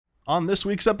On this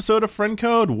week's episode of Friend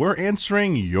Code, we're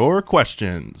answering your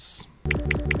questions.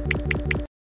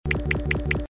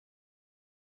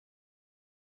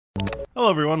 Hello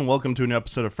everyone, welcome to a new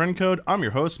episode of Friend Code. I'm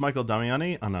your host, Michael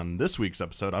Damiani, and on this week's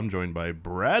episode, I'm joined by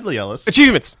Bradley Ellis,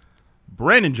 Achievements.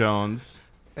 Brandon Jones,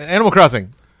 Animal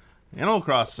Crossing. Animal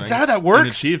Crossing. Is that how that works? And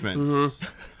achievements. Mm-hmm.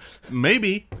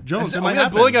 Maybe. Jones, it might Are we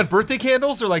happen. blowing out birthday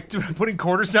candles or like putting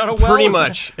quarters down a well? Pretty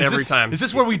much every time. Is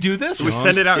this where we do this? We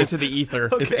send it out into the ether.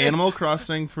 If Animal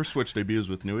Crossing for Switch debuts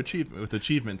with new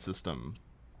achievement system,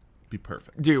 be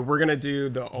perfect. Dude, we're going to do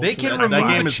the ultimate. They can That remove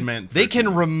game is meant for They can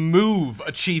achievements. remove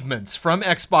achievements from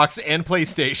Xbox and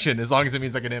PlayStation as long as it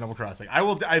means like an Animal Crossing. I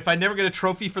will if I never get a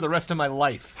trophy for the rest of my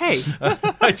life. Hey,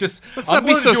 I just let's I'm not be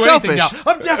willing so to do anything selfish.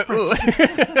 now. I'm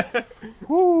desperate.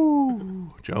 Woo!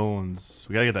 Jones.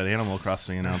 We gotta get that Animal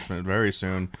Crossing announcement very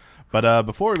soon. But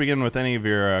before we begin with any of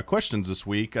your questions this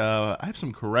week, I have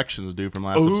some corrections due from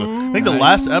last episode. I think the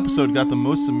last episode got the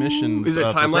most submissions. Is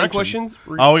it for timeline corrections.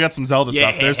 questions? Oh, we got some Zelda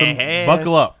stuff. Yeah. There's some.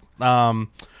 Buckle up.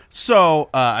 So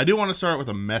I do want to start with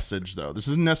a message, though. This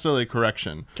isn't necessarily a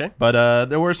correction. Okay. But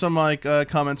there were some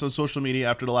comments on social media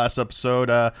after the last episode.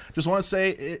 Just want to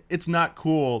say it's not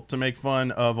cool to make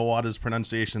fun of Iwata's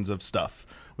pronunciations of stuff.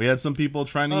 We had some people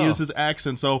trying to use his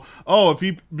accent. So, if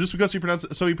he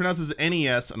pronounces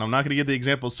NES, and I'm not going to give the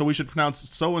examples. So we should pronounce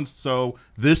so and so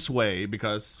this way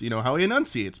because you know how he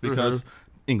enunciates. Because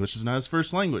English is not his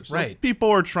first language. So Right.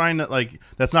 people are trying to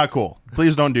that's not cool.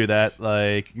 Please don't do that.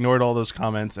 Ignored all those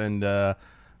comments and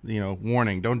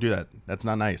warning. Don't do that. That's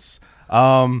not nice.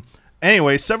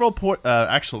 Anyway, several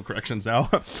actual corrections now.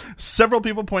 Several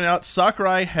people point out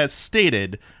Sakurai has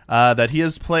stated that he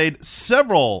has played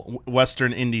several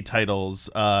Western indie titles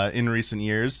in recent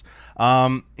years.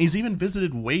 He's even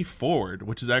visited Way Forward,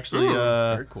 which is actually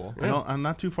very cool. I'm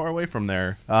not too far away from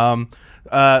there.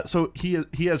 So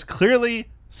he has clearly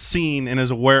seen and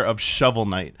is aware of Shovel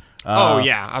Knight.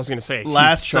 I was going to say.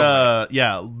 Last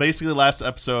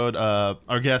episode,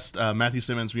 our guest Matthew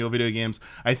Simmons from Yo Video Games,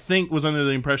 I think, was under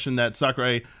the impression that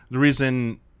Sakurai, the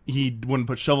reason he wouldn't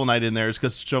put Shovel Knight in there is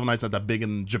because Shovel Knight's not that big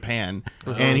in Japan,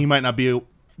 and he might not be.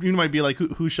 You might be like,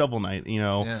 who's Shovel Knight,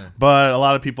 Yeah. But a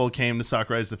lot of people came to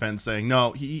Sakurai's defense saying,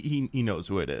 no, he knows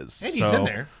who it is. And he's in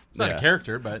there. It's not a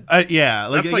character, but I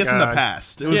guess That's in the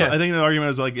past. It was. Yeah. I think the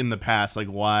argument was in the past,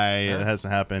 why it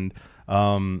hasn't happened.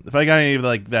 If I got any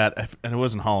like that, and it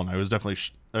wasn't Hollow Knight, it was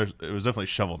definitely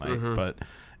Shovel Knight. But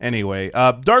anyway,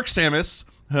 Dark Samus,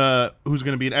 who's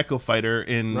going to be an Echo Fighter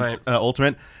in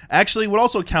Ultimate, actually would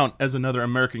also count as another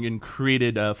American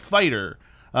created fighter,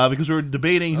 because we were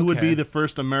debating who would be the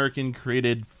first American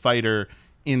created fighter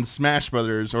in Smash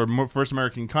Brothers, or first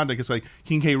American content, because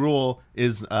King K. Rool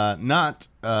is not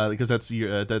because that's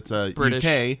British.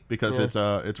 UK, because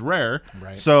it's rare.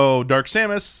 Right. So Dark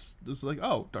Samus is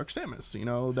Dark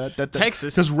Samus, that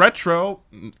Texas, because Retro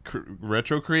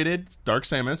created Dark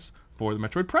Samus for the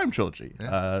Metroid Prime trilogy.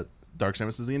 Yeah. Dark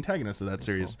Samus is the antagonist of that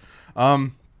series.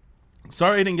 Cool.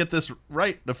 Sorry I didn't get this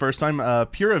right the first time.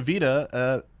 Pura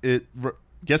Vida,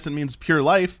 guess it means pure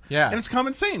life. Yeah. And it's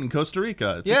common saying in Costa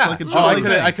Rica. It's yeah. just a jolly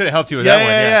thing. I could have helped you with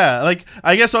that one. Yeah.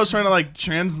 I guess I was trying to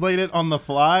translate it on the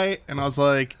fly, and I was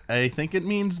like, I think it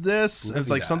means this.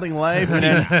 It's something life, and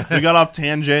then we got off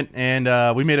tangent,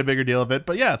 and we made a bigger deal of it.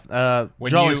 But yeah,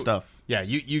 jolly stuff. Yeah,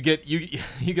 you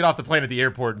get off the plane at the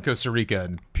airport in Costa Rica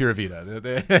and Pura Vida.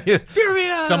 Pura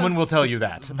Vida! Someone will tell you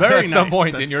that Very at some nice.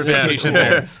 point That's in your so vacation cool.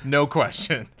 there. No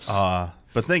question.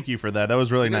 But thank you for that. That was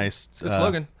really nice. It's a good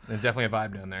slogan. There's definitely a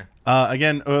vibe down there.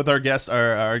 Again, with our guest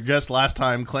last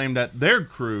time claimed that their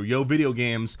crew, Yo Video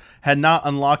Games, had not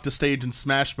unlocked a stage in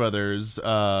Smash Brothers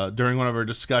during one of our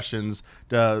discussions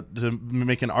to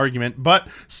make an argument, but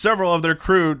several of their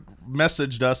crew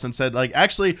messaged us and said,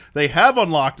 actually, they have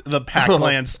unlocked the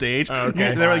Pac-Land stage.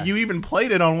 Okay. They're you even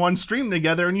played it on one stream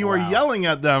together, and you were yelling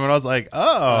at them, and I was like,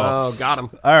 Oh, got him.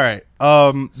 all right.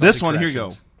 This one, here you go.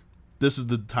 corrections. This is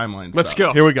the timeline Let's stuff.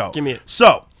 go. Here we go. Give me it.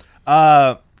 So,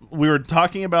 we were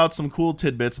talking about some cool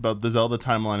tidbits about the Zelda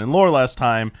timeline and lore last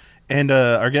time, and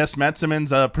our guest Matt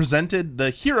Simmons presented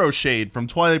the Hero Shade from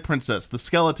Twilight Princess, the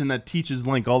skeleton that teaches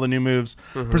Link all the new moves.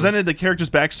 Presented the character's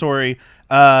backstory.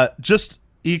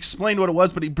 He explained what it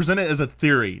was, but he presented it as a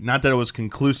theory, not that it was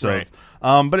conclusive.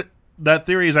 But that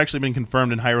theory has actually been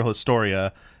confirmed in Hyrule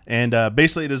Historia, and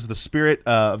basically it is the spirit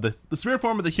of the spirit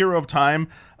form of the Hero of Time.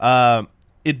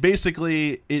 It's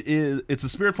the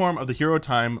spirit form of the Hero of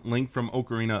Time, Link from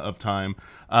Ocarina of Time,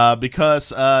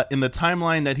 because in the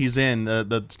timeline that he's in,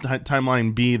 the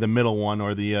timeline B, the middle one,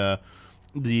 or the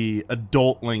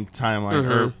adult Link timeline,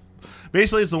 or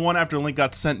basically it's the one after Link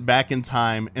got sent back in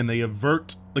time, and they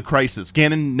avert the crisis.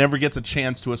 Ganon never gets a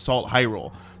chance to assault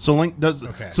Hyrule. So Link does.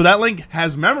 Okay. So that Link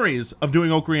has memories of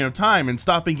doing Ocarina of Time and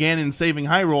stopping Ganon and saving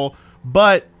Hyrule,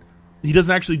 but he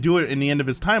doesn't actually do it in the end of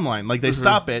his timeline. Like they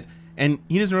stop it, and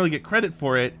he doesn't really get credit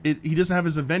for it. He doesn't have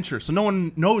his adventure, so no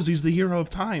one knows he's the hero of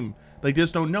time. They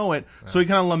just don't know it. So he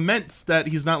kind of laments that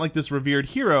he's not like this revered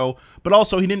hero, but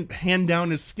also he didn't hand down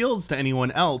his skills to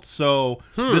anyone else. So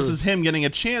this is him getting a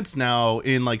chance now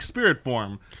in like spirit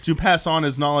form to pass on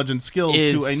his knowledge and skills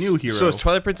to a new hero. So is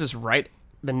Twilight Princess right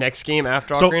the next game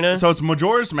after Ocarina? So it's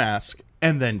Majora's Mask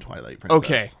and then Twilight Princess.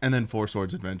 Okay. And then Four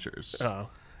Swords Adventures. Oh.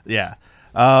 Yeah.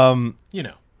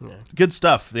 Good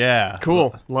stuff. Yeah.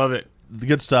 Cool. Love it. The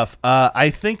good stuff. I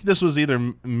think this was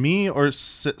either me or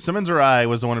Simmons or I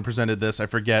was the one who presented this. I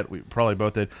forget. We probably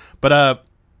both did. But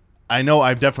I know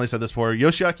I've definitely said this before.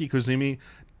 Yoshiaki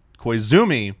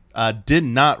Koizumi did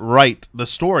not write the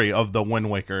story of the Wind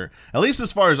Waker, at least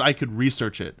as far as I could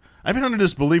research it. I've been under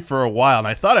this belief for a while, and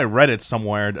I thought I read it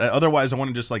somewhere. Otherwise, I want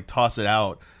to just like toss it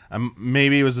out.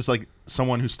 Maybe it was just like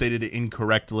someone who stated it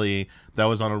incorrectly that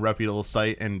was on a reputable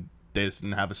site, and they just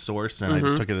didn't have a source, and I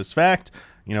just took it as fact.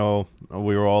 You know,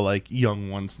 we were all like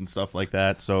young once and stuff like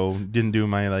that, so didn't do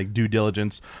my like due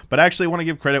diligence. But I actually want to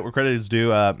give credit where credit is due.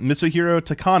 Mitsuhiro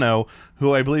Takano,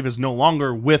 who I believe is no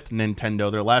longer with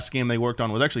Nintendo. Their last game they worked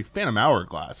on was actually Phantom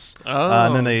Hourglass.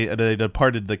 And then they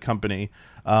departed the company.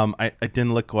 I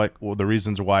didn't look like the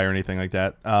reasons why or anything like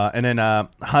that. And then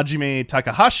Hajime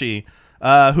Takahashi,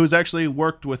 who's actually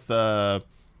worked with Eiji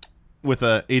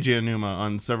Aonuma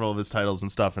on several of his titles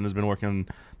and stuff, and has been working on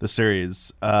the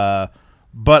series.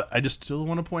 But I just still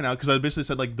want to point out, because I basically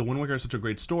said like the Wind Waker is such a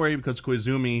great story because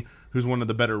Koizumi, who's one of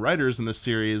the better writers in this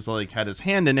series, like had his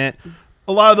hand in it.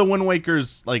 A lot of the Wind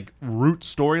Waker's like root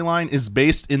storyline is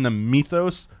based in the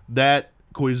mythos that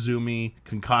Koizumi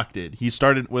concocted. He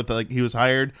started with he was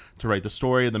hired to write the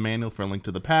story of the manual for A Link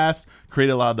to the Past,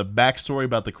 created a lot of the backstory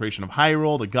about the creation of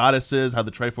Hyrule, the goddesses, how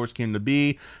the Triforce came to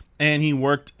be. And he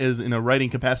worked in a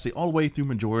writing capacity all the way through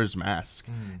Majora's Mask.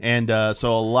 And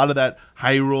so a lot of that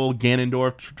Hyrule,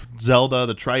 Ganondorf, Zelda,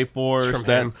 the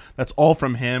Triforce, that's all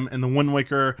from him. And the Wind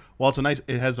Waker, while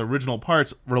it has original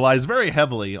parts, relies very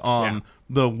heavily on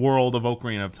the world of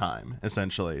Ocarina of Time,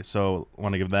 essentially. So I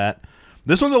want to give that.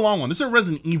 This one's a long one. This is a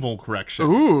Resident Evil correction.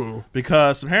 Ooh.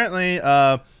 Because apparently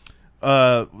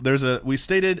we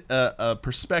stated a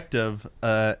perspective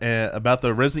about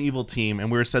the Resident Evil team,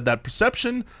 and we said that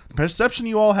perception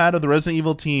you all had of the Resident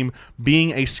Evil team being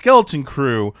a skeleton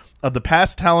crew of the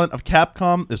past talent of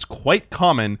Capcom is quite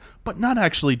common, but not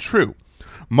actually true.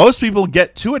 Most people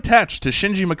get too attached to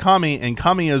Shinji Mikami and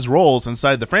Kamiya's roles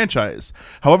inside the franchise.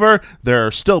 However, there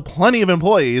are still plenty of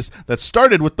employees that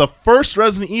started with the first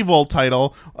Resident Evil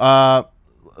title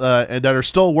that are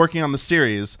still working on the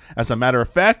series. As a matter of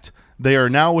fact, they are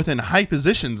now within high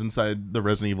positions inside the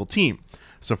Resident Evil team.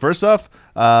 So first off,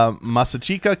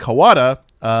 Masachika Kawada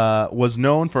was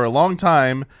known for a long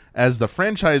time as the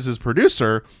franchise's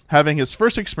producer, having his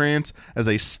first experience as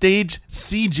a stage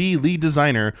CG lead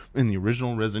designer in the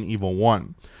original Resident Evil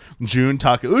 1. Jun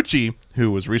Takeuchi,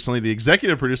 who was recently the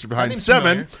executive producer behind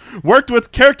 7, worked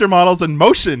with character models and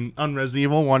motion on Resident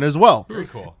Evil 1 as well. Very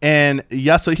cool. And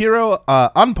Yasuhiro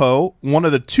Anpo, one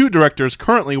of the 2 directors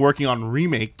currently working on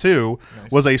Remake 2,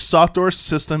 was a software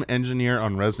system engineer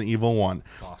on Resident Evil 1.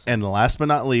 Awesome. And last but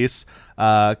not least,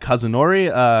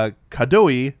 Kazunori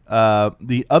Kadoi,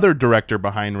 the other director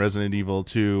behind Resident Evil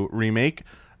 2 Remake,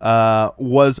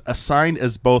 was assigned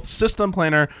as both system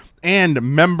planner and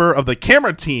member of the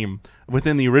camera team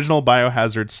within the original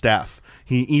Biohazard staff.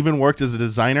 He even worked as a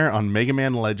designer on Mega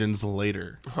Man Legends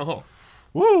later. Oh.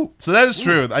 Woo! So that is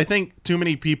true. I think too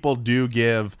many people do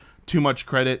give too much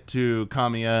credit to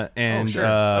Kamiya and... Oh, sure.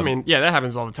 I mean, yeah, that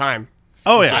happens all the time.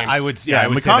 Oh yeah, I would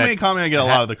Mikami and Kamiya get a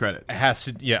lot of the credit. It has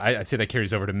to, I'd say that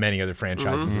carries over to many other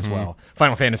franchises as well.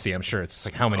 Final Fantasy, I'm sure it's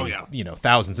like how many,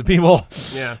 thousands of people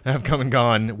have come and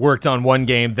gone, worked on one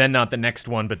game, then not the next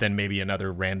one, but then maybe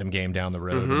another random game down the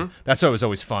road. And that's why it was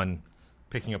always fun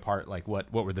picking apart like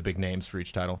what were the big names for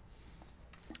each title.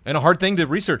 And a hard thing to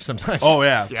research sometimes. Oh,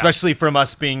 yeah. Especially from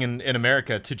us being in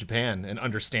America to Japan and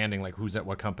understanding like who's at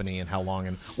what company and how long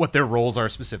and what their roles are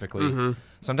specifically.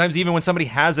 Sometimes even when somebody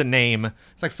has a name,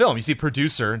 it's like film. You see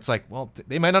producer, it's like, well,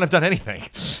 they might not have done anything.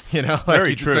 Like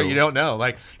very true. So you don't know.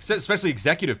 Like, especially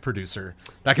executive producer.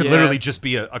 That could literally just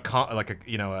be a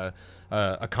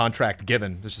contract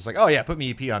given. It's just like, oh yeah, put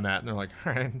me EP on that, and they're like,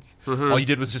 all right. All you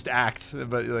did was just act,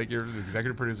 but like you're the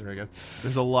executive producer, I guess.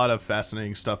 There's a lot of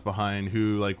fascinating stuff behind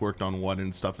who like worked on what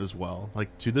and stuff as well.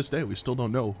 Like to this day, we still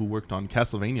don't know who worked on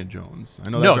Castlevania Jones. I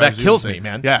know that kills me,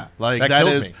 man. Yeah, like that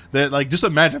is that. Like just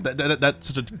imagine that's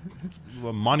such a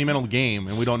a monumental game,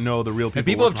 and we don't know the real people. And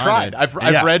people have tried. I've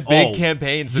read big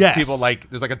campaigns of people like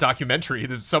there's like a documentary.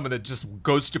 There's someone that just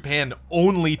goes to Japan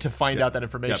only to find out that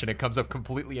information. It comes up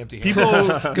completely empty-handed.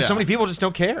 Because so many people just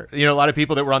don't care. You know, a lot of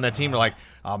people that were on that team were like,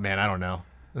 "Oh man, I don't know."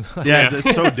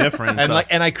 It's so different.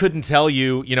 And I couldn't tell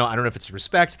you, I don't know if it's a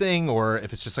respect thing or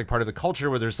if it's just like part of the culture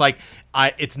where there's like,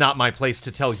 it's not my place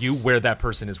to tell you where that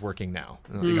person is working now.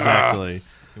 Exactly.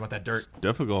 You want that dirt? It's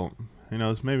difficult.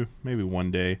 It's maybe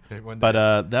one day.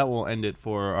 But that will end it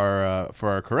for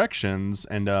our corrections.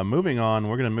 And moving on,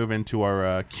 we're going to move into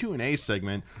our Q&A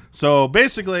segment. So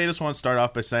basically, I just want to start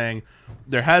off by saying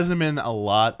there hasn't been a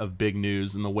lot of big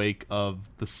news in the wake of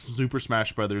the Super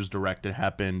Smash Brothers Direct that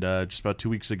happened just about 2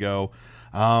 weeks ago.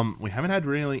 We haven't had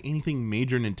really anything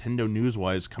major Nintendo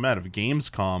news-wise come out of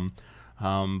Gamescom.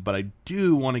 But I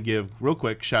do want to give real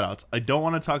quick shout outs. I don't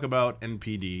want to talk about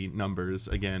NPD numbers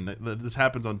again. This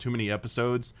happens on too many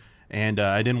episodes, and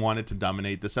I didn't want it to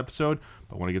dominate this episode.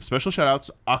 But I want to give special shout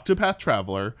outs. Octopath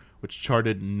Traveler, which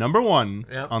charted number 1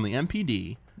 on the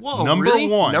NPD. Whoa, number really?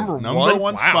 one. Number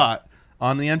one wow. spot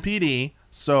on the NPD.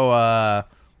 So,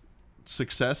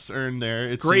 success earned there.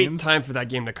 It Great seems. time for that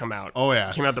game to come out. Oh,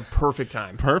 yeah. Came out the perfect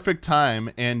time. Perfect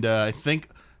time, and I think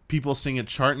people seeing it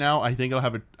chart now, I think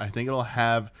it'll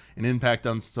have an impact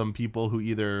on some people who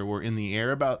either were in the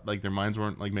air about, like, their minds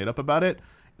weren't like made up about it.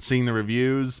 Seeing the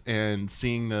reviews and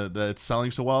seeing that it's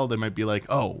selling so well, they might be like,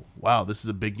 "Oh, wow, this is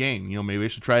a big game. Maybe I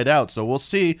should try it out." So we'll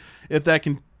see if that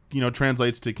can,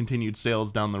 translates to continued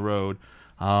sales down the road.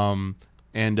 And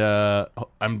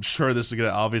I'm sure this is going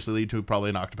to obviously lead to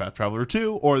probably an Octopath Traveler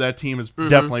 2, or that team is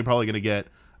definitely probably going to get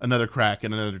another crack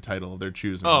at another title of their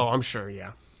choosing. Oh, I'm sure,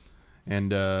 yeah. And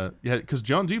because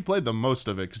Jones, you played the most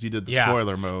of it because you did the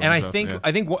spoiler mode. And I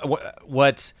think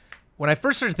what when I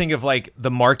first started thinking of like the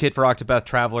market for Octopath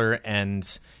Traveler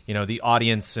and the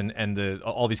audience and the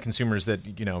all these consumers that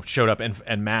showed up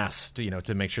en masse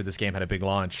to make sure this game had a big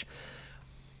launch,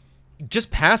 just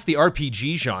past the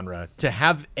RPG genre to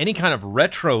have any kind of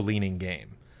retro leaning game.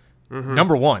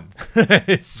 Number 1.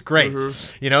 It's great.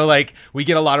 Like we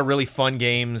get a lot of really fun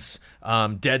games.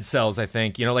 Dead Cells, I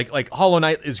think, like Hollow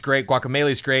Knight is great.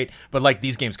 Guacamelee is great, but like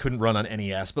these games couldn't run on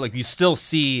NES. But like you still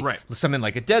see something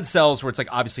like a Dead Cells where it's like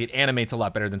obviously it animates a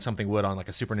lot better than something would on like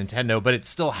a Super Nintendo, but it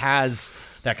still has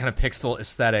that kind of pixel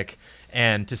aesthetic.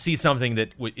 And to see something that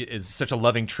is such a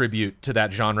loving tribute to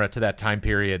that genre, to that time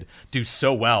period, do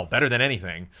so well, better than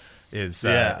anything, is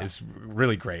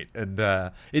really great. And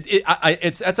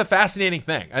it's a fascinating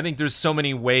thing. I think there's so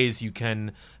many ways you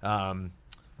can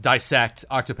dissect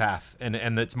Octopath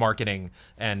and its marketing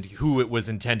and who it was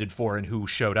intended for and who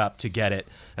showed up to get it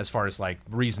as far as like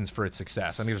reasons for its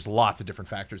success. I think there's lots of different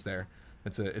factors there.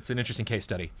 It's an interesting case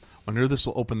study. I wonder if this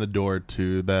will open the door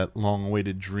to that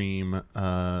long-awaited Dream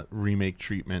remake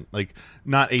treatment, like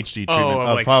not HD treatment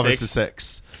of like Final Fantasy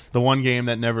 6, the one game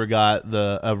that never got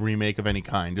a remake of any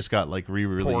kind, just got like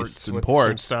re-released and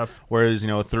ports stuff. Whereas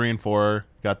 3 and 4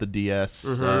 got the DS,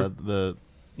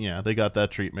 they got that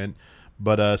treatment,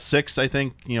 but 6, I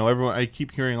think everyone. I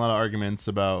keep hearing a lot of arguments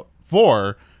about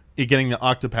 4. Getting the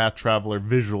Octopath Traveler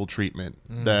visual treatment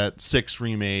that 6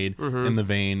 remade in the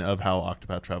vein of how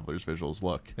Octopath Traveler's visuals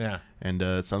look. Yeah. And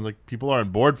it sounds like people are on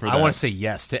board for that. I want to say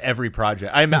yes to every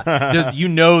project.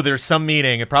 There's some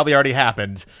meeting, it probably already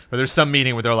happened, but there's some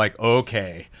meeting where they're like,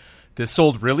 okay, this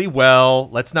sold really well,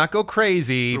 let's not go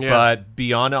crazy, but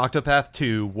beyond Octopath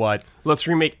 2, let's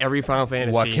remake every Final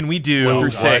Fantasy. What can we do? 1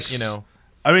 through 6.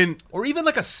 I mean, or even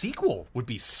like a sequel would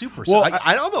be super. Well,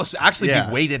 I'd almost actually be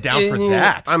weighted down for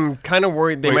that. I'm kind of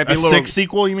worried they might be a little 6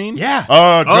 sequel. You mean? Yeah.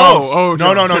 Jones.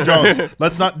 No, Jones.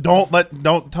 Let's not.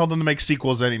 Don't tell them to make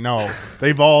sequels. No,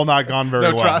 they've all not gone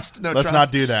very well. Let's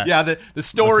not do that. Yeah, the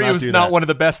story was not one of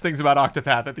the best things about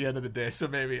Octopath at the end of the day. So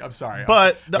maybe I'm sorry.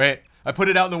 But wait, I put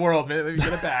it out in the world. Maybe let me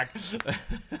get it back.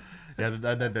 Yeah,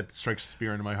 that strikes a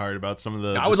spear into my heart about some of the.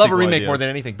 I would love a remake more than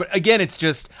anything, but again, it's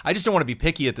just I just don't want to be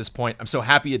picky at this point. I'm so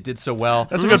happy it did so well.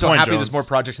 That's a good point. I'm so happy Jones. There's more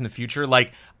projects in the future.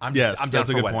 Like I'm down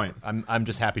that's for a good point. I'm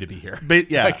just happy to be here.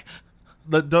 But yeah,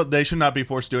 they should not be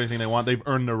forced to do anything they want. They've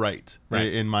earned the right,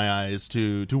 in my eyes,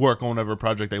 to work on whatever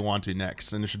project they want to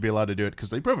next, and they should be allowed to do it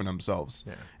because they've proven themselves.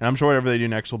 Yeah. And I'm sure whatever they do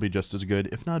next will be just as good,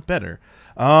 if not better.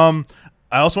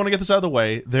 I also want to get this out of the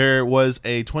way. There was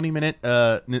a 20-minute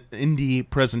indie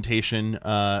presentation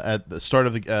at the start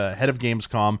of the head of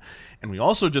Gamescom, and we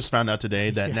also just found out today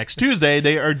that next Tuesday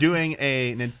they are doing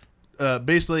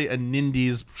basically a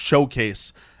Nindies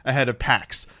showcase ahead of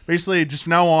PAX. Basically, just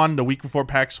from now on, the week before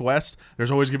PAX West,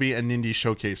 there's always going to be a Nindies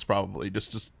showcase, probably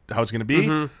just how it's going to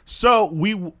be. So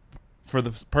for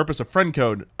the purpose of friend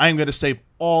code, I'm going to save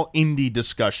all indie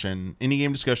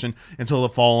game discussion until the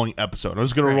following episode. I'm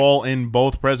just going to roll in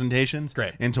both presentations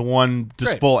into one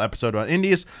just full episode about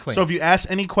indies. Clean. So if you ask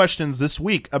any questions this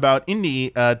week about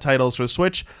indie titles for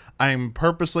Switch, I'm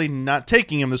purposely not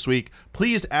taking them this week.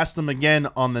 Please ask them again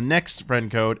on the next friend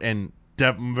code, and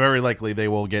very likely they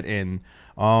will get in.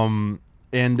 And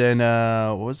then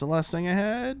what was the last thing I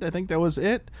had? I think that was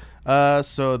it.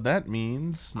 So that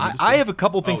means I have a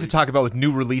couple things to talk about with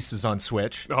new releases on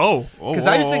Switch. Because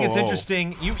I just think it's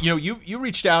interesting. You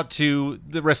reached out to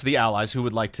the rest of the allies who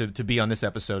would like to be on this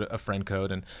episode of Friend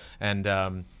Code, and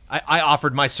I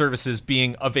offered my services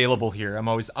being available here. I'm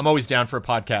always down for a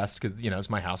podcast because it's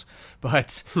my house.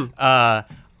 But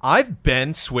I've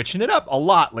been switching it up a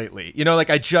lot lately.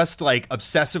 I just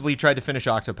obsessively tried to finish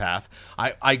Octopath.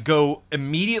 I go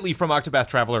immediately from Octopath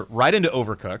Traveler right into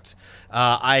Overcooked.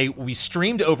 We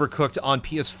streamed Overcooked on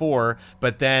PS4,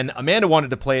 but then Amanda wanted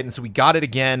to play it, and so we got it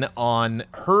again on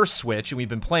her Switch, and we've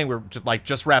been playing. We're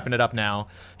just wrapping it up now,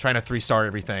 trying to 3-star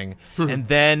everything, and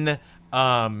then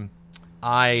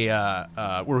we're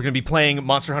going to be playing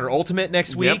Monster Hunter Ultimate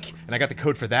next week, and I got the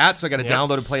code for that, so I got to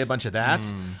download and play a bunch of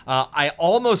that. I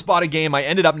almost bought a game. I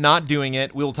ended up not doing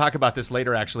it. We'll talk about this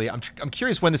later, actually. I'm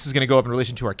curious when this is going to go up in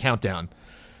relation to our countdown,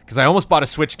 because I almost bought a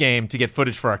Switch game to get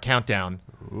footage for our countdown,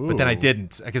 but then I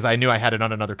didn't, because I knew I had it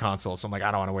on another console, so I'm like,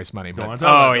 I don't want to waste money. But,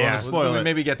 we'll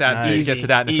maybe get that. Nice. Get to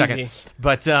that in a second.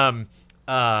 But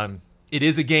it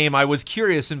is a game I was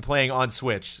curious in playing on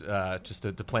Switch, just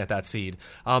to plant that seed.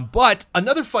 But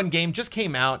another fun game just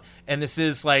came out, and this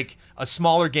is a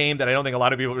smaller game that I don't think a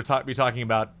lot of people will be talking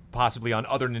about possibly on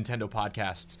other Nintendo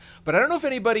podcasts. But I don't know if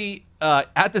anybody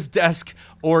at this desk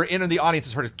or in the audience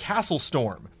has heard of Castle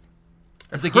Storm.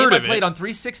 It's a game I played on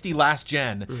 360 last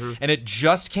gen, and it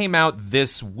just came out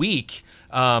this week.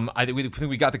 I think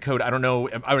we got the code. I don't know.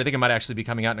 I think it might actually be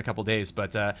coming out in a couple days.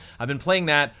 But I've been playing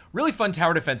that really fun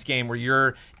tower defense game where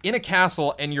you're in a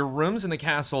castle and your rooms in the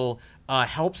castle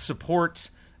help support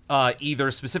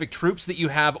either specific troops that you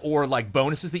have or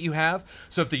bonuses that you have.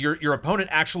 So if your opponent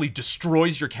actually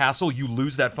destroys your castle, you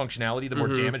lose that functionality, the more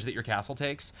damage that your castle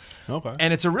takes. Okay.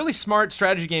 And it's a really smart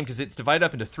strategy game because it's divided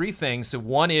up into 3 things. So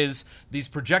one is these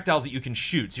projectiles that you can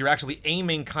shoot. So you're actually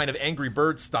aiming kind of Angry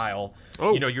Bird style.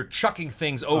 You're chucking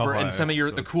things over, and some of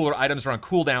the cooler items are on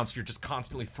cooldown, so you're just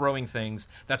constantly throwing things.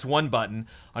 That's one button.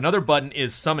 Another button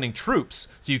is summoning troops.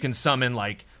 So you can summon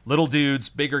little dudes,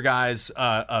 bigger guys,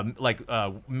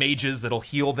 mages that'll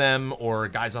heal them, or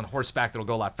guys on horseback that'll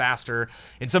go a lot faster.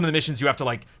 In some of the missions, you have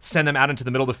to send them out into the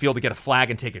middle of the field to get a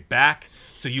flag and take it back.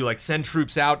 So you send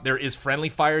troops out. There is friendly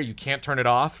fire. You can't turn it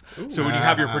off. So when you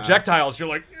have your projectiles,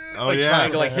 you're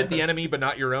trying to hit the enemy, but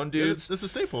not your own dudes. It's a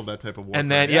staple of that type of warfare.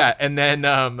 And then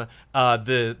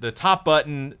the top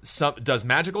button does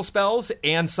magical spells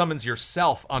and summons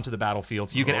yourself onto the battlefield.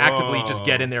 So you can actively just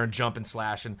get in there and jump and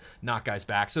slash and knock guys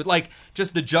back. So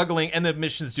just the juggling, and the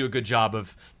missions do a good job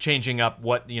of changing up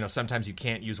what, sometimes you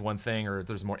can't use one thing or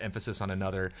there's more emphasis on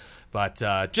another. But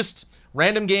just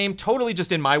random game, totally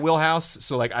just in my wheelhouse.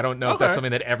 So I don't know if that's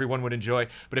something that everyone would enjoy.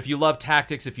 But if you love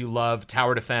tactics, if you love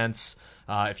tower defense,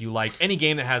 if you like any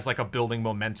game that has a building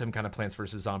momentum, kind of Plants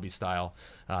vs. Zombies style,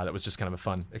 that was just kind of a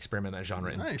fun experiment in that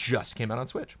genre, and just came out on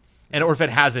Switch. Or if it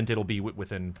hasn't, it'll be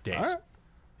within days. All right.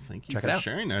 Thank you for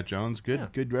sharing that, Jones.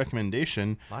 Good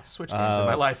recommendation. Lots of Switch games in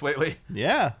my life lately.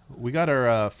 Yeah, we got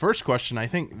our first question. I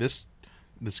think this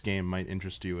game might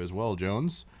interest you as well,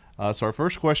 Jones. So our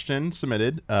first question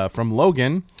submitted from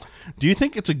Logan: Do you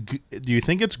think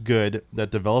it's good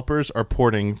that developers are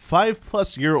porting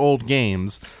 5+-year-old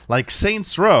games like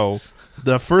Saints Row,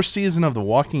 the first season of The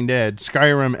Walking Dead,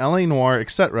 Skyrim, LA Noire,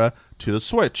 etc., to the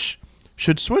Switch?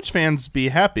 Should Switch fans be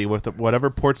happy with whatever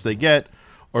ports they get,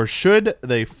 or should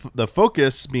the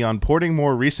focus be on porting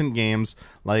more recent games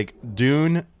like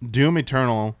Doom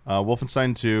Eternal,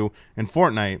 Wolfenstein 2, and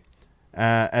Fortnite?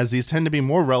 As these tend to be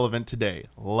more relevant today.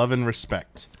 Love and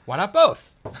respect. Why not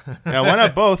both? Yeah, why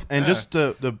not both? And just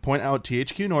to point out,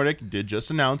 THQ Nordic did just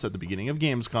announce at the beginning of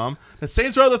Gamescom that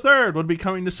Saints Row the Third would be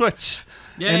coming to Switch.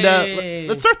 Yay! And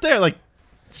let's start there.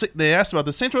 They asked about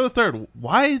the Saints Row the Third.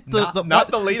 Why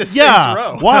not the latest Saints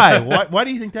Row? Why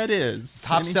do you think that is?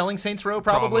 Top selling Saints Row,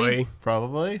 probably.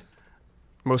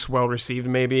 Most well received,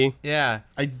 maybe. Yeah.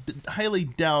 I highly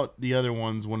doubt the other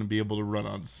ones wouldn't be able to run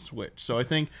on Switch. So I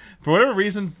think, for whatever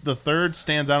reason, the third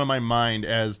stands out in my mind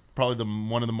as probably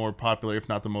one of the more popular, if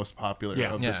not the most popular,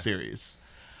 of the series.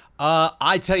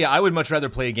 I tell you, I would much rather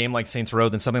play a game like Saints Row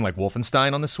than something like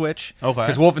Wolfenstein on the Switch. Okay.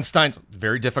 Because Wolfenstein's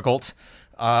very difficult.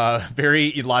 Lots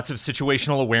of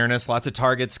situational awareness, lots of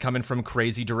targets coming from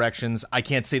crazy directions. I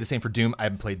can't say the same for Doom. I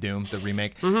haven't played Doom, the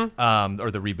remake, or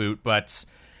the reboot, but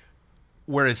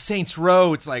whereas Saints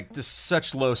Row, it's like just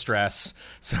such low stress,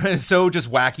 so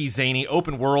just wacky, zany,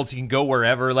 open worlds. You can go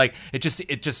wherever. Like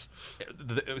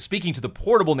speaking to the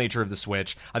portable nature of the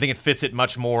Switch, I think it fits it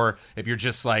much more if you're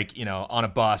just like, on a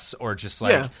bus or just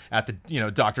like at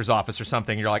the, doctor's office or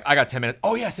something. You're like, I got 10 minutes.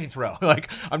 Oh yeah, Saints Row.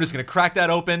 Like, I'm just going to crack that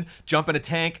open, jump in a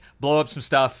tank, blow up some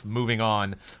stuff, moving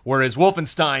on. Whereas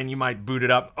Wolfenstein, you might boot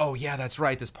it up. Oh yeah, that's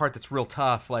right. This part that's real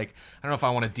tough. Like, I don't know if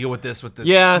I want to deal with this with the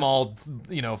small,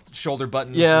 shoulder buttons.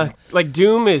 Yeah. Like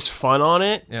Doom is fun on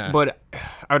it, Yeah. but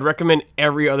I would recommend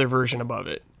every other version above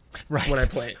it. Right. When I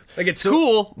play it. Like, it's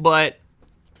cool, but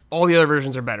all the other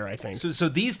versions are better, I think. So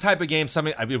these type of games,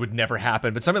 it would never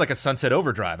happen, but something like a Sunset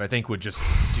Overdrive, I think, would just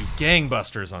do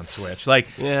gangbusters on Switch. Like,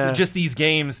 just these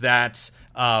games that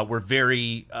were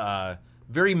very,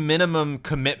 very minimum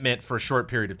commitment for a short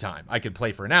period of time. I could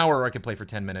play for an hour, or I could play for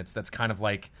 10 minutes. That's kind of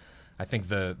like, I think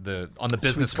the on the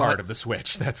business card of the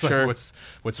Switch. That's like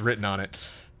what's written on it.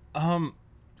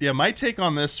 Yeah, my take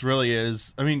on this really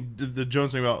is, I mean, the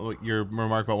Jones thing about your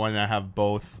remark about wanting to have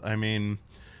both. I mean,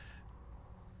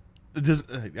 I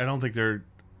don't think they're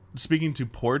speaking to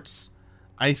ports.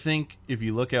 I think if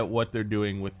you look at what they're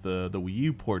doing with the Wii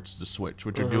U ports to Switch,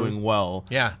 which are doing well,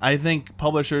 I think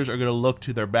publishers are going to look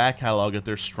to their back catalog at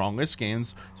their strongest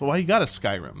games. So why you got a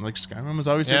Skyrim? Like, Skyrim is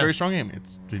obviously a very strong game.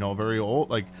 It's very old.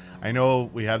 Like, I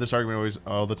know we have this argument always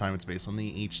all the time. It's based on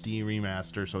the HD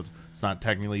remaster, so it's not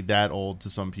technically that old to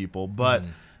some people, but.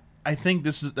 I think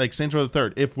this is like Saints Row the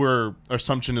Third. If our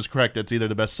assumption is correct, it's either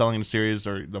the best selling in the series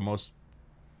or the most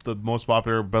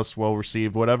popular, best well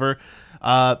received, whatever.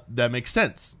 That makes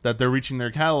sense that they're reaching their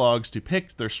catalogs to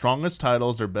pick their strongest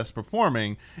titles, their best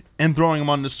performing, and throwing them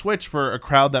on the Switch for a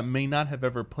crowd that may not have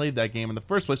ever played that game in the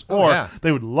first place, or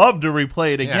they would love to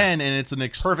replay it again. And it's an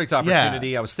perfect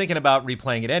opportunity. I was thinking about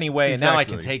replaying it anyway, and now I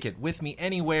can take it with me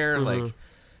anywhere.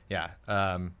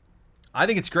 I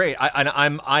think it's great.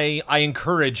 I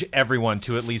encourage everyone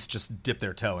to at least just dip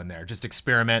their toe in there, just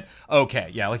experiment.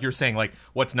 Okay, like you were saying, like,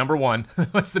 what's number one?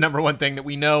 What's the number one thing that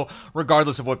we know,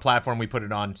 regardless of what platform we put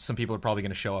it on? Some people are probably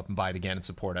going to show up and buy it again and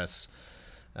support us.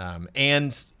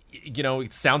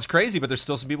 It sounds crazy, but there's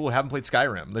still some people who haven't played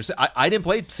Skyrim. I didn't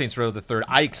play Saints Row the Third.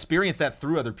 I experienced that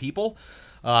through other people.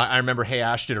 I remember Hey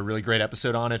Ash did a really great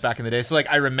episode on it back in the day. So like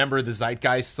I remember the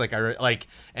zeitgeist,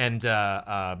 and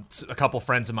a couple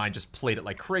friends of mine just played it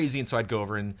like crazy, and so I'd go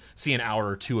over and see an hour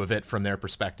or two of it from their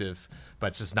perspective. But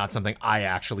it's just not something I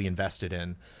actually invested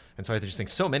in. And so I just think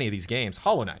so many of these games,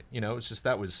 Hollow Knight, it's just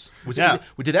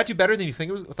did that do better than you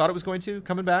thought it was going to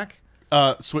coming back?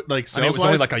 It was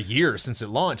only like a year since it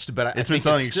launched, but it's been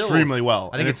selling extremely well.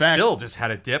 I think it still just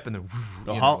had a dip, and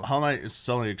Hollow Knight is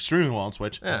selling extremely well on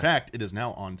Switch. In fact, it is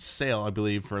now on sale, I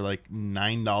believe, for like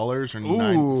 $9 or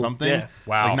 $9 something. Yeah.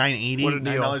 Wow, like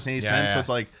 $9.80. So it's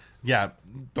like,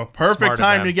 the perfect Smart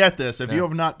time to get this. If you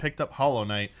have not picked up Hollow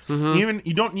Knight, even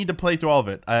you don't need to play through all of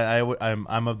it.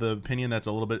 I'm of the opinion that's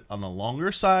a little bit on the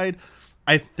longer side.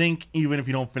 I think even if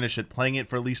you don't finish it, playing it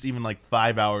for at least even like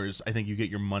 5 hours, I think you get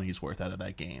your money's worth out of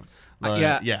that game.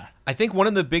 I think one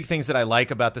of the big things that I like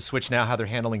about the Switch now, how they're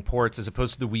handling ports as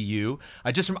opposed to the Wii U.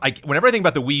 Whenever I think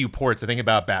about the Wii U ports, I think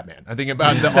about Batman. I think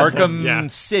about the Arkham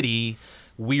City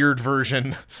weird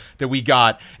version that we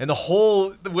got, and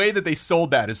the way that they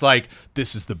sold that is like,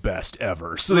 this is the best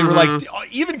ever. So they were like,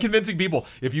 even convincing people,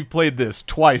 if you've played this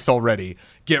twice already,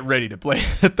 get ready to play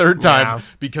it a third time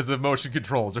because of motion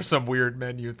controls or some weird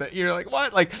menu that you're like,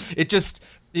 what? Like,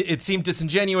 it seemed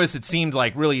disingenuous. It seemed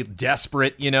like really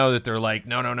desperate, that they're like,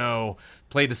 no,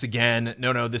 play this again.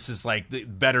 No, this is like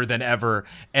better than ever.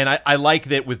 And I like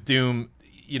that with Doom,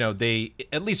 they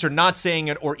at least are not saying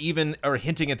it or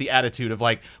hinting at the attitude of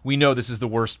like, we know this is the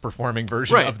worst performing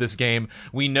version of this game.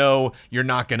 We know you're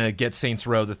not going to get Saints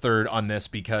Row the Third on this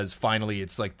because finally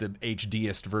it's like the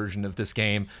HDest version of this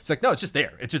game. It's like, no, it's just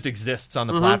there. It just exists on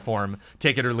the platform.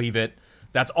 Take it or leave it.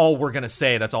 That's all we're going to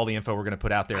say. That's all the info we're going to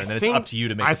put out there. And then it's up to you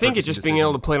to make the purchasing it's just decision. being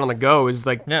able to play it on the go is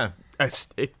like,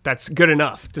 that's good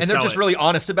enough to and sell they're just it. really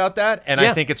honest about that. And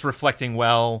I think it's reflecting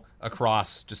well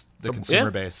across just the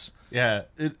consumer base. Yeah,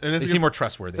 they seem more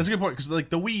trustworthy. That's a good point, because like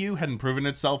the Wii U hadn't proven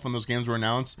itself when those games were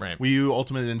announced. Right. Wii U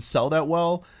ultimately didn't sell that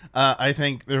well. I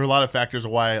think there are a lot of factors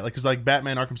of why, because like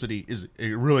Batman Arkham City is a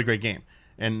really great game,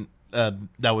 and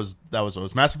that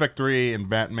was Mass Effect 3 and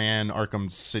Batman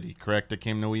Arkham City, correct? It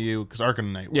came to Wii U because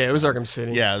Arkham Knight. It was Arkham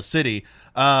City. Yeah, it was City.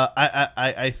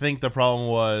 I think the problem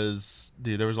was,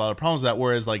 dude, there was a lot of problems with that.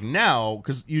 Whereas like now,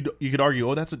 because you could argue,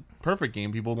 oh, that's a perfect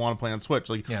game. People want to play on Switch.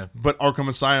 Like, but Arkham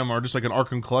Asylum or just like an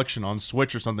Arkham Collection on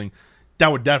Switch or something.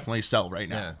 That would definitely sell right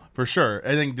now, for sure.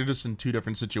 I think they're just in two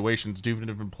different situations, two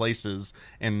different places,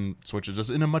 and Switch is just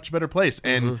in a much better place.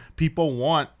 And people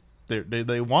want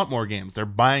they want more games. They're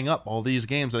buying up all these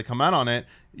games that come out on it.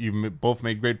 You both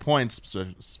made great points.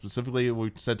 Specifically,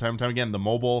 we said time and time again, the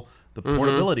mobile, the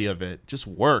portability of it just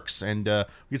works. And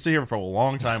we could sit here for a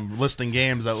long time listing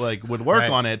games that like would work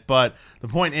on it. But the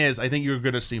point is, I think you're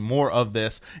going to see more of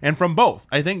this, and from both.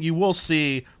 I think you will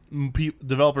see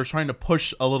developers trying to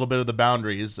push a little bit of the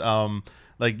boundaries. Doom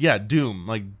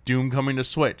coming to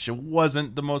Switch. It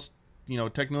wasn't the most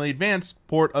technically advanced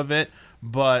port of it,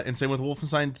 and same with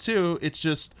Wolfenstein 2. It's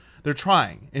just they're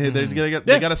trying. They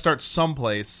got to start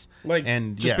someplace.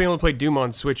 And being able to play Doom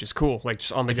on Switch is cool. Like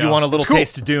just on the go. If you want a little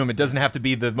taste of Doom, it doesn't have to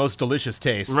be the most delicious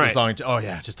taste. Right. As long as,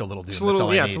 just a little Doom. Just a little, that's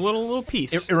all I need. it's a little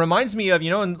piece. It reminds me of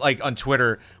on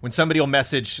Twitter when somebody will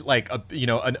message like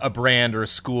a brand or a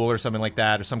school or something like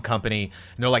that or some company,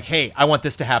 and they're like, "Hey, I want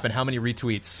this to happen. How many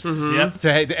retweets?"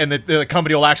 And the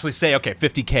company will actually say, "Okay,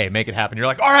 50K, make it happen." You're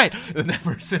like, "All right." And that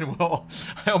person will.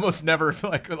 I almost never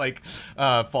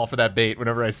fall for that bait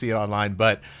whenever I see it online,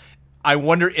 but I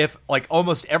wonder if like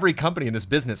almost every company in this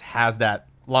business has that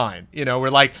line,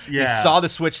 where like they saw the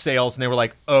Switch sales and they were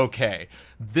like, okay,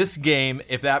 this game,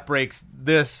 if that breaks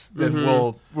this, then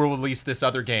we'll release this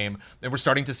other game. And we're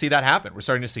starting to see that happen. We're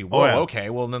starting to see,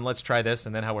 okay, well then let's try this,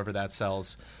 and then however that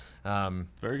sells.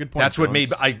 Very good point. That's what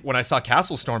made when I saw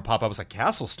Castle Storm pop up, I was like,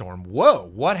 Castle Storm, whoa,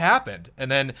 what happened?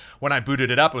 And then when I booted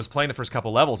it up, I was playing the first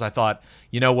couple levels. I thought,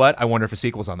 you know what? I wonder if a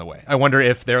sequel's on the way. I wonder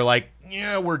if they're like,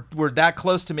 we're that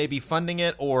close to maybe funding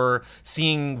it or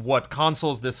seeing what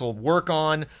consoles this will work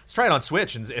on. Let's try it on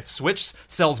Switch. And if Switch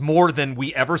sells more than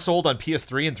we ever sold on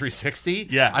PS3 and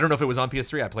 360, I don't know if it was on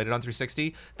PS3. I played it on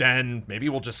 360. Then maybe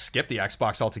we'll just skip the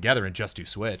Xbox altogether and just do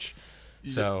Switch.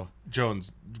 So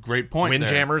Jones, great point.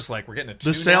 Windjammers, like we're getting a 2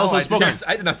 the sales now. are spoken.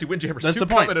 I did not see Windjammers That's 2 the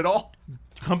point. coming at all.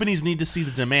 Companies need to see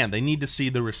the demand. They need to see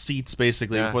the receipts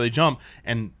basically before they jump.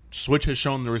 And Switch has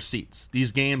shown the receipts.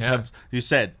 These games have, you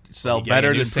said, sell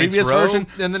better than previous version.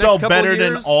 Sell better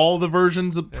than all the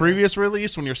versions of previous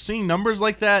release. When you're seeing numbers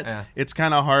like that, it's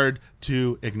kind of hard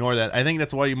to ignore that. I think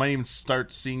that's why you might even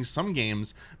start seeing some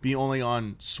games be only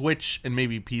on Switch and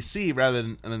maybe PC rather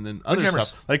than other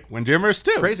stuff. Like Windjammers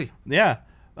 2. Crazy. Yeah.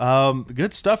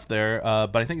 Good stuff there.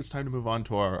 But I think it's time to move on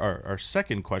to our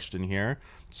second question here.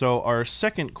 So our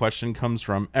second question comes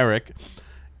from Eric.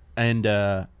 And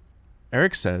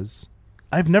Eric says,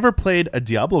 I've never played a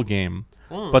Diablo game,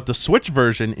 but the Switch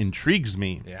version intrigues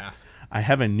me. Yeah. I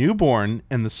have a newborn,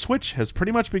 and the Switch has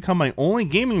pretty much become my only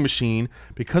gaming machine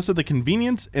because of the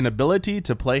convenience and ability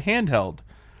to play handheld.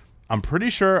 I'm pretty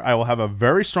sure I will have a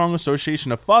very strong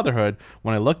association of fatherhood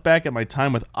when I look back at my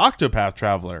time with Octopath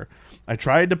Traveler. I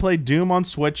tried to play Doom on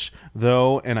Switch,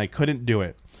 though, and I couldn't do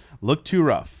it. Looked too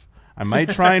rough. I might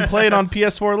try and play it on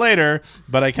PS4 later,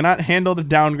 but I cannot handle the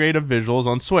downgrade of visuals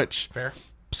on Switch. Fair.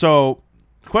 So,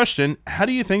 question, how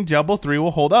do you think Diablo 3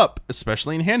 will hold up,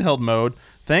 especially in handheld mode?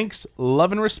 Thanks,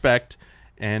 love and respect.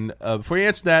 And before you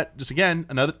answer that, just again,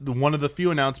 one of the few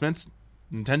announcements,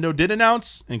 Nintendo did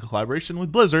announce, in collaboration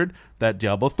with Blizzard, that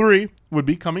Diablo 3 would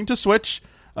be coming to Switch.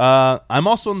 I'm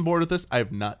also on board with this. I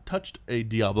have not touched a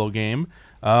Diablo game.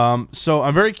 So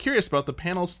I'm very curious about the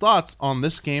panel's thoughts on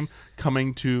this game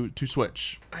coming to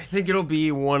Switch. I think it'll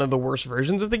be one of the worst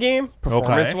versions of the game,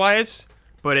 performance-wise,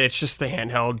 but it's just the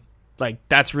handheld. Like,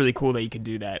 that's really cool that you could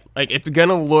do that. Like, it's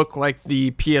gonna look like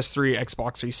the PS3,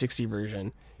 Xbox 360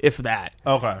 version, if that.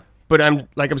 Okay. But I'm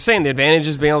saying, the advantage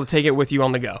is being able to take it with you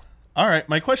on the go. All right.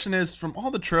 My question is, from all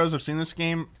the trailers I've seen this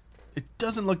game, it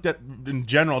doesn't look in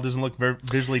general, doesn't look very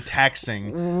visually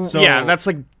taxing. So yeah,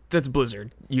 that's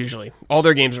Blizzard, usually. All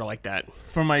their games are like that.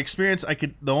 From my experience,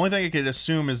 the only thing I could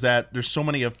assume is that there's so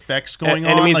many effects going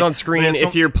on. Enemies on screen,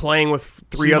 if you're playing with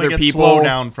three other people. Slow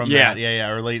down from that. Yeah,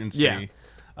 or latency. Yeah.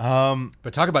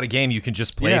 But talk about a game you can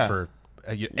just play for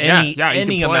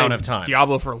any amount of time.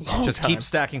 Diablo for a long time. Just keep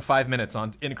stacking 5 minutes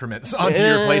on increments onto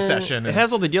your play session. It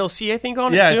has all the DLC, I think, on it,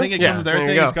 too. Yeah, I think it comes with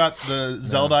everything. It's got the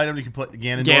Zelda item. You can put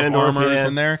Ganondorf armors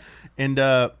in there. And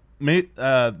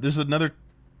there's another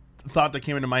thought that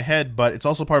came into my head, but it's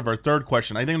also part of our third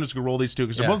question. I think I'm just going to roll these two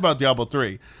because they're both about Diablo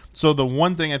 3. So the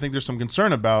one thing I think there's some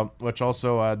concern about, which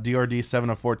also DRD 7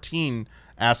 of 14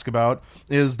 ask about,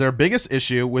 is their biggest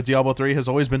issue with Diablo 3 has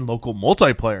always been local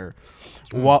multiplayer.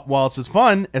 While it's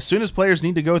fun, as soon as players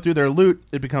need to go through their loot,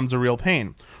 it becomes a real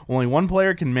pain. Only one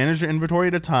player can manage their inventory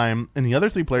at a time, and the other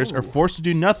 3 players are forced to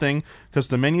do nothing because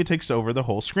the menu takes over the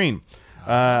whole screen.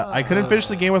 I couldn't finish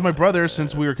the game with my brother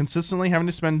since we were consistently having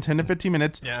to spend 10 to 15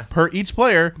 minutes per each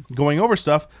player going over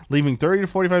stuff, leaving 30 to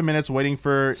 45 minutes waiting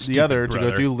for the other to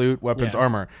go through loot, weapons,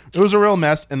 armor. It was a real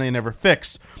mess, and they never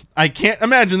fixed. I can't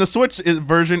imagine the Switch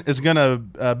version is going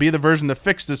to be the version to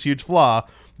fix this huge flaw,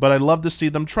 but I'd love to see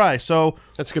them try. So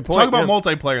that's a good point. Talk about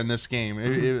multiplayer in this game.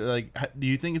 Do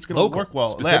you think it's going to work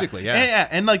well? Specifically,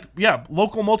 and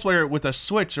local multiplayer with a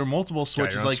Switch or multiple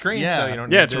Switches, like screen, so you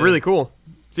don't it's really cool.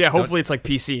 So hopefully it's like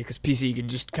PC, because PC you can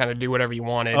just kind of do whatever you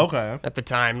wanted. At the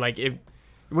time, like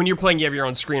when you're playing, you have your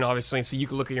own screen, obviously, so you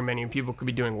can look at your menu and people could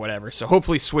be doing whatever. So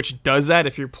hopefully Switch does that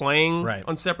if you're playing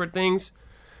on separate things.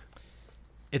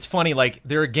 It's funny, like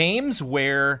there are games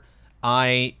where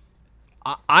I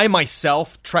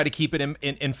myself try to keep it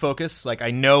in focus. Like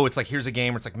I know it's like, here's a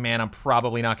game where it's like, man, I'm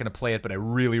probably not going to play it, but I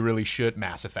really, really should.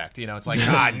 Mass Effect, it's like,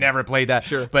 I never played that.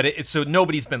 Sure. But so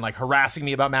nobody's been like harassing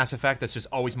me about Mass Effect. That's just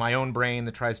always my own brain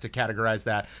that tries to categorize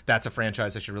that. That's a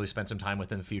franchise I should really spend some time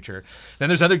with in the future. Then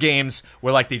there's other games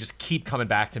where like they just keep coming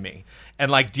back to me. And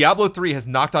like Diablo 3 has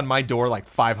knocked on my door like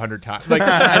 500 times. Like,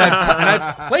 and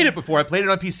I've played it before. I played it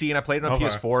on PC and I played it on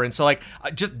PS4. And so like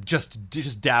I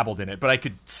just dabbled in it, but I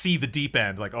could see the deep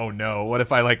end. Like, oh no, what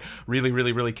if I like really,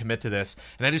 really, really commit to this?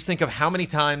 And I just think of how many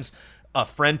times a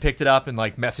friend picked it up and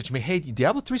like messaged me, hey,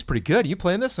 Diablo 3 is pretty good. Are you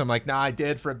playing this? I'm like, nah, I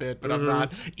did for a bit, but I'm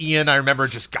not. Ian, I remember,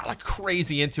 just got like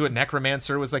crazy into it.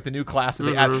 Necromancer was like the new class that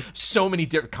they had so many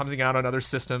different coming out on other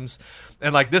systems.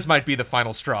 And like, this might be the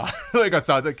final straw. Like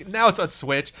now it's on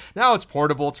Switch. Now it's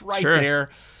portable. It's right there.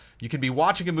 You can be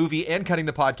watching a movie and cutting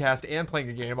the podcast and playing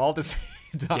a game all at the same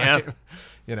time.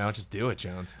 Just do it,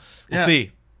 Jones. We'll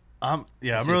see. I'm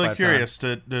really curious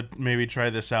to maybe try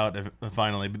this out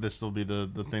finally, but this will be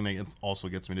the thing that also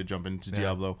gets me to jump into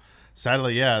Diablo.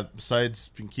 Sadly, besides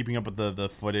keeping up with the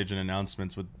footage and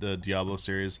announcements with the Diablo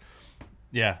series,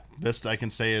 best I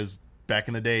can say is back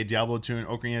in the day, Diablo 2 and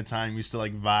Ocarina of Time used to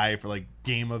like vie for like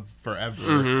game of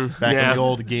forever. Back in the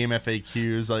old game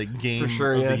FAQs, like game of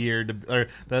the year, or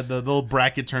the little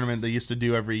bracket tournament they used to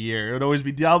do every year. It would always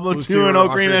be Diablo 2 and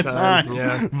Ocarina of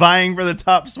Time vying for the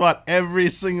top spot every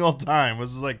single time. It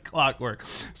was like clockwork.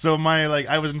 So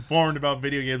I was informed about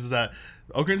video games is that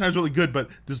Ocarina of Time is really good, but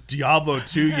this Diablo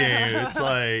 2 game, it's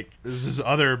like there's this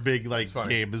other big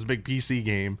game, this big PC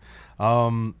game.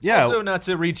 Also, not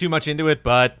to read too much into it,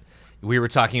 but we were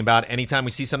talking about anytime we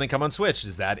see something come on Switch,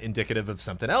 is that indicative of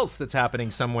something else that's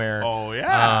happening somewhere? Oh,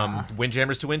 yeah.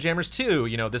 Windjammers to Windjammers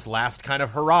 2. This last kind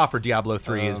of hurrah for Diablo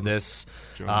 3 is this.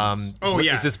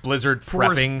 Is this Blizzard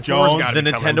prepping the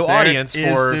Nintendo audience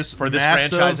for this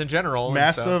franchise in general?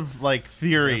 Massive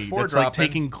theory that's like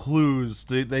taking clues.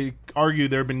 They argue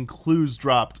there have been clues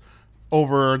dropped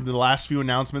over the last few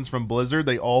announcements from Blizzard.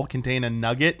 They all contain a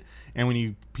nugget. And when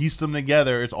you piece them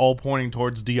together, it's all pointing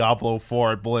towards Diablo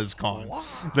 4 at BlizzCon. Wow.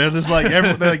 They're just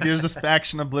there's this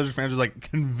faction of Blizzard fans just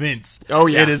convinced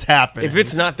it is happening. If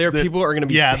it's not there, people are going to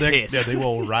be pissed. They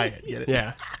will riot. Get it?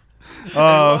 Yeah.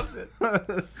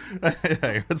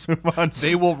 Let's move on.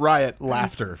 They will riot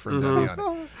laughter from now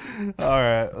on. All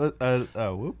right.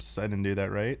 Whoops. I didn't do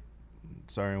that right.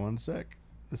 Sorry, one sec.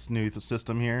 This new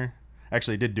system here.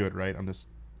 Actually, I did do it right. I'm just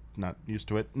not used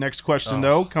to it. Next question,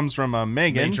 though, comes from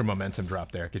Megan. Major momentum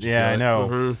drop there. Could you feel it? I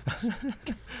know.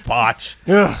 Botch.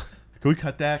 Can we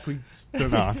cut that? Can we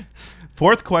turn it off?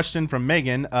 Fourth question from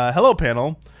Megan. Hello,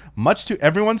 panel. Much to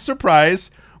everyone's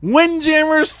surprise,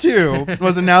 Windjammers 2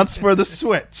 was announced for the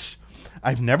Switch.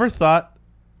 I've never thought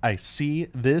I see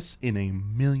this in a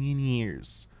million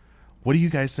years. What do you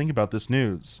guys think about this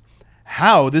news?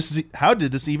 How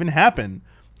did this even happen?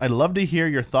 I'd love to hear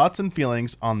your thoughts and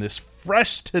feelings on this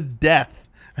fresh to death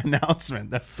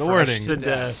announcement. That's the wording. Fresh to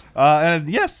death. And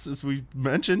yes, as we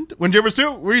mentioned, Windjammers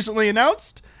 2 recently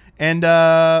announced. And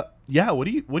what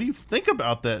do you think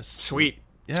about this? Sweet.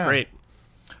 It's great.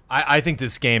 I think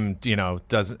this game,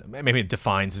 maybe it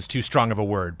defines is too strong of a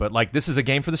word, but this is a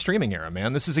game for the streaming era,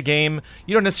 man. This is a game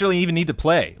you don't necessarily even need to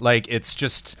play. It's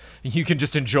just, you can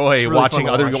just enjoy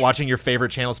really watching your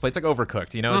favorite channels play. It's like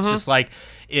Overcooked, It's just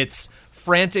it's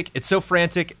frantic. It's so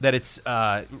frantic that it's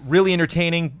really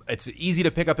entertaining. It's easy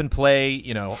to pick up and play,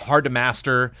 hard to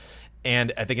master.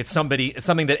 And I think it's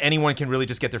something that anyone can really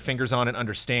just get their fingers on and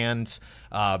understand.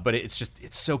 But it's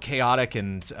so chaotic,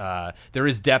 and there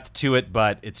is depth to it.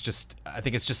 But I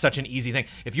think it's just such an easy thing.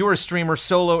 If you were a streamer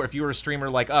solo, or if you were a streamer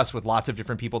like us with lots of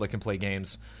different people that can play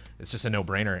games, it's just a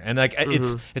no-brainer. And like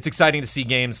it's exciting to see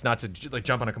games, not to like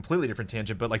jump on a completely different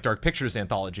tangent, but like Dark Pictures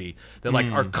Anthology that like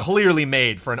are clearly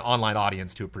made for an online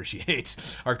audience to appreciate,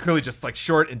 are clearly just like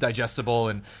short and digestible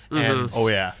and oh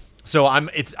yeah. So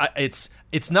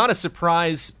it's not a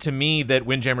surprise to me that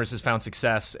Windjammers has found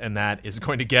success and that is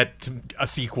going to get to a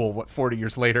sequel 40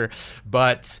 years later,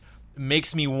 but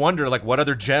makes me wonder like what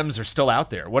other gems are still out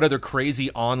there, what other crazy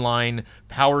online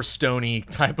Power Stone-y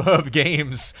type of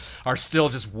games are still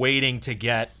just waiting to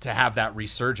have that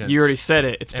resurgence. You already said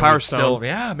it. It's Power Stone.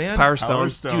 Yeah, man. It's Power Stone.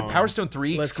 Dude, Power Stone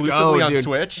 3 exclusively on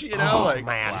Switch, you know? Oh,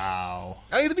 man. Wow.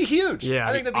 I think that'd be huge. Yeah,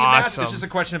 I think that'd be awesome. massive. It's just a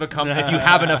question of if you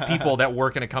have enough people that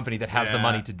work in a company that has the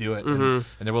money to do it and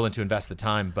they're willing to invest the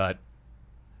time. But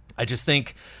I just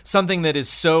think something that is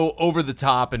so over the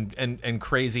top and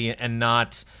crazy and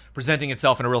not presenting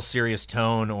itself in a real serious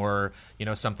tone, or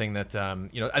something that I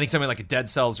think something like a Dead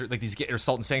Cells or like these or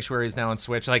Salt and Sanctuary is now on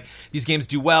Switch. Like these games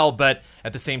do well, but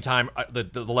at the same time,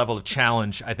 the level of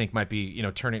challenge I think might be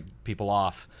turning people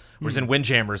off. Whereas in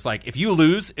Windjammers, like if you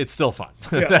lose, it's still fun.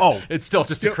 Yeah. It's still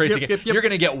just a crazy game. You're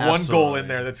gonna get one goal in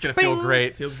there that's gonna feel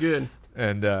great. Feels good.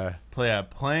 And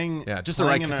playing just the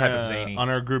right type of zany on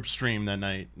our group stream that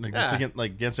night, like just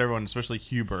against everyone, especially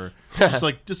Huber,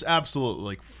 just absolute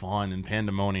like fun and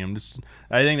pandemonium.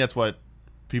 I think that's what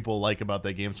people like about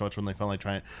that game so much when they finally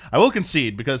try it. I will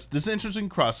concede, because this is an interesting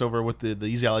crossover with the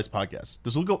Easy Allies podcast.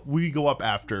 We go up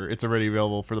after it's already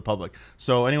available for the public.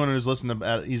 So anyone who's listened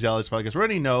to Easy Allies podcast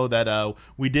already know that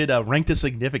we did rank the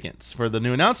significance for the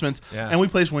new announcements, and we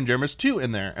placed Windjammers 2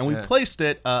 in there, and we placed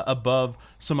it above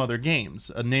some other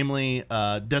games, namely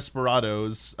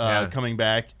Desperados coming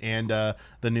back, and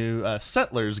the new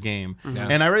Settlers game.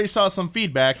 And I already saw some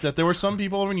feedback that there were some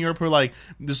people over in Europe who were like,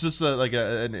 this is like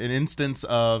an instance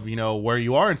of where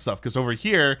you are and stuff, because over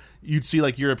here you'd see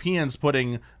like Europeans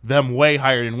putting them way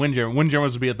higher than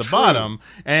Windjammers would be at the bottom.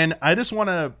 And I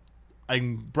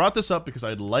brought this up because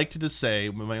I'd like to just say,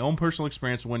 with my own personal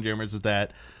experience with Windjammers, is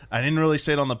that I didn't really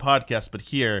say it on the podcast, but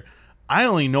here I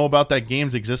only know about that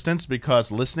game's existence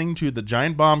because listening to the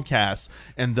Giant Bomb cast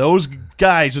and those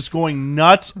guys just going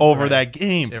nuts over that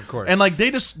game. Yeah, of course. And like they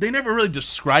never really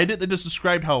described it. They just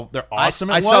described how awesome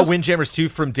it was. I saw Windjammers 2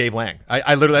 from Dave Lang.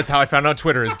 I literally, that's how I found it on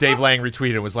Twitter, is Dave Lang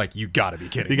retweeted and was like, you gotta be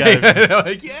kidding me.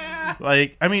 Like, yeah.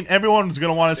 Like, I mean, everyone's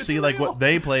gonna want to see like what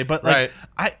they play, but like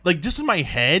I like just in my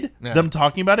head, them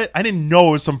talking about it, I didn't know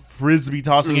it was some frisbee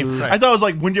tossing game. I thought it was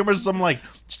like Windjammers, some like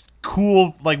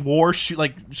cool like war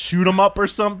shoot 'em up or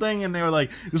something, and they were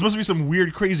like, this must be some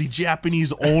weird crazy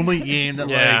Japanese only game that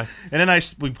like, and then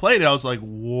we played it, I was like,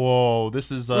 whoa,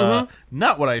 this is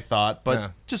not what I thought,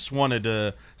 but just wanted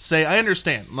to say I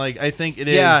understand. Like, I think it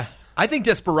is. I think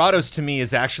Desperados to me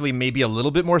is actually maybe a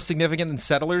little bit more significant than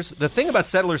Settlers. The thing about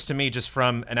Settlers to me, just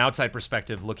from an outside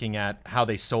perspective, looking at how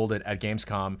they sold it at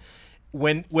Gamescom,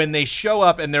 when they show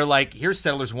up and they're like, here's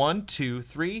Settlers 1, 2,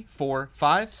 3, 4,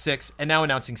 5, 6, and now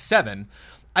announcing 7,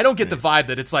 I don't get the vibe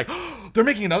that it's like, oh, they're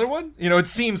making another one? It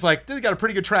seems like they got a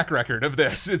pretty good track record of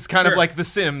this. It's kind of like The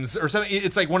Sims or something.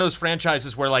 It's like one of those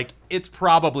franchises where like it's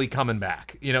probably coming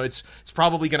back. It's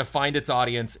probably going to find its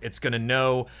audience. It's going to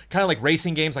know, kind of like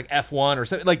racing games like F1 or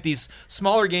something, like these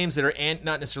smaller games that are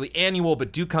not necessarily annual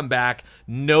but do come back,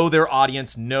 know their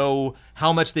audience, know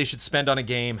how much they should spend on a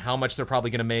game, how much they're probably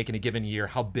going to make in a given year,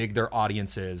 how big their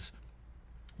audience is.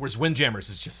 Whereas Windjammers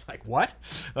is just like, what?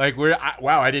 Like,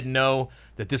 wow, I didn't know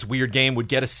that this weird game would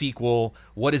get a sequel.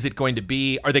 What is it going to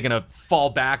be? Are they going to fall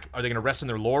back? Are they going to rest on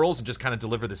their laurels and just kind of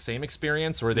deliver the same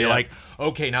experience? Or are they like,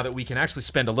 okay, now that we can actually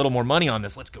spend a little more money on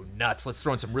this, let's go nuts. Let's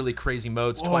throw in some really crazy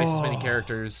modes, twice as many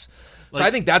characters. So I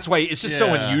think that's why it's just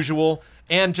so unusual.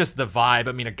 And just the vibe.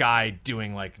 I mean, a guy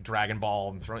doing like Dragon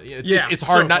Ball and throwing it's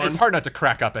hard not to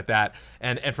crack up at that,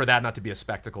 and for that not to be a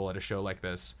spectacle at a show like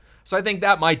this. So I think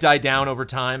that might die down over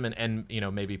time, and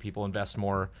maybe people invest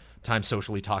more time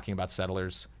socially talking about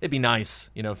Settlers. It'd be nice,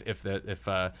 if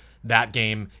that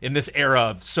game in this era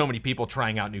of so many people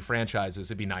trying out new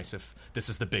franchises, it'd be nice if this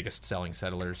is the biggest selling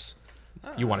Settlers.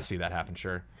 You want to see that happen,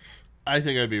 sure. I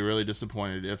think I'd be really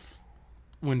disappointed if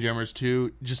Windjammers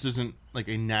 2 just isn't like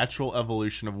a natural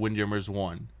evolution of Windjammers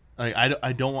 1.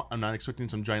 I'm not expecting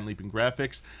some giant leap in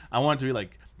graphics. I want it to be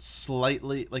like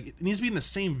slightly like it needs to be in the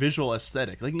same visual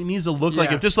aesthetic. Like it needs to look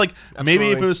like if just like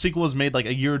maybe if it was sequel was made like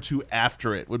a year or two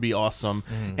after it would be awesome.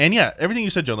 And yeah, everything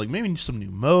you said, Joe, like maybe some new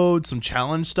modes, some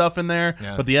challenge stuff in there,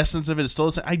 but the essence of it is still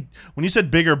the same. When you said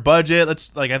bigger budget,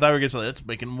 let's like I thought we were gonna say let's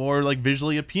make it more like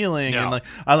visually appealing and like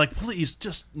I like please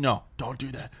just don't do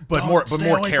that. But more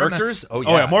characters. Oh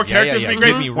yeah, more characters would be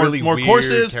great. More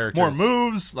courses, characters. more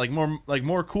moves, like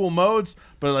more cool modes,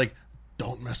 but like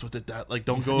don't mess with it.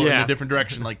 Don't go in a different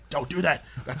direction. Like, don't do that.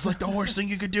 That's like the worst thing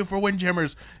you could do for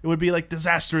Windjammers. It would be like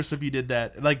disastrous if you did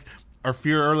that. Like our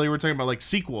fear earlier, we were talking about like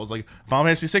sequels, like Final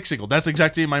Fantasy VI sequel. That's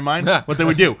exactly in my mind what they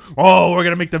would do. Oh, we're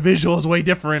gonna make the visuals way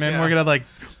different, and we're gonna like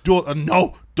do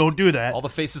no, don't do that. All the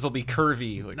faces will be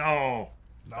curvy. Like, no.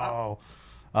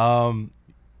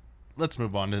 Let's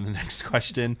move on to the next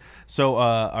question. So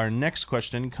our next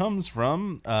question comes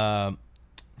from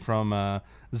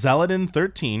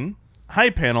Zaladin13. Hi,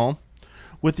 panel.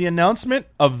 With the announcement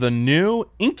of the new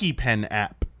Inky Pen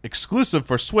app exclusive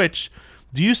for Switch,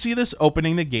 do you see this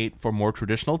opening the gate for more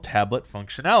traditional tablet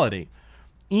functionality?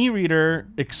 E-reader,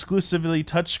 exclusively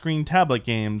touchscreen tablet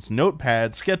games,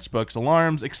 notepads, sketchbooks,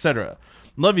 alarms, etc.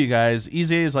 Love you guys.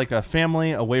 EZA is like a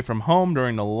family away from home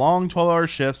during the long 12-hour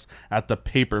shifts at the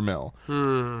paper mill.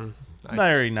 Nice.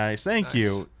 Very nice. Thank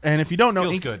you. And if you don't know...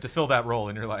 Feels good to fill that role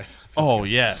in your life. Oh,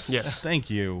 yes. Thank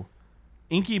you.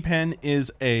 Inky Pen is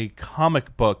a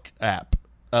comic book app.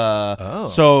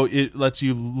 So it lets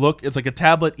you look. It's like a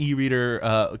tablet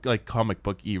e-reader, like comic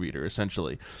book e-reader,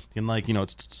 essentially. You can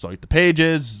it's sort the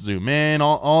pages, zoom in,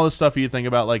 all the stuff you think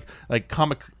about, like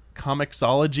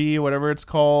Comixology, whatever it's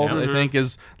called. I think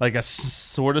is like a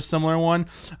sort of similar one.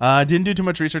 I didn't do too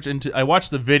much research into. I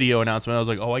watched the video announcement. I was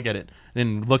like, oh, I get it. I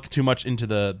didn't look too much into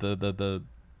the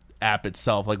app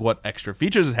itself, like what extra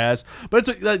features it has. But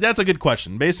that's a good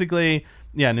question. Basically,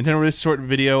 Nintendo released a short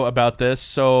video about this.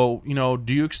 So,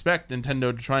 do you expect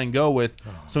Nintendo to try and go with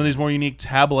some of these more unique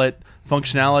tablet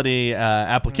functionality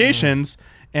applications?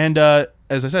 And as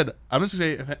I said, I'm just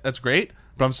going to say that's great,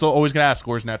 but I'm still always going to ask,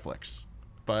 where's Netflix?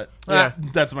 But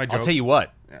that's my joke. I'll tell you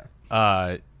what.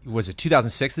 Was it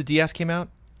 2006 the DS came out?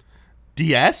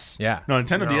 DS? Yeah. No,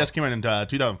 Nintendo DS came out in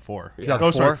 2004. 2004?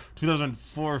 Oh, sorry.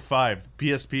 2004 or 5.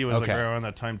 PSP was like right around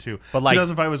that time, too. But like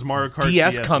 2005 was Mario Kart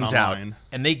DS comes out,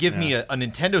 and they give me a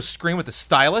Nintendo screen with a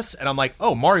stylus, and I'm like,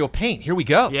 oh, Mario Paint. Here we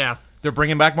go. Yeah. They're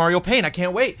bringing back Mario Paint. I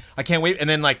can't wait. And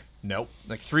then, like, nope.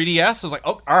 Like 3DS, I was like,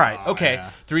 oh, all right, okay.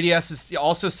 Yeah. 3DS is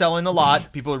also selling a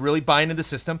lot. People are really buying into the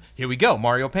system. Here we go,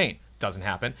 Mario Paint. Doesn't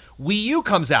happen. Wii U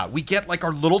comes out. We get like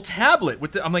our little tablet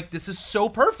with I'm like, this is so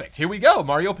perfect. Here we go,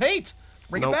 Mario Paint.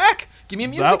 Bring it back. Give me a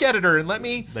music editor and let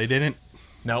me. They didn't.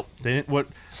 Nope. They didn't. What?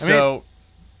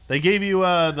 They gave you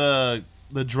the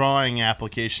drawing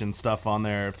application stuff on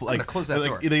there. Like, close that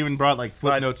door. They even brought like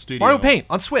Flipnote Studio. Mario Paint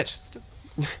on Switch.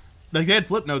 Like they had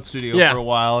Flipnote Studio for a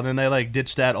while, and then they like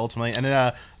ditched that ultimately. And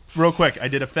then real quick, I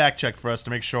did a fact check for us to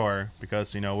make sure,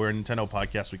 because we're a Nintendo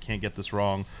podcast, we can't get this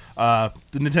wrong. The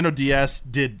Nintendo DS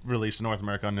did release in North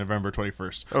America on November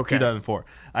 21st, 2004.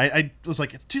 I was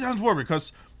like, it's 2004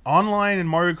 because Online and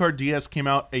Mario Kart DS came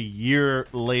out a year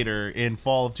later in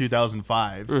fall of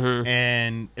 2005,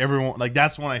 and everyone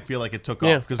that's when I feel like it took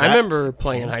off. Because I remember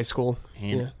playing in high school.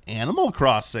 And Animal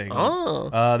Crossing. Oh,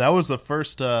 that was the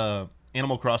first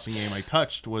Animal Crossing game I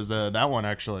touched. Was that one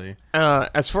actually?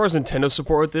 As far as Nintendo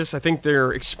support with this, I think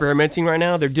they're experimenting right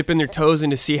now. They're dipping their toes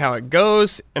in to see how it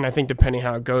goes, and I think depending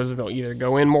how it goes, they'll either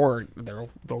go in more or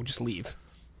they'll just leave.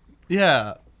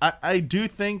 Yeah, I do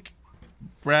think,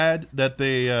 Brad, that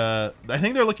I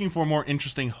think they're looking for more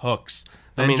interesting hooks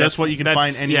than just what you can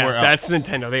find anywhere else. That's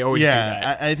Nintendo. They always do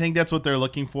that. I think that's what they're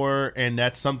looking for, and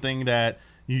that's something that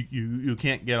you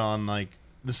can't get on like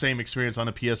the same experience on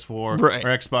a PS4 or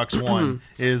Xbox One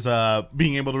is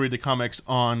being able to read the comics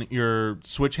on your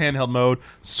Switch handheld mode,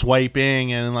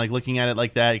 swiping and like looking at it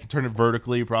like that. You can turn it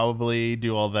vertically, probably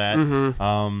do all that.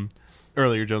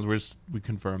 Earlier, Jones, we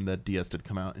confirmed that DS did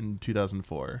come out in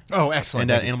 2004. Oh, excellent!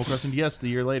 And Animal Crossing DS the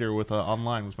year later with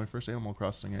Online was my first Animal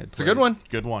Crossing. It's a good one.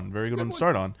 Good one. Very good one to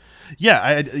start on.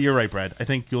 Yeah, you're right, Brad. I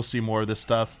think you'll see more of this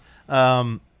stuff.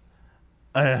 Just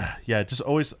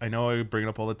always. I know I bring it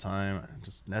up all the time.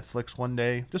 Just Netflix one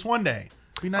day. Just one day.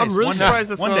 Be nice. I'm really surprised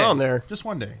that's not on there. Just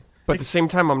one day. But at the same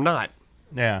time, I'm not.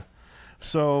 Yeah.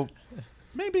 So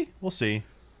maybe we'll see.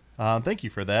 Thank you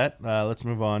for that. Let's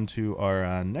move on to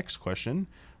our next question,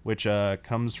 which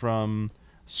comes from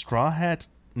Straw Hat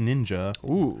Ninja.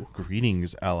 Ooh.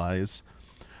 Greetings, allies.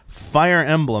 Fire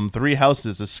Emblem 3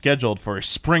 Houses is scheduled for a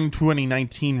spring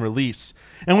 2019 release,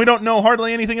 and we don't know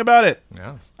hardly anything about it.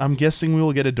 Yeah. I'm guessing we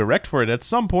will get a direct for it at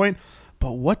some point,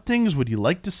 but what things would you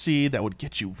like to see that would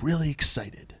get you really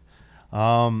excited?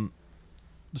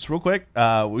 Just real quick,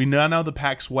 we now know the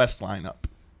PAX West lineup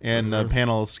and the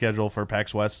panel schedule for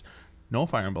PAX West. No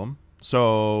Fire Emblem.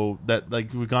 So that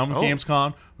we've gone with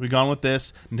Gamescom, we've gone with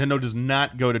this. Nintendo does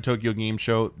not go to Tokyo Game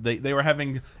Show. They were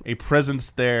having a presence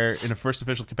there in a first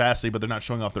official capacity, but they're not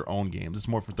showing off their own games. It's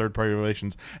more for third party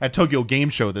relations at Tokyo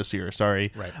Game Show this year.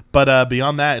 Sorry, right. But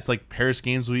beyond that, it's like Paris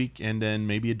Games Week and then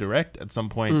maybe a Direct at some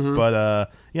point.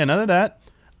 But yeah, none of that.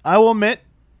 I will admit,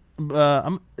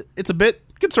 it's a bit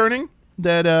concerning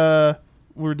that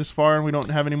we're this far and we don't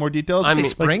have any more details. I mean,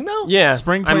 spring though? Yeah,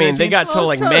 spring. I mean, they got till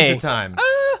like May. Time.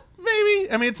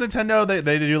 Maybe. I mean, it's Nintendo.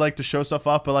 They do like to show stuff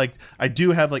off, but like I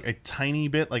do have like a tiny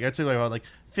bit, like I'd say like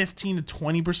 15 to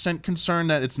 20% concern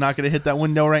that it's not going to hit that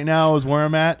window right now is where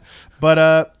I'm at.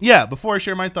 But yeah, before I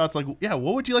share my thoughts, like what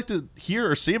would you like to hear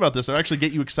or see about this or actually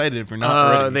get you excited if you're not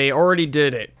already? They already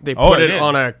did it. They put it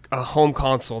on a home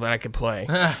console that I could play.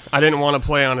 I didn't want to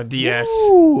play on a DS.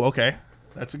 Ooh, okay.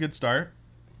 That's a good start.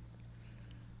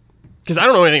 Because I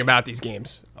don't know anything about these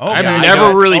games. Oh, I've yeah,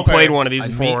 never really played one of these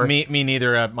before. Me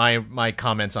neither. My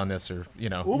comments on this are,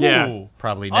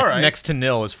 probably next to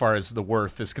nil as far as the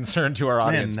worth is concerned to our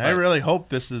audience. Man, I really hope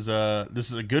this is a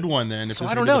good one then. So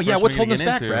I don't know. Yeah, what's holding us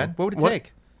back, Brad? What would it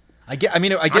take? I guess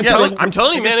I'm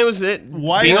telling you, man, it was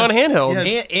being on handheld,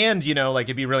 and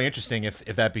it'd be really interesting if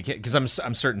that became, because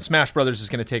I'm certain Smash Brothers is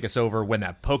going to take us over when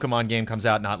that Pokemon game comes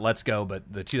out. Not Let's Go,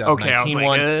 but the 2019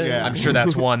 one. I'm sure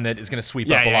that's one that is going to sweep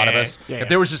up a lot of us. If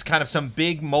there was just kind of some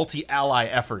big multi-ally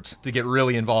effort to get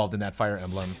really involved in that Fire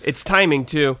Emblem, its timing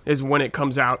too is when it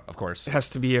comes out. Of course, it has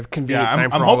to be a convenient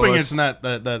time. I'm hoping it's not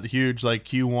that huge like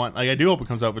Q1. Like I do hope it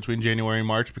comes out between January and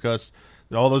March because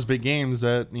all those big games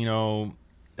that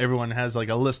everyone has like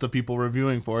a list of people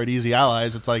reviewing for it. Easy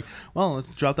Allies. It's like, well, let's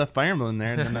drop that Fire Emblem in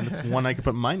there, and then that's one I could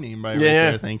put my name by right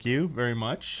there. Thank you very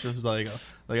much. It was like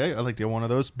I like to get one of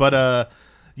those. But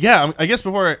yeah, I guess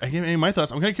before I give any of my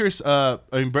thoughts, I'm kind of curious. I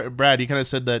mean, Brad, you kind of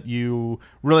said that you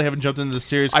really haven't jumped into the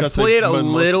series. I've played a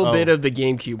little bit of the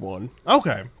GameCube one.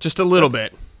 Okay, just a little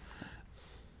bit.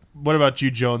 What about you,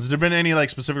 Jones? Has there been any like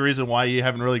specific reason why you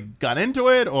haven't really got into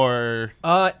it, or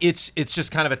it's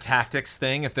just kind of a tactics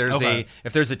thing. If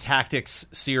there's a tactics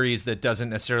series that doesn't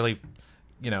necessarily,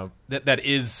 that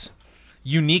is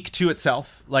unique to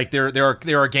itself. Like there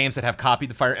are games that have copied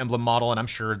the Fire Emblem model, and I'm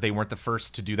sure they weren't the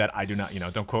first to do that. I do not,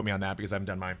 don't quote me on that because I haven't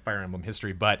done my Fire Emblem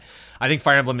history. But I think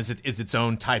Fire Emblem is its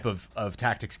own type of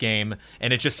tactics game,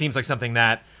 and it just seems like something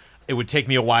that it would take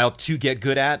me a while to get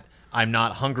good at. I'm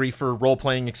not hungry for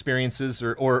role-playing experiences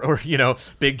or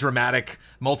big dramatic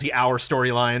multi-hour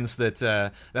storylines.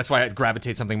 That's why I'd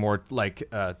gravitate something more like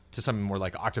to something more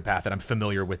like Octopath that I'm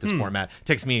familiar with this format. It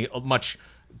takes me much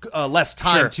less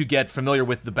time to get familiar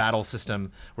with the battle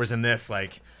system, whereas in this,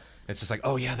 like, it's just like,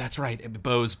 oh yeah, that's right.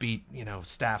 Bows beat,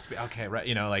 staffs beat, okay,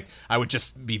 right. I would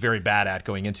just be very bad at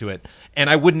going into it, and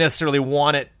I wouldn't necessarily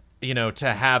want it,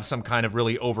 to have some kind of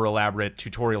really over elaborate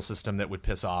tutorial system that would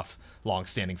piss off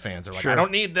long-standing fans. Or like, I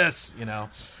don't need this,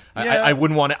 I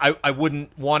wouldn't want it. I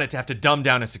wouldn't want it to have to dumb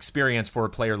down its experience for a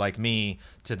player like me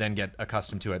to then get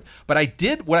accustomed to it. But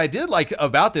what I did like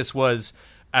about this was,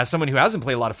 as someone who hasn't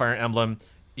played a lot of Fire Emblem,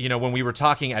 when we were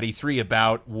talking at E3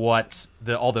 about what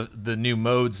all the new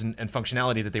modes and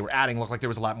functionality that they were adding, looked like there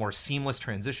was a lot more seamless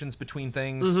transitions between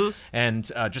things,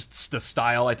 and just the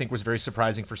style I think was very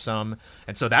surprising for some,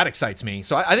 and so that excites me.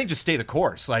 So I think just stay the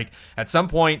course. Like at some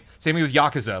point, same thing with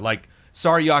Yakuza. Like,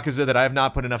 sorry Yakuza that I have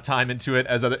not put enough time into it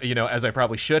as I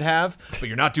probably should have, but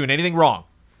you're not doing anything wrong.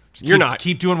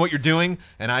 Keep doing what you're doing,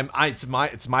 and it's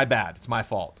my bad. It's my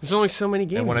fault. There's only so many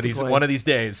games. And one of these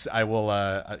days, I will.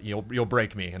 You'll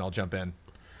break me, and I'll jump in.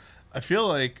 I feel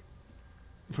like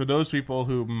for those people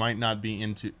who might not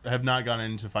have not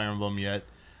gotten into Fire Emblem yet,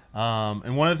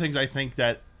 and one of the things I think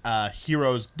that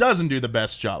Heroes doesn't do the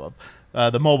best job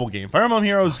of, the mobile game. Fire Emblem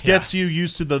Heroes gets you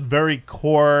used to the very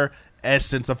core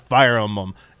essence of Fire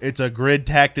Emblem. It's a grid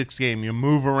tactics game. You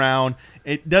move around.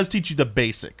 It does teach you the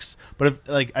basics, but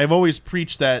I've always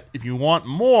preached that if you want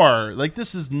more,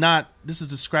 this is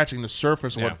just scratching the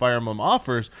surface of what Fire Emblem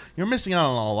offers. You're missing out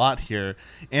on a lot here.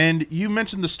 And you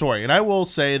mentioned the story, and I will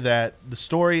say that the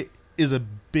story is a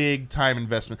big time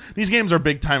investment. These games are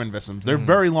big time investments. They're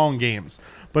very long games,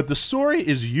 but the story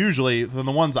is usually, from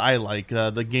the ones I like,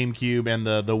 the GameCube and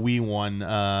the Wii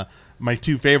one, my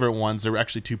two favorite ones, they're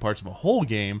actually two parts of a whole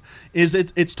game, is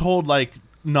it's told like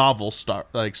novel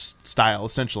style,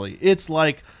 essentially. It's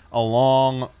like a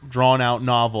long, drawn-out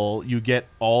novel. You get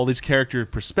all these character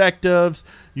perspectives.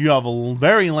 You have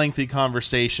very lengthy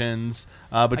conversations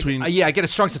between... I get a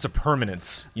strong sense of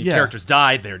permanence. Characters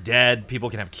die, they're dead. People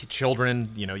can have children.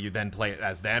 You then play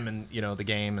as them in the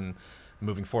game and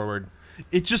moving forward.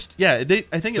 it just I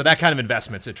think so that kind of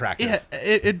investment's attractive.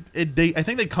 Yeah, I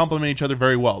think they complement each other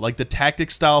very well. Like the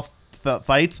tactic style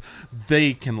fights,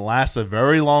 they can last a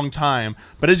very long time.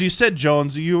 But as you said,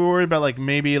 Jones, you were worried about like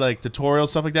maybe like tutorials,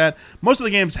 stuff like that. Most of the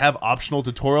games have optional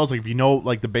tutorials. Like if you know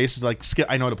like the basics, like skip,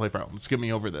 I know how to play Fire Emblem, skip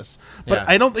me over this. But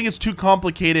I don't think it's too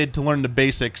complicated to learn the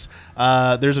basics.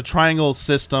 There's a triangle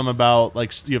system about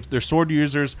like there's sword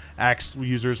users, axe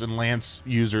users, and lance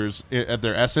users at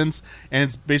their essence, and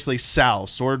it's basically SAL,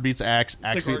 sword beats axe,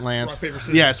 axe beats lance. Rock, paper,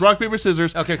 scissors. Yeah, it's rock paper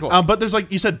scissors. Okay, cool. But there's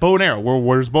like you said, bow and arrow.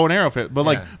 Where's bow and arrow fit? But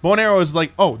like bow and arrow is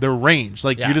like, oh, they're ranged.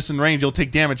 Like you're just in range, you'll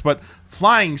take damage. But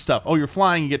flying stuff, oh, you're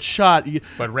flying, you get shot.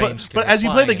 But range. But as you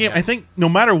play the game, I think no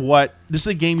matter what, this is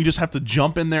a game you just have to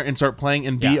jump in there and start playing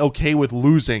and be okay with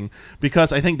losing,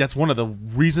 because I think that's one of the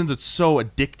reasons it's so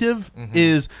addictive.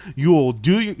 Is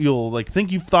you'll like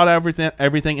think you've thought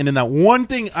everything, and then that one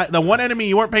thing, that one enemy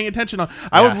you weren't paying attention on.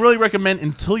 I would really recommend,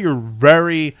 until you're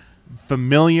very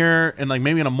familiar and like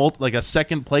maybe in a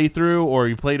second playthrough, or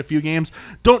you played a few games,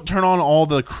 don't turn on all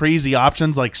the crazy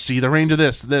options like see the range of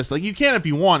this. Like you can if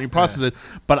you want, you process it,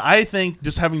 but I think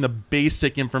just having the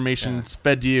basic information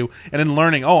fed to you and then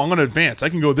learning, oh, I'm going to advance, I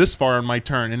can go this far on my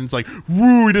turn, and it's like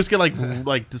woo, you just get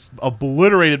like just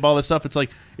obliterated by all this stuff. It's like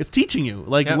it's teaching you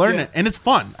learn it, and it's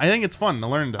fun. I think it's fun to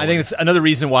learn. I think it's another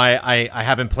reason why I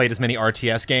haven't played as many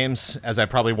RTS games as I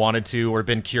probably wanted to or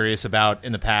been curious about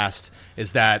in the past,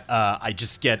 is that I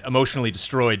just get emotionally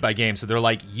destroyed by games. So they're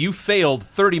like, you failed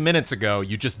 30 minutes ago,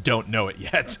 you just don't know it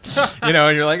yet.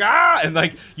 And you're like, and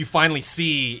like you finally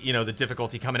see, the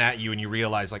difficulty coming at you, and you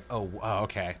realize like, oh,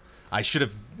 okay. I should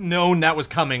have known that was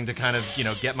coming to kind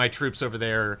of, get my troops over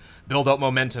there, build up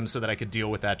momentum so that I could deal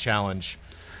with that challenge.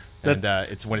 And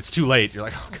it's when it's too late, you're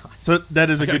like, oh god. So that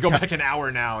is I gotta go back an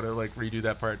hour now to like redo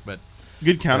that part. But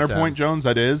good counterpoint, Jones.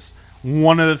 That is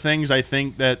one of the things I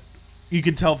think that you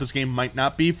can tell if this game might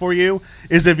not be for you,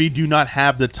 is if you do not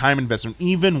have the time investment.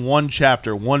 Even one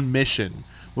chapter, one mission,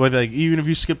 even if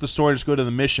you skip the story and just go to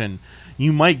the mission,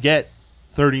 you might get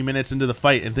 30 minutes into the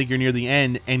fight and think you're near the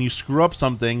end, and you screw up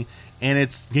something and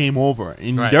it's game over.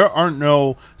 And there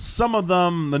aren't some of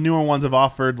them, the newer ones have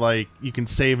offered like you can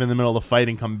save in the middle of the fight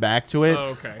and come back to it.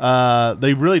 Oh, okay.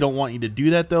 They really don't want you to do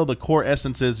that though. The core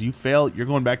essence is you fail, you're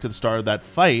going back to the start of that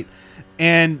fight.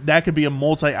 And that could be a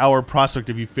multi-hour prospect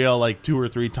if you fail like 2 or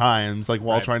 3 times, like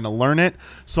while trying to learn it.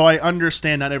 So I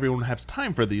understand not everyone has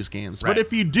time for these games, but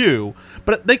if you do,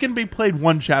 but they can be played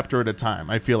one chapter at a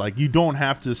time. I feel like you don't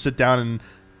have to sit down and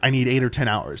I need 8 or 10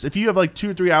 hours. If you have like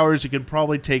 2 or 3 hours, you can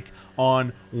probably take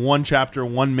on one chapter,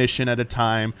 one mission at a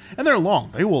time, and they're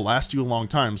long. They will last you a long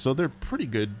time, so they're pretty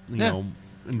good, you know.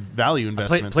 Value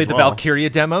investments. Played the Valkyria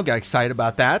demo, got excited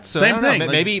about that. So same thing.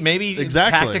 Maybe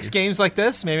tactics games like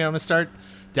this. Maybe I'm gonna start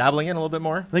dabbling in a little bit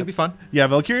more. I think it'd be fun. Yeah,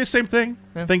 Valkyria, same thing.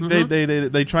 I think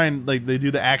they try and like they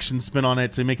do the action spin on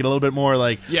it to make it a little bit more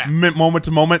like moment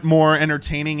to moment, more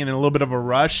entertaining, and a little bit of a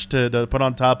rush to put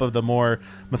on top of the more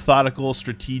methodical,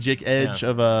 strategic edge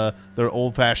of their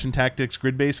old fashioned tactics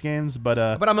grid based games. But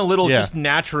I'm a little just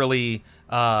naturally.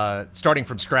 Starting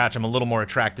from scratch, I'm a little more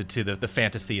attracted to the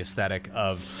fantasy aesthetic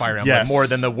of Fire Emblem more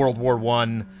than the World War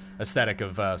I aesthetic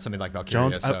of something like Valkyria.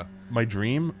 Jones, my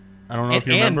dream. I don't know if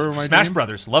you remember my Smash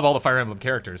Brothers. Love all the Fire Emblem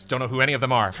characters. Don't know who any of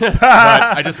them are. But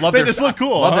I just love they just look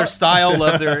cool. Love their style.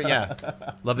 Love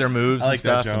their moves. I like and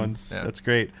stuff. That, Jones. That's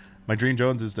great. My dream,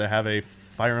 Jones, is to have a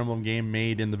Fire Emblem game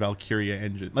made in the Valkyria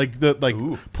engine,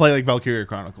 play like Valkyria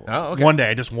Chronicles. Oh, okay. One day,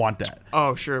 I just want that.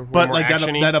 Oh, sure. But like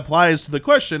that applies to the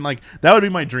question. Like that would be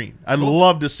my dream. I'd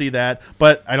love to see that,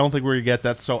 but I don't think we're gonna get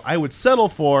that. So I would settle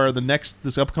for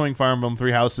this upcoming Fire Emblem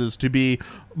 3 Houses to be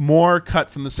more cut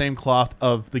from the same cloth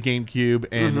of the GameCube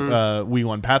and Wii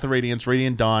One, Path of Radiance,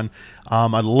 Radiant Dawn.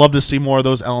 I'd love to see more of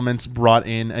those elements brought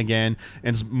in again,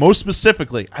 and most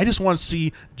specifically, I just want to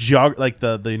see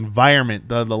the environment,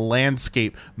 the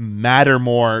landscape matter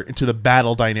more into the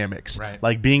battle dynamics,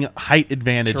 like being height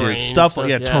advantages,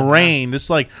 terrain, just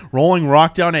like rolling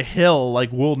rock down a hill,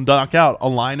 like will knock out a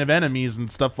line of enemies and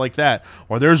stuff like that.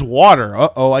 Or there's water,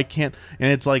 I can't,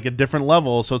 and it's like a different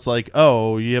level, so it's like,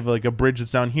 you have like a bridge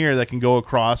that's down here that can go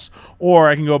across, or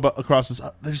I can go across this.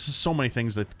 There's just so many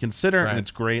things to consider, and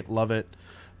it's great. Love it.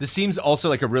 This seems also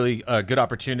like a really good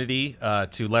opportunity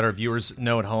to let our viewers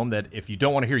know at home that if you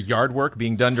don't want to hear yard work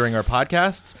being done during our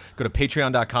podcasts, go to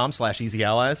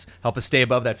patreon.com/easyallies. Help us stay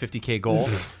above that 50K goal.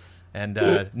 And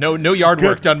no yard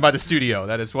work done by the studio.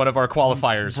 That is one of our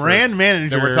qualifiers. Brand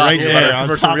manager. That we're talking right about there, our on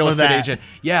commercial top real of estate that. agent.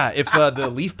 Yeah, if the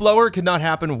leaf blower could not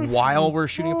happen while we're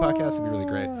shooting a podcast, it'd be really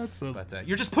great. But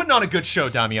you're just putting on a good show,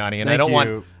 Damiani, and I don't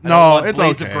want it's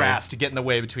blades okay. of grass to get in the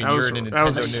way between That your was, and Nintendo that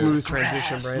was a news. smooth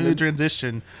transition, Brandon. Smooth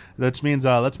transition. That means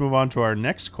let's move on to our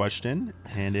next question,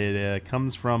 and it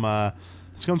comes from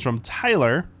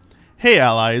Tyler. Hey,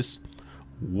 allies,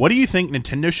 what do you think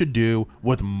Nintendo should do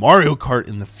with Mario Kart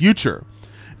in the future?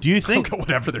 Do you think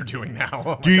whatever they're doing now?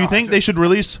 Oh do you think they should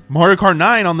release Mario Kart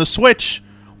 9 on the Switch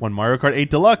when Mario Kart 8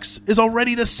 Deluxe is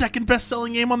already the second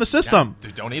best-selling game on the system?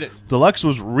 Dude, don't eat it. Deluxe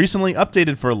was recently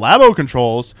updated for Labo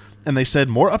controls, and they said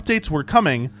more updates were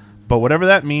coming, but whatever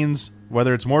that means,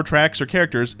 whether it's more tracks or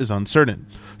characters, is uncertain.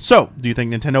 So, do you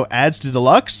think Nintendo adds to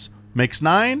Deluxe, makes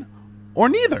 9, or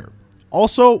neither?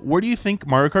 Also, where do you think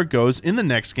Mario Kart goes in the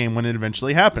next game when it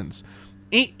eventually happens?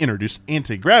 8 introduced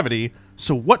anti-gravity,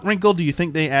 so what wrinkle do you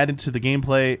think they added to the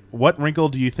gameplay? What wrinkle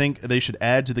do you think they should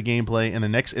add to the gameplay in the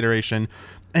next iteration?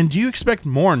 And do you expect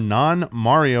more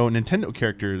non-Mario Nintendo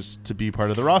characters to be part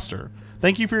of the roster?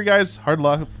 Thank you for your guys' hard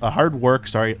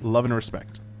work. Love and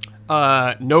respect.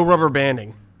 No rubber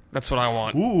banding. That's what I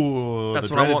want. Ooh, That's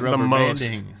the what I dreaded want the rubber most.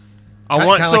 banding. I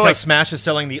want kind of so like how like Smash is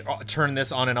selling the turn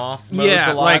this on and off modes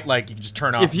Yeah, a lot. like, You can just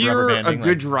turn off if you're rubber a banding.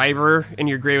 good driver and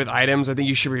you're great with items, I think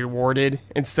you should be rewarded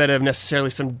instead of necessarily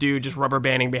some dude just rubber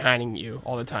banding behind you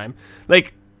all the time.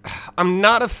 Like, I'm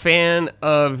not a fan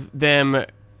of them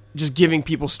just giving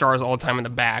people stars all the time in the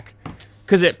back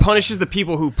because it punishes the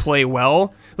people who play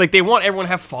well. Like, they want everyone to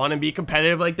have fun and be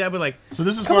competitive like that, but like, So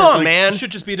this is come for, on, like, man. It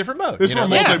should just be a different mode. This is for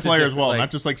multiplayer as well, like, not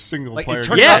just like single like player.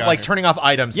 turning Yes. off, like turning off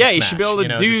items. Yeah, in you Smash, should be able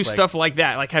to do just, like- stuff like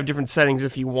that, like have different settings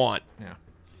if you want. Yeah.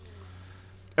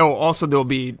 Oh, also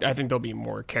I think there'll be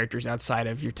more characters outside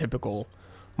of your typical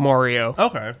Mario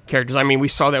Okay. characters. I mean, we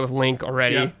saw that with Link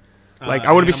already. Yeah. Like,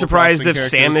 I wouldn't be Animal surprised if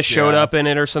Crossing Samus characters, showed yeah. up in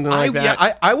it or something like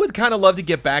that. I would kind of love to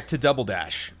get back to Double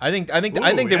Dash. I think they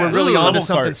yeah. were really Ooh, onto Double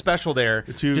something Kart. special there.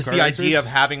 two Just kart the racers? idea of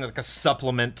having like a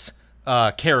supplement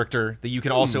character that you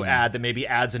can also add that maybe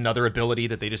adds another ability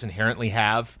that they just inherently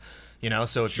have. You know,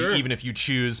 so if you, even if you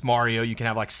choose Mario, you can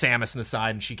have like Samus on the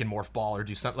side and she can morph ball or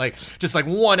do something like just like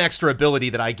one extra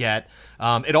ability that I get.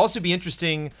 It'd also be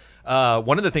interesting.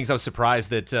 One of the things I was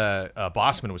surprised that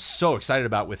Bossman was so excited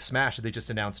about with Smash that they just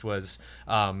announced was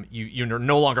you're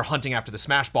no longer hunting after the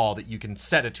Smash ball, that you can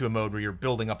set it to a mode where you're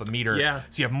building up a meter. Yeah.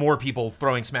 So you have more people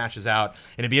throwing Smashes out.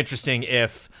 And it'd be interesting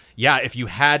if you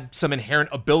had some inherent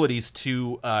abilities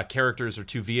to characters or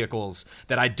to vehicles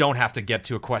that I don't have to get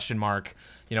to a question mark.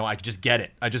 You know, I could just get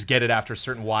it. I just get it after a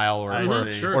certain while,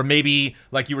 or maybe,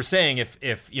 like you were saying,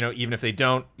 if you know, even if they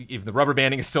don't, if the rubber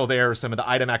banding is still there, or some of the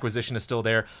item acquisition is still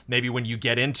there, maybe when you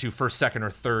get into first, second, or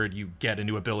third, you get a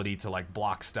new ability to like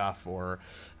block stuff, or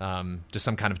just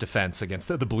some kind of defense against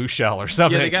the blue shell or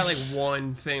something. Yeah, they got like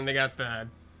one thing. They got the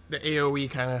AOE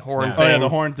kind of horn Oh thing. yeah, the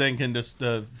horn thing can just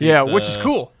which is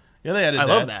cool. Yeah, they added I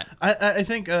that. love that. I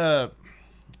think I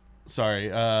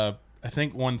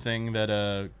think one thing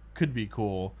that could be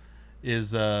cool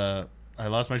is I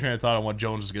lost my train of thought on what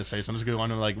Jones was going to say, so I'm just going to go on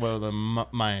to like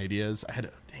my ideas.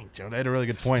 Jones, I had a really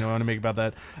good point I want to make about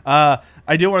that.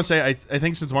 I do want to say I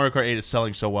think since Mario Kart 8 is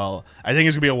selling so well, I think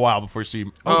it's going to be a while before you see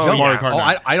Mario Kart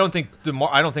 9. I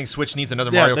don't think Switch needs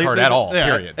another Mario Kart at all. Yeah,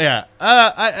 period. Yeah.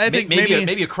 I think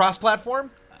maybe a cross-platform.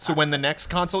 So when the next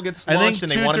console gets launched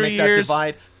and they want to make that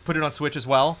divide, put it on Switch as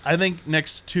well. I think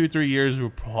next 2-3 years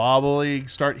we'll probably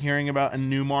start hearing about a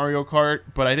new Mario Kart,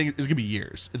 but I think it's gonna be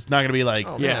years. It's not gonna be like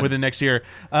within next year.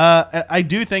 I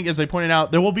do think, as they pointed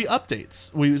out, there will be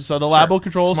updates. We saw the Labo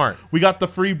controls. Smart. We got the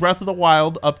free Breath of the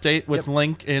Wild update with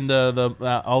Link and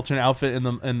the alternate outfit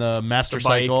and the Master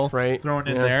bike, Cycle right? thrown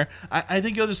in there. I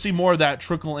think you'll just see more of that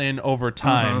trickle in over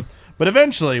time. But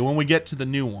eventually, when we get to the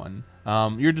new one,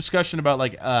 your discussion about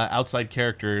like outside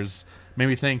characters made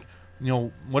me think, you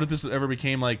know, what if this ever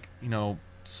became like, you know,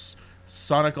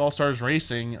 Sonic All-Stars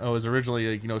Racing was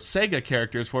originally, like, you know, Sega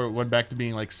characters before it went back to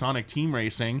being like Sonic Team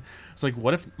Racing. It's like,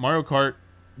 what if Mario Kart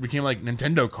became like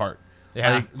Nintendo Kart?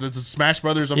 Yeah. Like the Smash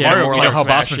Brothers of Yeah, Mario more Kart. You know how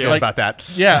Smash, Bossman yeah. feels about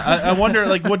that. Yeah, I wonder,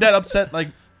 like, would that upset like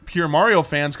pure Mario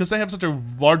fans because they have such a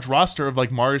large roster of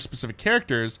like Mario specific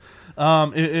characters?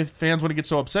 If fans want to get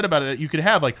so upset about it, you could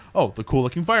have like, oh, the cool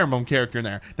looking Fire Emblem character in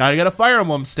there. Now you got a Fire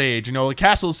Emblem stage, you know, the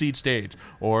Castle Siege stage,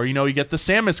 or you know, you get the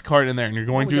Samus card in there, and you're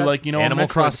going to like, you know, Animal Metroid.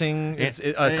 Crossing is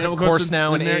Animal course Crossing's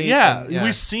now in there. 8, Yeah, and,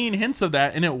 we've seen hints of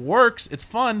that, and it works. It's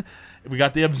fun. We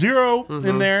got the F-Zero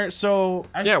in there, so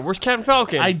Where's Captain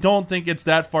Falcon? I don't think it's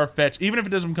that far fetched. Even if it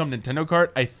doesn't become Nintendo Kart,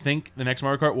 I think the next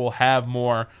Mario Kart will have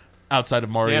more outside of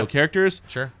Mario characters.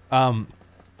 Sure.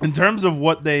 In terms of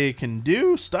what they can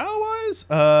do style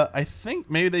wise, I think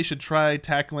maybe they should try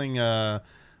tackling the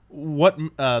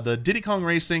Diddy Kong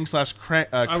Racing /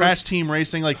 Crash Team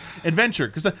Racing like adventure,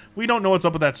 because we don't know what's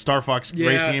up with that Star Fox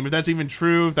racing game, if that's even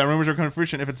true, if that rumors are coming to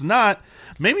fruition. If it's not,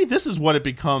 maybe this is what it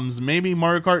becomes. Maybe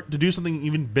Mario Kart to do something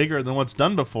even bigger than what's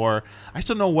done before. I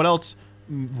still don't know what else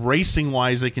racing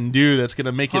wise they can do that's going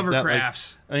to make it that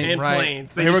hovercrafts and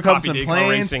planes. They just copied Diddy Kong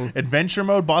planes, Racing. adventure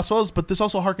mode, boss battles, but this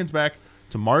also harkens back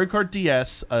to Mario Kart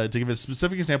DS. To give a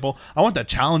specific example, I want that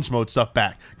challenge mode stuff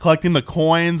back. Collecting the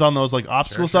coins on those like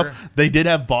obstacle stuff. They did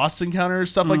have boss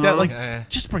encounters, stuff like that. Like,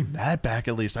 just bring that back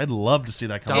at least. I'd love to see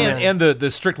that come back. And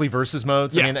the strictly versus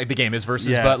modes. Yeah. I mean, the game is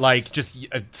versus, but like just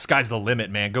sky's the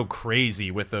limit, man. Go crazy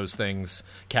with those things.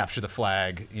 Capture the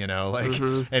flag, you know, like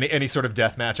any sort of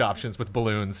deathmatch options with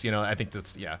balloons. You know, I think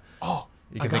that's Oh,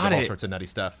 you can think of all sorts of nutty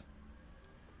stuff.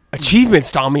 Achievements,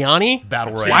 Damiani.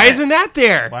 Battle Royale. Why isn't that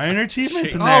there? Why aren't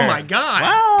achievements in there? Oh my god!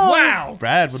 Wow.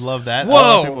 Brad would love that.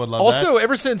 Whoa! Would love Also, that.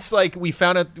 ever since like we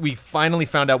finally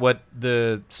found out what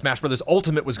the Smash Brothers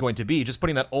Ultimate was going to be, just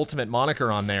putting that Ultimate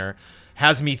moniker on there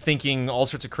has me thinking all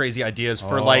sorts of crazy ideas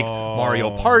for like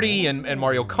Mario Party and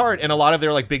Mario Kart and a lot of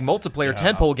their like big multiplayer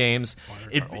tentpole games.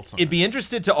 It'd be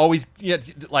interested to always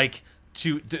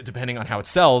depending on how it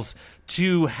sells,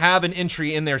 to have an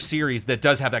entry in their series that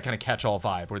does have that kind of catch-all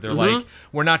vibe, where they're like,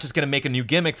 we're not just going to make a new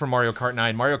gimmick for Mario Kart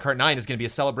 9. Mario Kart 9 is going to be a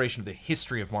celebration of the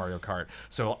history of Mario Kart.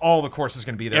 So all the courses is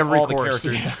going to be there, all the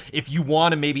characters. Yeah. If you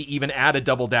want to maybe even add a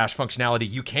double dash functionality,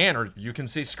 you can, or you can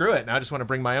say, screw it, and I just want to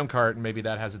bring my own cart, and maybe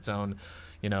that has its own,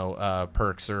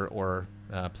 perks or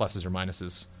pluses or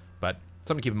minuses. But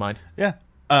something to keep in mind. Yeah.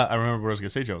 I remember what I was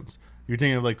going to say, Jones. You're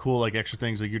thinking of like cool like extra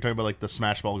things, like you're talking about like the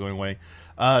Smash Ball going away.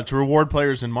 To reward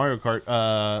players in Mario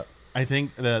Kart, I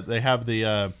think that they have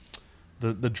the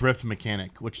drift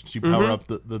mechanic, which you power up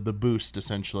the boost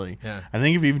essentially. Yeah. I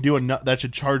think if you do that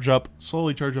should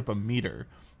slowly charge up a meter,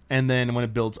 and then when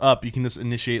it builds up, you can just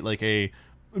initiate like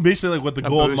basically like with the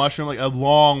gold boost. mushroom, like a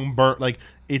long burst, like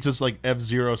it's just like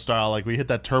F-Zero style. Like we hit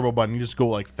that turbo button, you just go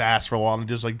like fast for a while and it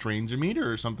just like drains your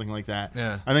meter or something like that.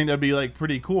 Yeah. I think that'd be like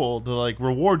pretty cool to like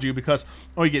reward you because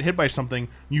you get hit by something,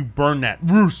 you burn that.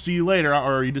 See you later,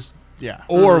 or you just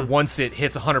Or once it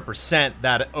hits 100%,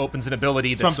 that opens an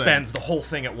ability that spends the whole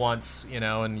thing at once,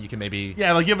 and you can maybe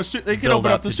like you have they can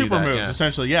open up the super moves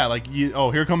essentially. Yeah, like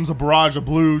here comes a barrage, a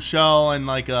blue shell, and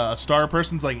like a star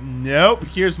person's like, nope,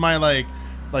 here's my like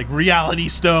reality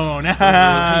stone.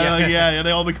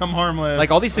 They all become harmless.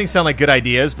 Like all these things sound like good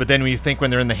ideas, but then when you think when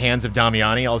they're in the hands of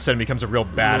Damiani, all of a sudden it becomes a real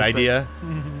bad idea.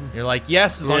 You're like,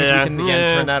 yes, as long as we can again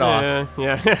turn that off.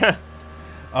 Yeah.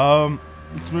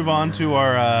 Let's move on to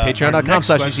our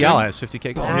Patreon.com/UCAllies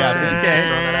 50K goals. Yeah, 50K. Just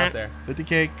throwing that out there.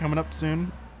 50K coming up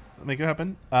soon. Make it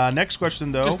happen. Next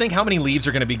question, though. Just think how many leaves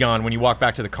are going to be gone when you walk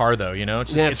back to the car, though.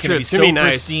 It's going to be so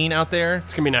pristine out there.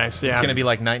 It's going to be nice. Yeah, it's going to be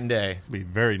like night and day. It'll be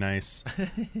very nice.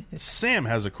 Sam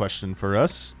has a question for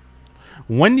us.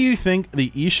 When do you think the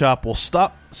eShop will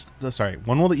stop?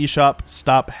 When will the eShop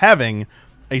stop having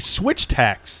a Switch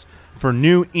tax for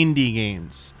new indie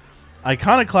games?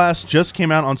 Iconoclast just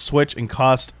came out on Switch and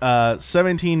cost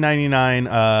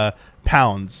 £17.99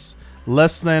 pounds.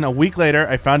 Less than a week later,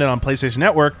 I found it on PlayStation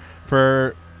Network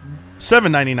for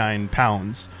 £7.99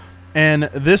 pounds. And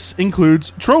this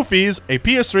includes trophies, a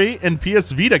PS3, and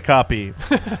PS Vita copy.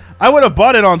 I would have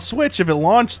bought it on Switch if it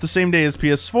launched the same day as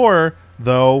PS4,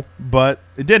 though, but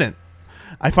it didn't.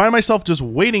 I find myself just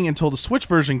waiting until the Switch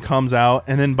version comes out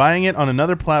and then buying it on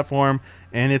another platform,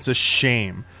 and it's a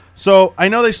shame. So I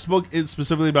know they spoke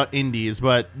specifically about indies,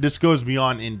 but this goes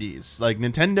beyond indies. Like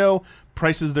Nintendo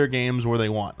prices their games where they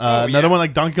want. Another one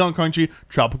like Donkey Kong Country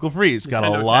Tropical Freeze got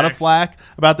a lot of flack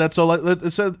about that. So like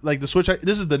it said, like the Switch,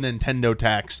 this is the Nintendo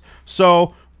tax.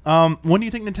 So when do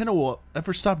you think Nintendo will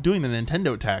ever stop doing the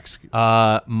Nintendo tax?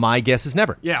 My guess is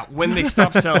never. Yeah, when they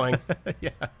stop selling. Yeah,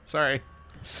 sorry.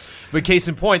 But case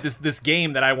in point, this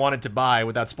game that I wanted to buy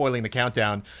without spoiling the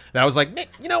countdown, and I was like,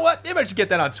 you know what? Maybe I should get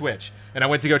that on Switch. And I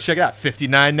went to go check it out,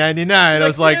 $59.99. I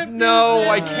was like, no,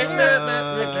 I can't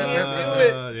do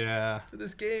it. Yeah. For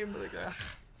this game.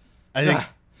 I think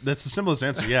that's the simplest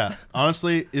answer. Yeah.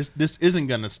 Honestly, this isn't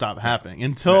going to stop happening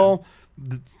until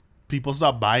people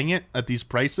stop buying it at these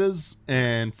prices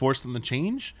and force them to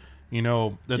change.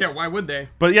 Why would they?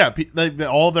 But yeah,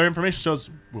 all their information shows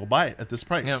we'll buy it at this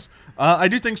price. Yeah. I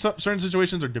do think certain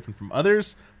situations are different from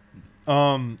others.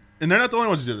 and they're not the only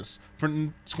ones to do this.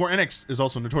 Square Enix is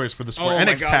also notorious for the Square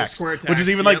Enix tax, tax, which is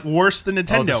even like worse than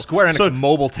Nintendo. The Square Enix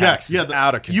mobile tax is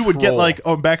out of control. You would get like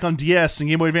back on DS and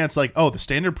Game Boy Advance, like the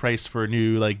standard price for a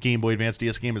new like Game Boy Advance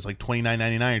DS game is like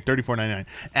 $29.99 or $34.99.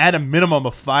 Add a minimum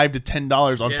of $5 to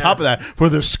 $10 on top of that for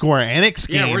the Square Enix games.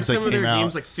 Yeah, weren't some of their out.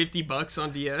 games like $50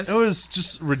 on DS? It was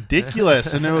just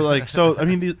ridiculous, and they were like, so I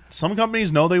mean, some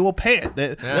companies know they will pay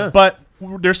it, but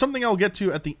there's something I'll get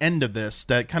to at the end of this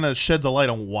that kind of sheds a light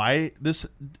on why this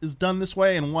is done this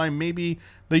way and why maybe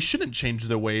they shouldn't change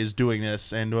their ways doing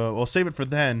this, and we'll save it for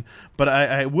then. But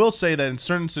I will say that in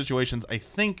certain situations, I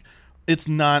think it's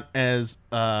not as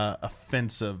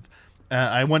offensive.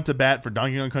 I went to bat for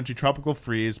Donkey Kong Country Tropical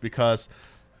Freeze because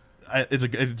I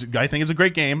think it's a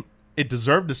great game. It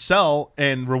deserved to sell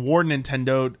and reward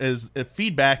Nintendo as a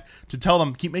feedback to tell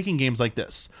them keep making games like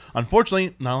this.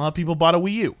 Unfortunately, not a lot of people bought a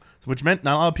Wii U, which meant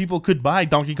not a lot of people could buy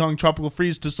Donkey Kong Tropical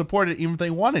Freeze to support it even if they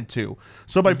wanted to.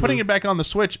 So by putting it back on the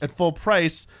Switch at full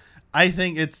price, I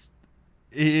think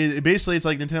basically it's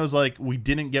like Nintendo's like, we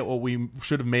didn't get what we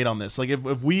should have made on this. Like if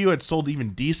Wii U had sold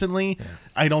even decently,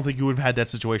 I don't think you would have had that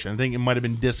situation. I think it might have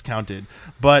been discounted.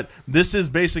 But this is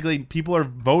basically people are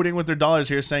voting with their dollars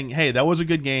here saying, hey, that was a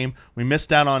good game. We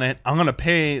missed out on it. I'm going to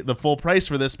pay the full price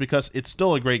for this because it's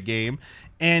still a great game.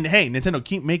 And hey, Nintendo,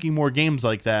 keep making more games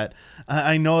like that.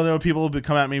 I know there are people who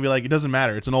come at me and be like, it doesn't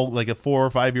matter. It's an old, like a 4 or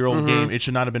 5 year old game. It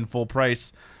should not have been full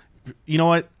price. You know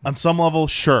what? On some level,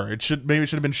 sure. It should have been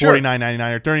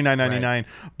 $49.99 or $39.99. Right.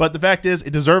 But the fact is,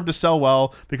 it deserved to sell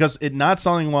well because it not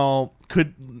selling well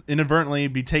could inadvertently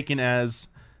be taken as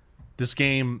this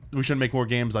game. We shouldn't make more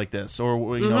games like this,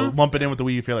 or you know, lump it in with the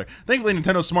Wii U failure. Thankfully,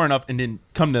 Nintendo's smart enough and didn't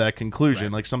come to that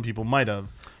conclusion like some people might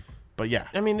have. But yeah,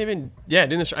 I mean, they've been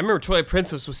doing this. I remember Twilight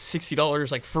Princess was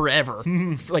 $60 like forever,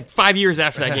 like 5 years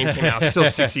after that game came out, still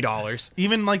 $60.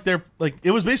 Even like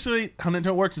it was basically how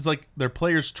Nintendo works. It's like their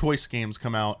players' choice games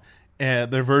come out,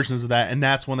 their versions of that, and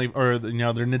that's when their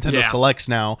Nintendo Selects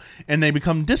now, and they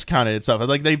become discounted and stuff.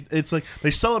 Like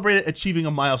they celebrate achieving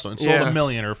a milestone, sold 1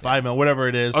 million or 5 million, whatever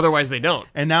it is. Otherwise, they don't.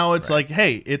 And now it's like,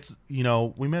 hey, it's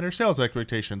we met our sales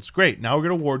expectations. Great. Now we're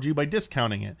going to reward you by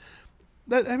discounting it.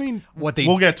 I mean, what they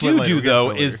we'll get to do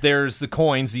though is there's the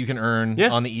coins that you can earn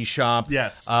on the eShop.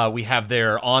 Yes, we have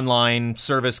their online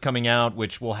service coming out,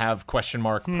 which will have question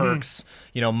mark perks.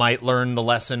 Might learn the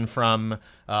lesson from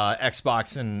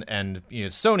Xbox and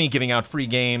Sony giving out free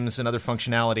games and other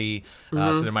functionality.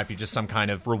 So there might be just some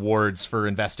kind of rewards for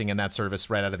investing in that service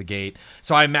right out of the gate.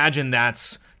 So I imagine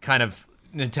that's kind of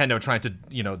Nintendo trying to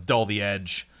dull the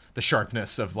edge, the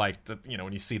sharpness of like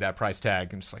when you see that price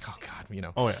tag and just like, oh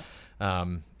god, oh yeah.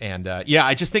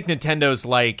 I just think Nintendo's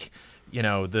like,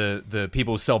 the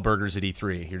people who sell burgers at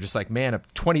E3. You're just like, man,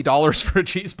 $20 for a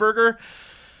cheeseburger?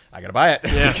 I gotta buy it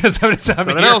because I'm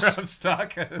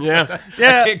stuck. Yeah.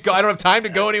 I don't have time to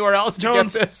go anywhere else to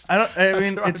Jones, get this. I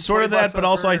mean, it's sort of that, but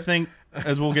also I think,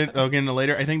 as I'll get into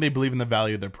later, I think they believe in the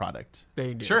value of their product.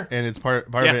 They do. Sure. And it's part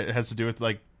of it has to do with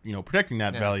like, protecting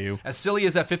that value. As silly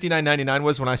as that $59.99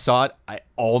 was when I saw it, I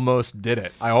almost did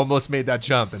it. I almost made that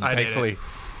jump, and thankfully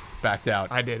backed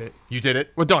out. I did it. You did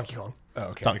it? With Donkey Kong. Oh,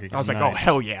 okay. Donkey Kong, I was like, oh,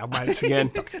 hell yeah, I'll buy this again.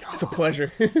 It's a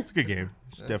pleasure. It's a good game.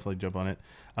 Should definitely jump on it.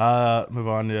 Move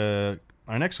on to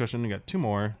our next question. We got 2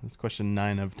 more. It's question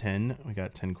 9 of 10. We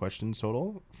got 10 questions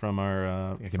total from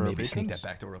our I can maybe sneak that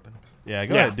back door open. Yeah,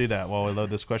 go ahead. Do that while we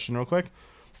load this question real quick.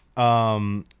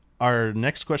 Our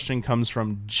next question comes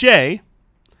from Jay.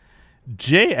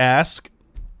 Jay asks,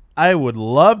 I would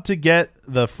love to get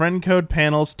the Friend Code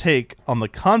panel's take on the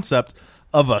concept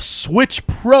of a Switch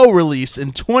Pro release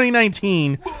in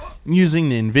 2019 using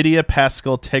the NVIDIA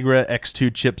Pascal Tegra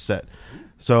X2 chipset.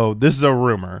 So this is a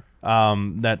rumor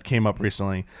that came up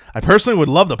recently. I personally would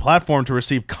love the platform to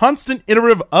receive constant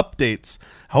iterative updates.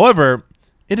 However,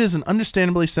 it is an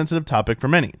understandably sensitive topic for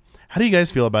many. How do you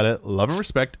guys feel about it? Love and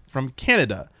respect from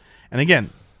Canada. And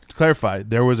again, to clarify,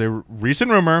 there was a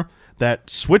recent rumor that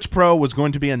Switch Pro was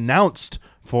going to be announced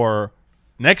for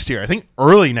next year. I think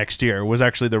early next year was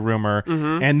actually the rumor.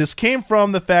 And this came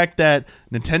from the fact that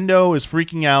Nintendo is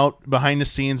freaking out behind the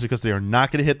scenes because they are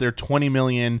not going to hit their 20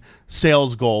 million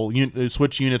sales goal,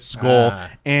 Switch units goal.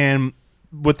 And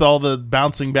with all the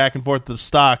bouncing back and forth of the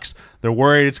stocks, they're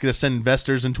worried it's going to send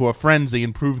investors into a frenzy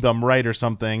and prove them right or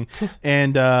something.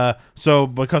 And so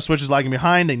because Switch is lagging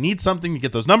behind, they need something to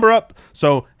get those number up.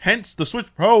 So hence the Switch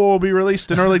Pro will be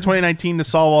released in early 2019 to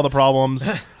solve all the problems.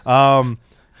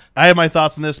 I have my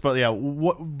thoughts on this, but yeah,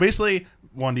 basically,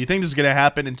 1, do you think this is going to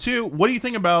happen? And 2, what do you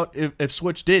think about if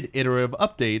Switch did iterative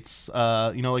updates,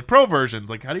 like Pro versions?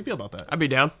 Like, how do you feel about that? I'd be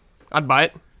down. I'd buy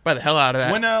it. Buy the hell out of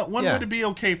that. When would it be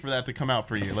okay for that to come out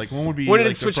for you? Like when would be? When did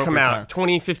like, the Switch come out?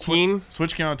 2015.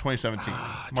 Switch came out in 2017.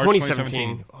 March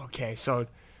 2017. Okay, so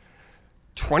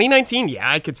 2019. Yeah,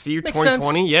 I could see Makes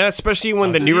 2020. sense. Yeah, especially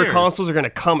when the 2 newer years. consoles are going to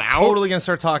come out. Totally going to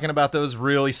start talking about those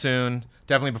really soon.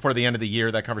 Definitely before the end of the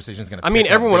year, that conversation is going to. I mean,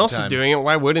 everyone else is doing it.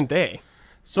 Why wouldn't they?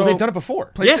 So they've done it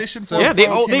before. PlayStation 4 Yeah,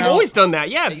 Pro they've came out- always done that.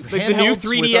 Yeah, like the new handhelds with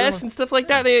 3DS everyone. and stuff like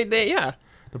that. They yeah.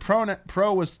 The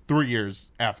Pro was 3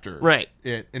 years after. Right.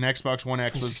 And Xbox One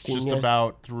X was 2016, just yeah.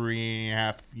 about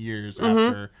 3.5 years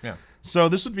after. Yeah. So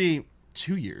this would be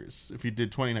 2 years if you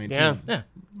did 2019. Yeah.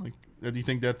 Like, do you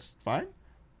think that's fine?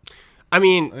 I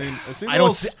mean, It seems I a don't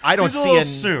little- see- I don't seems see a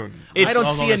little an- soon. I don't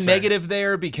I'll see a say. negative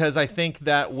there because I think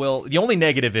that will. The only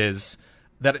negative is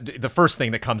that the first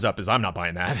thing that comes up is I'm not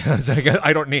buying that. It's like,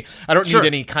 I don't need Sure.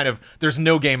 any kind of. There's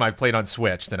no game I've played on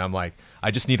Switch that I'm like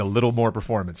I just need a little more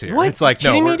performance here. what? It's like you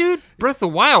kidding no, me, dude? Breath of the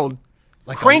Wild.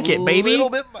 like Crank a it, baby. Little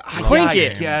bit, Crank yeah,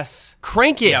 it. I guess.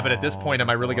 Crank it. Yeah, but at this point, am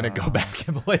I really going to go back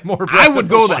and play more? I would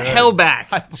go the hell back.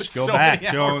 Go back,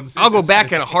 Jones. I'll go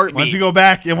back in a heartbeat. Once you go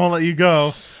back, it won't let you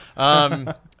go.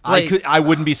 I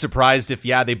wouldn't be surprised if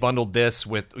they bundled this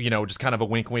with just kind of a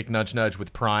wink nudge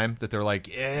with Prime, that they're like,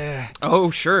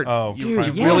 Oh, sure. Oh, dude,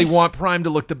 Prime. yes. really want Prime to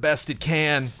look the best it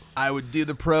can. I would do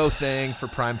the Pro thing for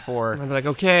Prime 4. I'd be like,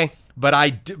 okay.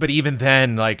 But even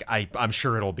then, like I'm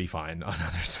sure it'll be fine on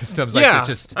other systems. Like, Yeah. it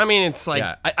just I mean, it's like,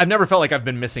 yeah, I've never felt like I've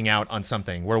been missing out on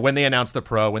something. Where when they announce the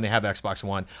Pro, when they have Xbox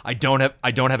One, I don't have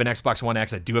an Xbox One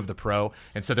X. I do have the Pro,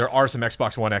 and so there are some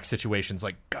Xbox One X situations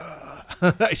like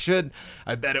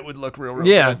I bet it would look real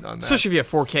yeah, good on that. especially if you have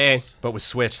 4K. But with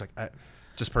Switch, like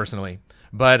just personally.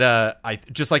 But I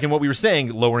just like in what we were saying,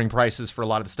 lowering prices for a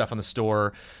lot of the stuff on the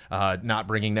store, not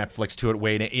bringing Netflix to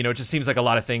it. It just seems like a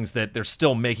lot of things that they're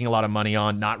still making a lot of money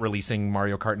on, not releasing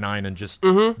Mario Kart 9 and just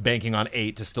banking on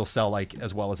 8 to still sell like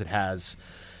as well as it has.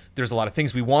 There's a lot of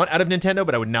things we want out of Nintendo,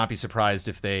 but I would not be surprised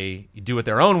if they do it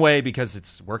their own way because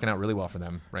it's working out really well for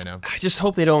them right now. I just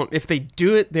hope they don't, if they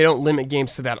do it, they don't limit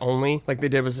games to that only, like they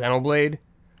did with Xenoblade.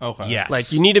 Okay. Yes.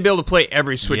 Like, you need to be able to play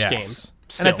every Switch Yes. game.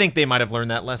 And I Still. think they might have learned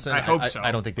that lesson. I hope so.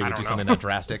 I don't think they I would do don't something know. that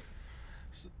drastic,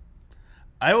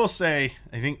 I will say,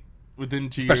 I think within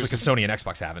 2 especially years, because Sony and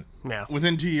Xbox haven't. Yeah.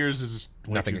 within 2 years is just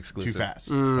way Nothing too exclusive.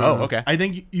 fast. Oh, okay. I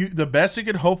think the best you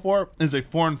could hope for is a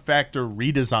form factor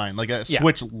redesign, like a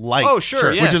Switch Lite. Oh,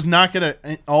 sure, yeah. Which is not going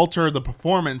to alter the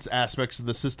performance aspects of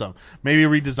the system. Maybe a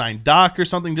redesigned dock or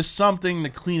something, just something to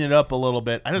clean it up a little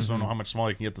bit. I just don't know how much smaller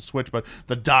you can get the Switch, but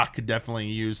the dock could definitely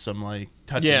use some like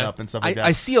touching Yeah. up and stuff like that.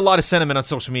 I see a lot of sentiment on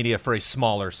social media for a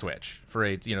smaller Switch. For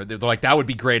a, they're like, that would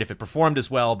be great if it performed as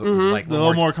well, but it was like a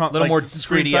little more, little more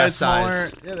screen 3DS size.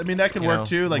 size. Yeah, I mean, that could work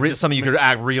too. Like just something you could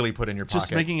really put in your pocket.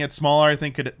 just making it smaller, I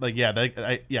think could like yeah,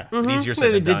 easier said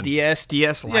They than did done.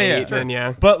 DS Lite, then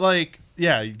yeah. But like,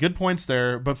 yeah, good points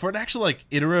there. But for an actual like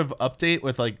iterative update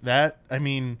with like that, I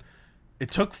mean,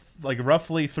 it took like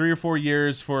roughly 3 or 4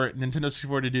 years for Nintendo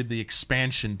 64 to do the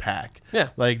expansion pack. Yeah.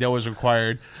 like that was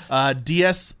required.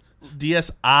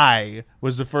 DSi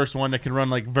was the first one that could run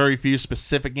like very few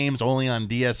specific games only on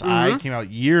DSi. Came out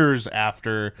years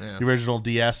after the original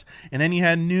DS, and then you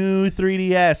had new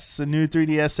 3DS, a new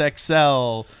 3DS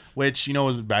XL, which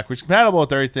was backwards compatible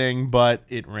with everything, but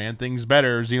it ran things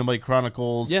better. Xenoblade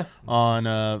Chronicles on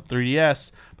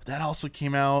 3DS. But that also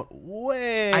came out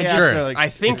way I after. just, Like, I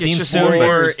think it it's seems just soon, but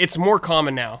more. It's more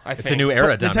common now. I think It's a new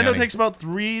era. Nintendo Down takes about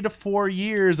 3 to 4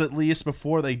 years at least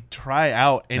before they try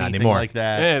out anything anymore. like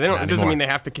that. Yeah, they don't. Not It doesn't anymore. mean they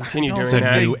have to continue I doing don't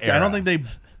that. think new they- I don't think they.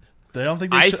 They don't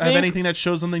think they I have think anything that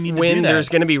shows them they need to do When that. there's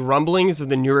going to be rumblings of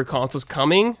the newer consoles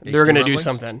coming, they're going to do rumblings?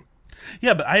 something.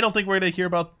 Yeah, but I don't think we're going to hear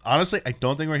about. Honestly, I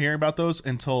don't think we're hearing about those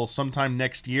until sometime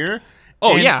next year.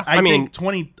 Oh, And yeah, I mean- think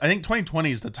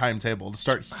 2020 is the timetable to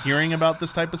start hearing about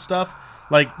this type of stuff.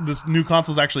 Like this new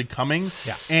console's actually coming,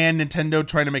 and Nintendo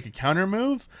trying to make a counter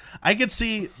move. I could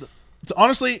see,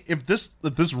 honestly, if this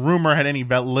rumor had any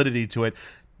validity to it,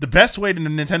 the best way to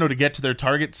Nintendo to get to their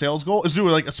target sales goal is do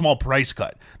like a small price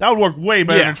cut. That would work way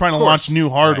better Yeah, than trying to of course. launch new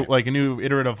like a new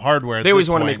iterative hardware. They always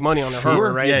want to make money on their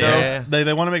hardware, right? Yeah, though?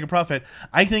 They want to make a profit.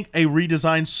 I think a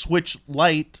redesigned Switch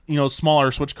Lite,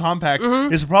 smaller Switch Compact,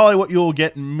 is probably what you'll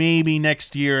get maybe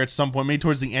next year at some point, maybe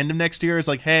towards the end of next year. It's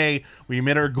like, hey, we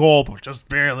made our goal, but just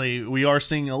barely. We are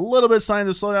seeing a little bit of signs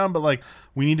of slowdown, but like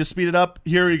we need to speed it up.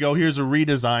 Here you go. Here's a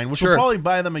redesign, which will probably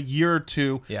buy them a year or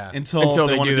two until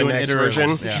they want do to the an next iterative.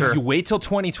 version. Yeah. Sure. You wait till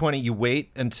 2020. You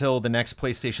wait until the next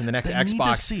PlayStation, the next They need to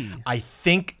Xbox. see. I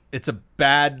think it's a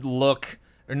bad look.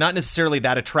 are not necessarily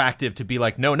that attractive to be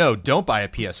like, no, don't buy a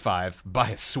PS5, buy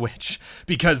a Switch,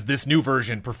 because this new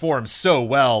version performs so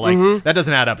well. Like that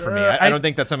doesn't add up for me. I don't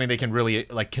think that's something they can really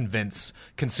like convince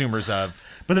consumers of.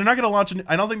 But they're not going to launch.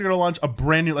 I don't think they're going to launch a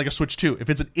brand new, like a Switch 2. If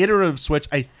it's an iterative Switch,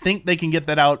 I think they can get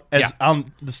that out as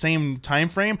on the same time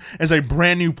frame as a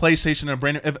brand new PlayStation and a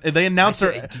brand new. If they announce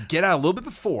it, get out a little bit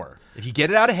before. If you get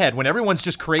it out ahead, when everyone's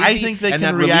just crazy, I think they and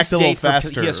can that react a little release date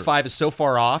faster. for PS5 is so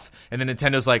far off, and then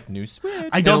Nintendo's like, new Switch.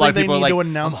 I don't think they need to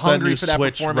announce I'm hungry that for new that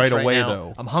Switch performance right away, now.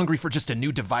 though. I'm hungry for just a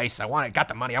new device. I got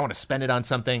the money. I want to spend it on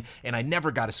something, and I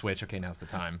never got a Switch. Okay, now's the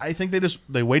time. I think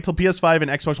they wait till PS5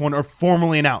 and Xbox One are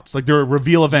formally announced, like they're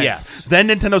reveal events. Yes. Then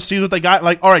Nintendo sees what they got.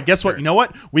 Like, all right, guess what? You know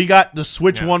what? We got the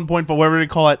Switch 1.4, whatever they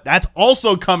call it. That's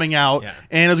also coming out,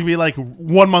 and it's gonna be like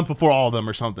 1 month before all of them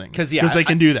or something. Because they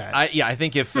can do that. I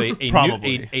think if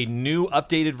a new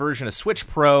updated version of Switch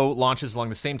Pro launches along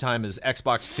the same time as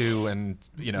Xbox 2 and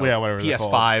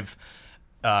PS5,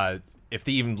 if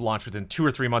they even launch within 2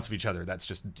 or 3 months of each other, that's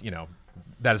just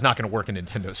that is not going to work in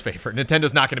Nintendo's favor.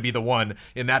 Nintendo's not going to be the one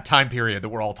in that time period that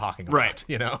we're all talking about. Right.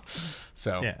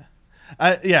 So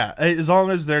as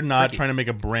long as they're not trying to make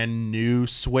a brand new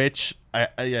Switch,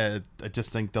 I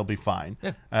just think they'll be fine.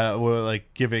 They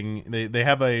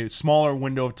have a smaller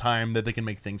window of time that they can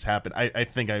make things happen. I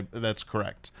think that's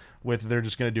correct. They're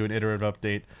just going to do an iterative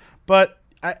update, but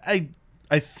I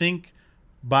think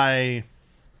by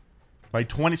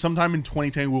sometime in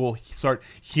 2010 we will start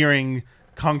hearing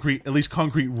concrete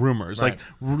rumors. Right.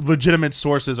 Like legitimate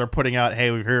sources are putting out,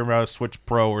 hey, we've heard about a Switch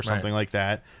Pro or something like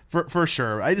that. For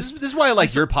sure. This is why I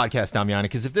like your podcast, Damiani,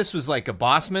 because if this was like a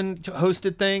Bossman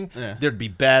hosted thing, there'd be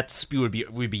bets. We'd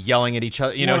be yelling at each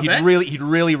other. He'd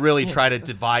really try to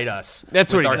divide us.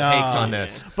 That's with what our takes on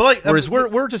this. But whereas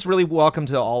we're just really welcome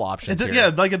to all options.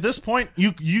 Like at this point,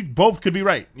 you both could be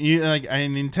right.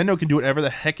 Nintendo can do whatever the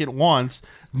heck it wants.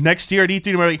 Next year at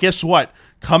E3, guess what?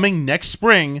 Coming next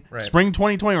spring, spring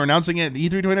 2020, we're announcing it at E3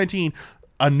 2019,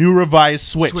 a new revised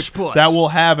Switch Plus that will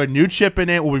have a new chip in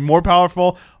it, will be more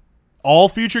powerful. All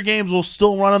future games will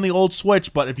still run on the old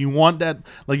Switch, but if you want that,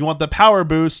 you want the power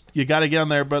boost, you got to get on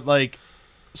there. But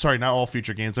sorry, not all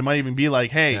future games. It might even be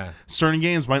like, hey, certain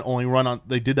games might only run on.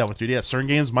 They did that with 3DS. Certain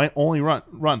games might only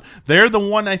run. They're the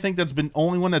one I think that's been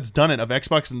only one that's done it of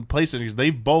Xbox and PlayStation.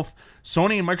 They've both,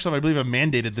 Sony and Microsoft, I believe, have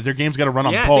mandated that their games got to run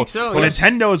on both. I think so, but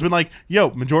Nintendo has been like, yo,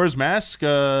 Majora's Mask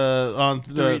on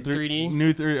the 3D,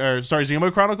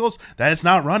 Xenoblade Chronicles, that it's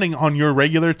not running on your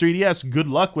regular 3DS. Good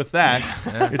luck with that.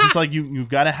 It's just like you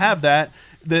got to have that.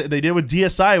 They did with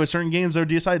DSi with certain games that are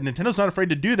DSi. Nintendo's not afraid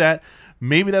to do that.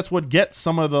 Maybe that's what gets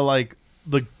some of the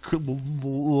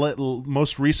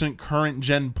most recent current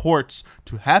gen ports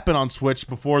to happen on Switch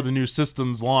before the new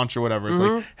systems launch or whatever. It's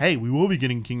like, hey, we will be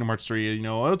getting Kingdom Hearts 3.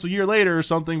 It's a year later or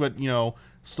something, but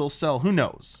still sell. Who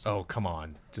knows? Oh, come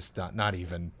on. Just not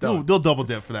even. They'll double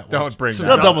dip for that one. Don't bring that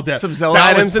They'll up. double dip. Some Zelda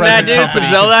items in that, dude. Some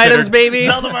Zelda items, baby.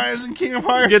 Zelda items in Kingdom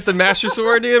Hearts. Get the Master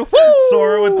Sword, dude. Woo!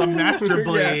 Sword with the Master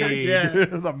Blade.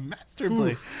 The Master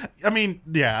Blade.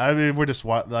 We're just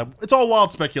it's all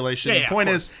wild speculation. The point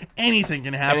is, anything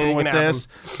can happen with this.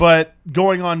 But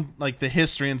going on the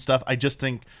history and stuff, I just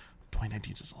think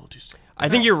 2019 is a little too soon. I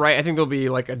think you're right. I think there'll be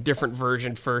a different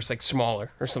version first,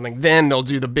 smaller or something. Then they'll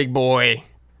do the big boy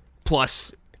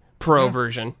plus Pro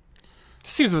version.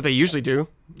 Seems what they usually do.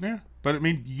 Yeah. But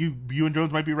you and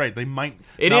Jones might be right. They might.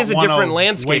 It is a different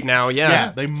landscape now.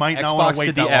 Yeah. They might Xbox not want to wait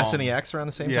did the that S long. and the X around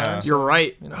the same time. You're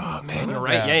right. Oh man, you're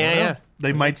right. Yeah.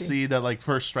 They might see that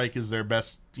First Strike is their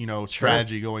best,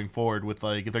 strategy going forward with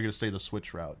if they're going to stay the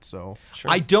Switch route. So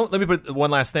let me put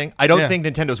one last thing. I don't think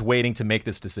Nintendo's waiting to make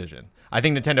this decision. I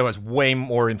think Nintendo has way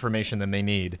more information than they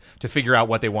need to figure out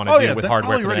what they want to do with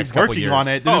hardware for the next couple years. On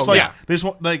it.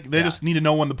 They just need to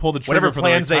know when to pull the trigger. Whatever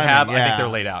plans they have, I think they're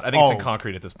laid out. I think it's in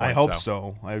concrete at this point. I hope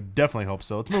so. I definitely hope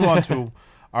so. Let's move on to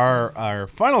our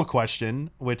final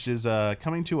question, which is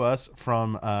coming to us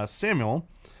from Samuel.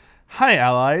 Hi,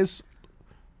 allies.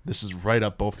 This is right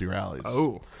up both your alleys.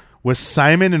 Oh. With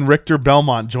Simon and Richter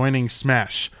Belmont joining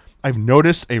Smash, I've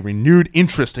noticed a renewed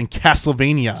interest in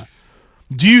Castlevania.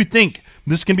 Do you think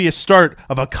this can be a start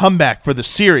of a comeback for the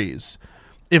series?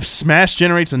 If Smash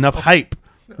generates enough hype,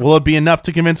 will it be enough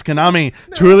to convince Konami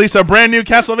to release a brand new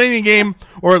Castlevania game,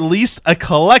 or at least a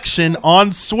collection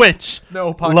on Switch?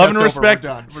 No, podcast love and over. respect,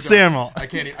 We're Samuel. I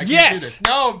can't do Yes. this.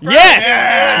 No. Yes.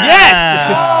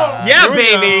 Yes. Yeah,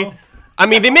 baby. Go.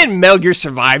 They made Metal Gear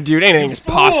Survive, dude. Anything is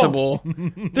possible.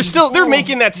 They're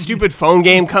making that stupid phone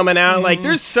game coming out.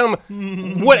 There's some,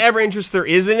 whatever interest there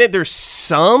is in it, there's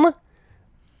some.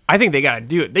 I think they gotta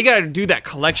do it. They gotta do that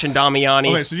collection,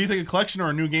 Damiani. Okay, so do you think a collection or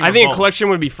a new game? I think a collection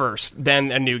would be first,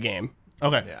 then a new game.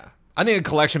 Okay. Yeah. I think a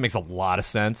collection makes a lot of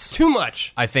sense. Too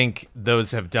much. I think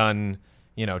those have done,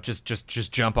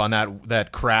 just jump on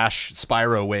that Crash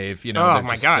Spyro wave. Oh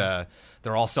my God.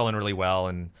 They're all selling really well,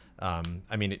 and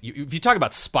if you talk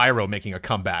about Spyro making a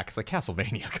comeback, it's like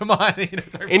Castlevania. Come on, and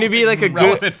it'd be like a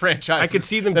relevant good franchise. I could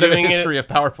see them that doing have a history it of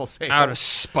powerful sales out of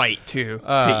spite too to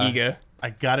Iga. I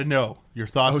gotta know your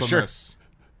thoughts on sure. this.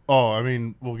 Oh, I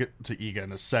mean, we'll get to Iga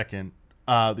in a second.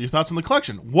 Your thoughts on the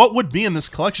collection? What would be in this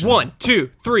collection? 1, 2,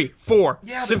 3, 4.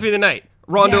 Symphony of the Night.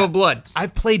 Rondo of Blood.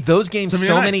 I've played those games Symphony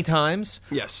so of the Night. many times.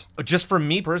 Yes. Just for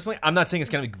me personally, I'm not saying it's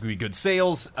going to be good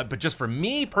sales, but just for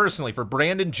me personally, for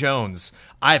Brandon Jones,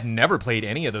 I've never played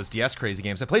any of those DS Crazy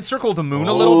games. I played Circle of the Moon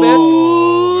a little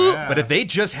bit, but if they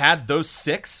just had those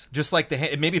 6, just like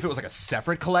maybe if it was like a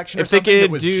separate collection, If or they something that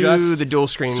could was do just the dual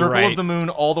screen Circle right. of the Moon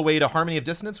all the way to Harmony of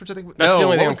Dissonance, which I think That's the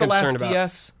only thing what was I'm the last concerned about.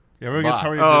 DS? Yeah, we're gonna get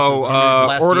Harmony Oh,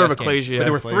 Last Order of DS games. Ecclesia. But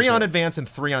there were 3 Ecclesia. on Advance and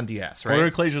 3 on DS, right? Order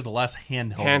of Ecclesia is the last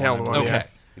handheld one. I Okay. Yeah.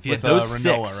 If you had With, those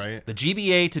Renoa, 6, right? the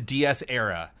GBA to DS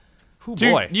era, Dude,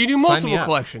 boy, you do sign me multiple up.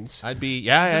 collections. I'd be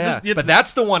yeah. This- But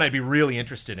that's the one I'd be really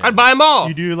interested in. I'd buy them all.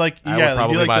 You do like I would yeah, you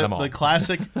probably do like buy the, them all. the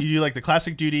classic. You do like the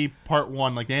classic Duty Part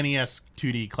 1, like the NES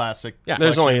 2D classic. Yeah.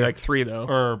 There's collection, only like 3 though.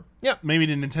 or Yep. maybe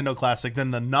the Nintendo Classic,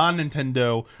 then the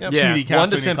non-Nintendo Yep. 2D Yeah. One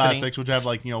to Castlevania Symphony. Classics, which have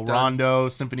like Rondo,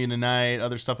 Symphony of the Night,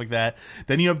 other stuff like that.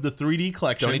 Then you have the 3D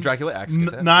collection. Don't need Dracula X.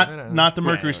 Get that. Not the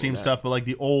Mercury Yeah, Steam yeah. stuff, but like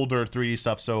the older 3D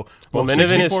stuff. So both Men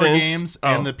of 64 Innocence. games Oh.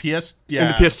 and the PS And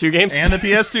the PS2 games? and the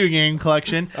PS2 game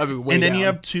collection. That'd be way And then you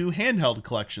down. have 2 handheld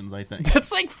collections, I think.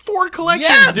 That's like 4 collections,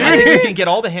 Yeah, dude. I think you can get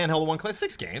all the handheld one class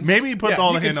 6 games. Maybe you put Yeah,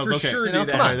 all you the could handhelds. for Okay, sure do that.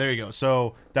 Come on, there you go.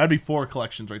 So that'd be 4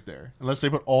 collections right there, unless they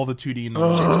put all the 2D in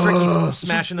those. It's tricky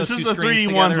smashing This those is two the screens 3D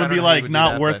together. ones I would don't be know how you like would do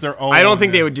not that, worth but- their own. I don't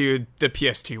think they would do the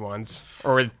PS2 ones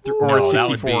or that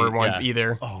 64 would be- ones yeah.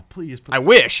 either. Oh please! Put I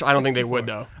wish. I don't think they would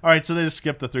though. All right, so they just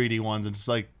skip the 3D ones. It's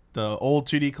like the old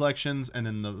 2D collections, and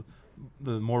then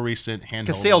the more recent handheld.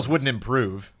 Because sales ones. wouldn't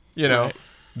improve, you know. Right.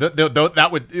 That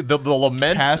would the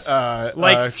lament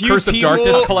Like few Curse people, of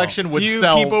Darkness collection would few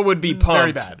sell. people would be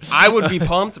very pumped. bad. I would be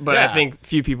pumped, but Yeah. I think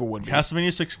few people would be.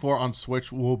 Castlevania 64 on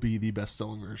Switch will be the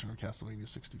best-selling version of Castlevania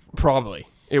 64. Probably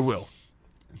it will.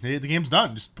 The game's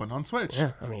done. Just put it on Switch.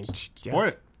 Yeah, I mean, Support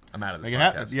it. I'm out of this. Make it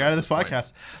happen. podcast. You're out of this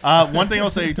podcast. One thing I'll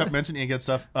say, you mentioned and get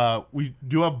stuff. We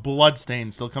do have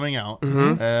Bloodstained still coming out,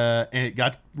 and it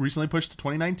got recently pushed to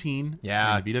 2019.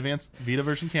 Yeah. and the Vita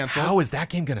version canceled. How is that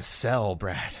game gonna sell,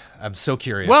 Brad? I'm so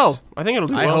curious. well, I think it'll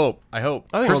do well. I hope.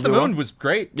 I think Curse it'll of the do Moon well. was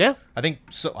great. Yeah. I think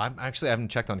so. I haven't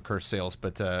checked on Curse sales,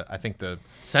 but I think the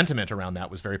sentiment around that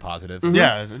was very positive.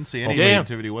 Yeah, I didn't see any Yeah, yeah. negativity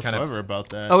Kind of whatsoever about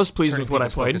that. I was pleased Turning with what I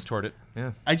people's played. focus toward it.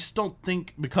 Yeah. I just don't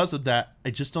think because of that.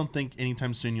 I just don't think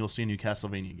anytime soon you'll see a new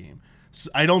Castlevania game. So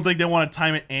I don't think they want to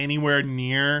time it anywhere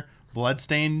near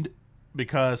Bloodstained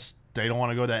because they don't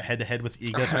want to go that head-to-head with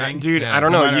Iga thing. Dude, Yeah, I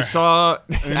don't no know. matter- You saw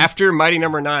after Mighty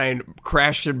Number 9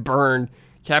 crashed and burned,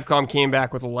 Capcom came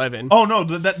back with 11. Oh no,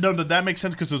 that makes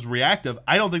sense because it was reactive.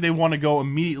 I don't think they want to go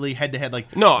immediately head-to-head.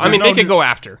 Like No, I there's mean no they could new- go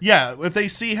after. Yeah, if they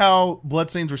see how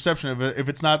Bloodstained's reception, if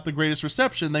it's not the greatest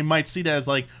reception, they might see that as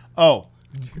like, oh,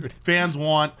 fans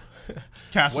want What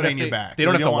if Castlevania back. They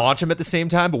don't have to want- launch them at the same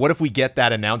time, but what if we get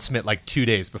that announcement like 2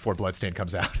 days before Bloodstained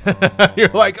comes out? You're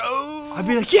like, oh, I'd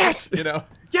be like, yes, you know.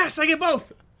 yes, I get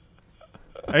both.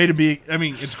 I hate to be. I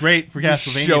mean, it's great for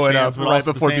Castlevania show it fans, up but right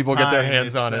also at the before same people get their time,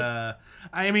 hands on it's, it.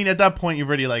 I mean, at that point, you've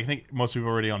already like. I think most people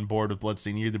are already on board with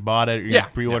Bloodstained. You either bought it or you Yeah.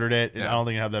 pre-ordered it. And Yeah. I don't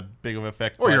think it have that big of an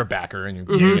effect. Or but- you're a backer and you're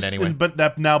getting it anyway. But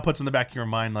that now puts in the back of your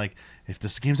mind, like, if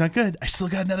this game's not good, I still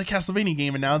got another Castlevania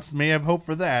game announced. May have hope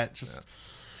for that. Just,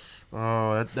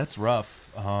 that's rough.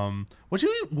 What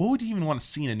would you even want to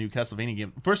see in a new Castlevania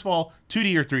game? First of all,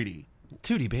 2D or 3D?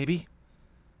 2D, baby.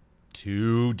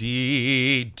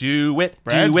 2D, do it,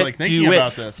 Brad's, do it, like, thinking do it.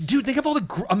 about this. Dude, think of all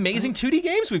the amazing 2D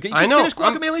games we've got. You I just know. finished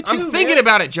I'm, Guacamelee 2. I'm thinking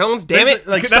about it, Jones. Damn There's it!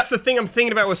 like That's the thing I'm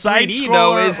thinking about with 3D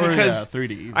though, is Side-scroller or, because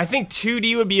 3D. I think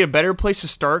 2D would be a better place to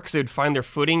start because they would find their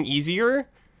footing easier.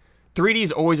 3D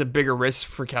is always a bigger risk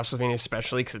for Castlevania,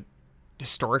 especially because it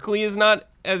historically is not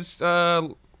as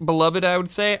beloved. I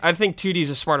would say. I think 2D is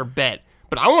a smarter bet.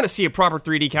 But I want to see a proper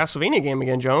 3D Castlevania game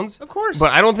again, Jones. Of course.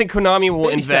 But I don't think Konami will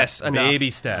Baby invest steps. enough. Baby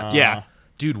steps. Yeah.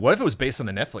 Dude, what if it was based on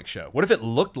the Netflix show? What if it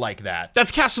looked like that? That's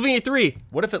Castlevania 3.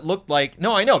 What if it looked like...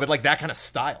 No, I know, but like that kind of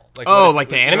style. Like, Oh, what if- like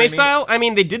the you know anime what I mean? style? I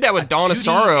mean, they did that with Dawn of 2D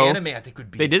Sorrow. anime, I think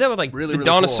would be They did that with like really, the really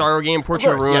Dawn cool. of Sorrow game, Of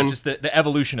Portrait of course, Ruin. yeah, just the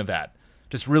evolution of that.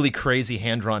 Just really crazy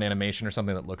hand-drawn animation or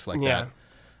something that looks like Yeah.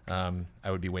 that.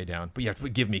 I would be way down. But yeah,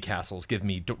 give me castles, give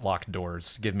me locked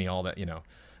doors, give me all that, you know.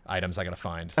 items I gotta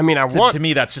find. I mean, to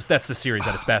me that's the series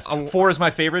at its best. 4 is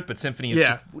my favorite, but Symphony is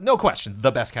just no question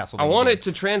the best Castlevania. I want it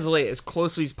to translate as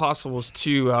closely as possible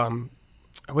to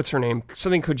what's her name?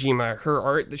 Something Kojima. Her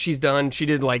art that she's done. She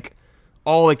did like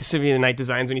all like the Symphony of the Night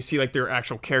designs. When you see like their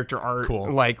actual character art,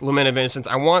 like Lament of Innocence,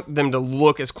 I want them to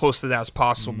look as close to that as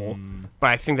possible. But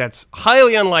I think that's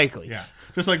highly unlikely. Yeah.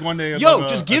 Just like one day.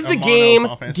 Just give the game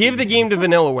to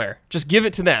Vanillaware. Just give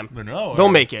it to them. They'll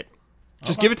make it.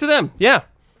 Just give it to them. Yeah.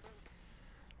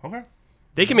 Okay.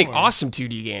 They can make awesome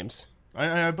 2D games.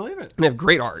 I believe it. They have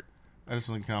great art. I just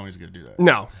don't think Konami's going to do that.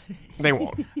 No, they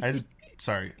won't. I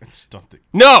just don't think.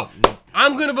 No!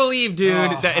 I'm going to believe,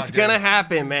 dude, that it's going to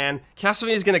happen, man.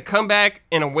 Castlevania's going to come back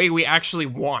in a way we actually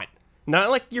want. Not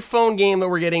like your phone game that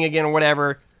we're getting again or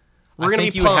whatever. I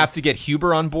think you would have to get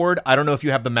Huber on board. I don't know if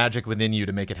you have the magic within you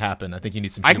to make it happen. I think you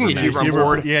need some. I can get Huber on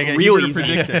board. Yeah, real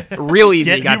easy. Real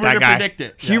easy. Get got Huber that to guy. predict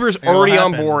it. Huber's already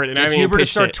on board, and get I Huber to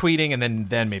start tweeting, and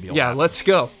then maybe. Let's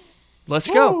go. Let's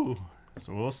go.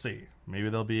 So we'll see. Maybe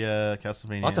there'll be a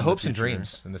Castlevania. Lots of hopes and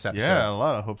dreams in this episode. Yeah, a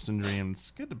lot of hopes and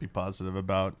dreams. Good to be positive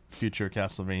about future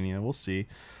Castlevania. We'll see.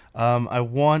 I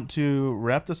want to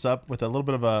wrap this up with a little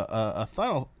bit of a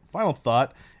final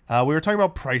thought. We were talking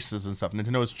about prices and stuff.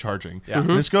 Nintendo is charging. Yeah.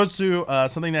 This goes to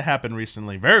something that happened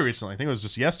recently, very recently. I think it was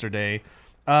just yesterday.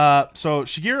 So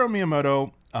Shigeru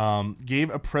Miyamoto gave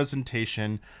a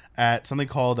presentation at something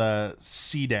called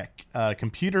CDEC,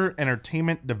 Computer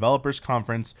Entertainment Developers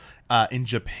Conference in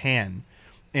Japan.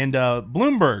 And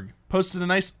Bloomberg posted a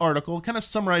nice article kind of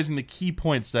summarizing the key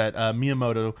points that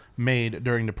Miyamoto made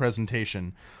during the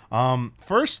presentation.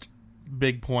 First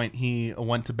big point he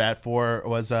went to bat for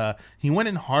was he went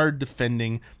in hard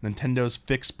defending Nintendo's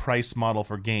fixed price model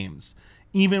for games,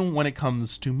 even when it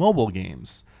comes to mobile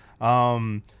games.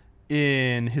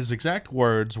 In his exact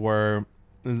words were,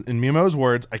 in Miyamoto's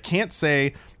words, "I can't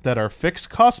say that our fixed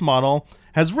cost model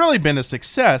has really been a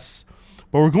success,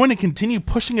 but we're going to continue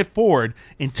pushing it forward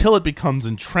until it becomes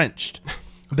entrenched.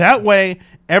 That way,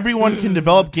 everyone can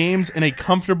develop games in a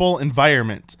comfortable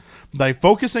environment. By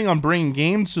focusing on bringing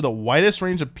games to the widest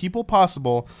range of people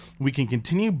possible, we can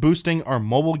continue boosting our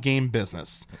mobile game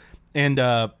business." And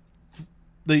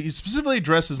they specifically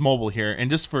addresses mobile here. And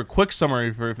just for a quick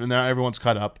summary, for now everyone's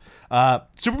caught up,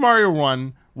 Super Mario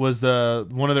Run was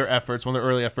one of their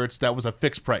early efforts that was a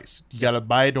fixed price. You got to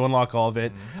buy it to unlock all of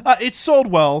it. It sold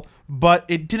well, but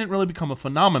it didn't really become a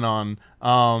phenomenon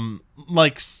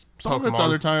like some of its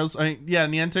other titles.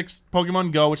 Niantic's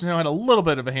Pokemon Go, which now had a little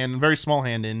bit of a hand, a very small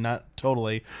hand in, not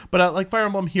totally, but like Fire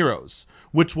Emblem Heroes,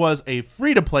 which was a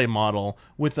free-to-play model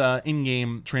with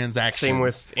in-game transactions. Same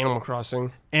with Animal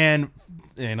Crossing. And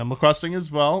Animal Crossing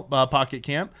as well, Pocket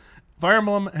Camp. Fire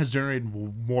Emblem has generated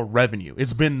more revenue.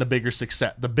 It's been the biggest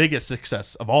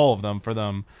success of all of them for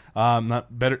them.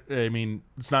 Not better. I mean,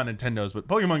 it's not Nintendo's, but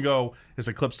Pokemon Go has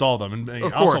eclipsed all of them, and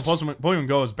of also course. Pokemon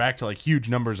Go is back to like huge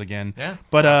numbers again. Yeah.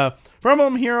 But Fire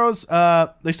Emblem Heroes,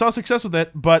 they saw success with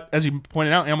it, but as you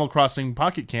pointed out, Animal Crossing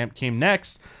Pocket Camp came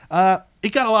next.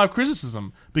 It got a lot of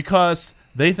criticism because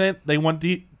they think they want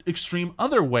the extreme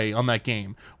other way on that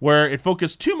game, where it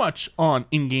focused too much on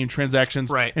in-game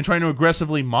transactions and trying to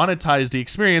aggressively monetize the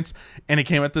experience, and it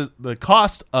came at the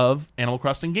cost of Animal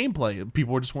Crossing gameplay.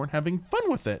 People just weren't having fun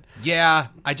with it. Yeah,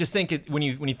 I just think when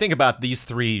you think about these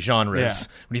three genres,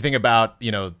 when you think about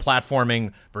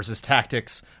platforming versus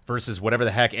tactics versus whatever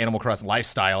the heck Animal Crossing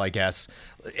lifestyle, I guess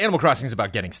Animal Crossing is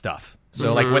about getting stuff.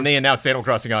 So like when they announced Animal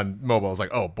Crossing on mobile, I was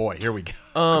like, oh boy, here we go.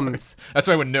 That's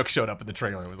why when Nook showed up in the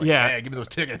trailer, it was like, hey, give me those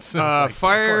tickets.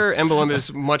 Fire Emblem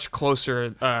is much closer,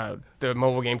 the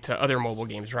mobile game, to other mobile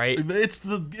games, right? It's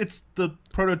the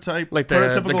prototype, like the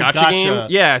prototypical gacha game.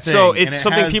 Yeah, thing. So it's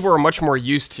something people are much more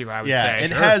used to, I would say.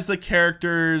 It has the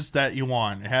characters that you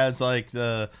want. It has like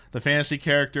the fantasy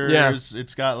characters. Yeah.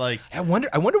 It's got like I wonder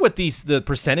what the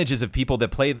percentages of people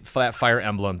that play Fire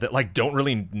Emblem that like don't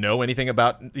really know anything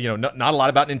about not a lot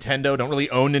about Nintendo, don't really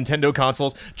own Nintendo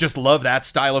consoles, just love that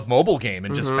style of mobile game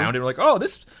and just found it like, oh,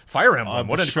 this Fire Emblem,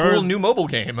 what a cool new mobile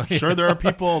game. Sure, there are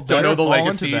people that don't know the fall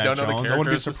legacy, into that, don't know the characters. I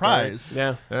wouldn't be surprised.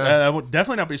 I would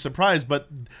definitely not be surprised. But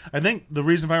I think the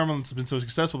reason Fire Emblem has been so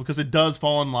successful because it does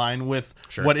fall in line with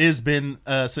what has been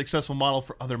a successful model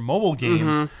for other mobile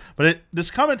games. But this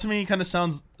comment to me kind of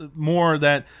sounds more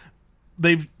that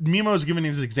Miyamoto's giving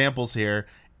these examples here,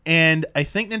 and I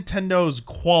think Nintendo's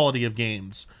quality of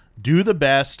games do the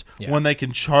best when they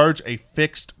can charge a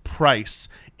fixed price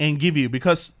and give you,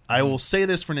 because I will say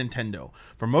this for Nintendo,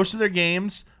 for most of their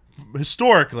games,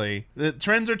 historically, the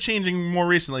trends are changing more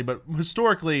recently, but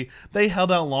historically, they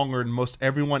held out longer than most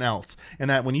everyone else. And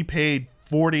that when you paid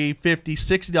 $40, $50,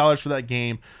 $60 for that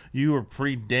game, you were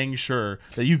pretty dang sure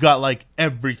that you got like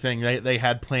everything they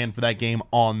had planned for that game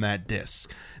on that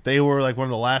disc. They were like one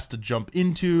of the last to jump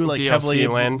into like heavily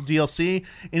DLC,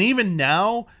 and even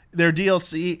now their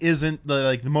DLC isn't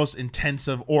the most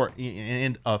intensive or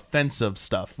offensive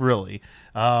stuff, really.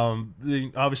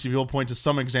 Obviously, people point to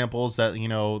some examples that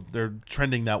they're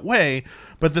trending that way,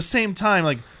 but at the same time,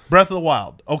 like Breath of the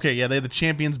Wild, okay, yeah, they have the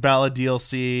Champions Ballad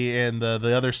DLC and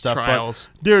the other stuff, Trials.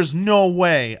 But there's no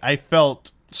way I felt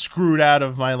screwed out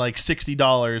of my like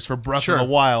 $60 for Breath of the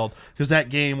Wild, because that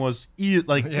game was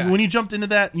when you jumped into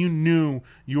that, you knew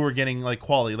you were getting like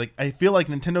quality. Like I feel like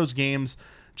Nintendo's games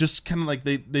just kind of like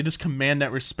they just command that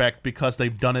respect because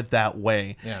they've done it that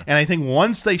way. Yeah. And I think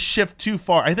once they shift too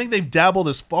far, I think they've dabbled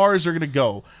as far as they're going to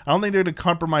go. I don't think they're going to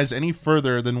compromise any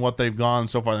further than what they've gone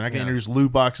so far. They're not going to introduce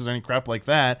loot boxes or any crap like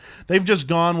that. They've just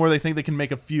gone where they think they can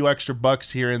make a few extra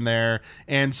bucks here and there,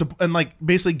 and like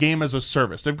basically game as a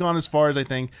service. They've gone as far as I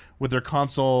think with their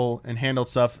console and handheld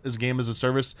stuff as game as a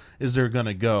service is they're going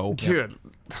to go. Dude,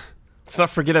 let's not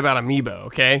forget about Amiibo,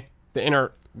 okay?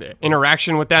 The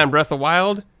interaction with that in Breath of the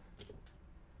Wild,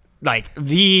 like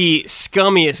the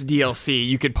scummiest DLC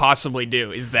you could possibly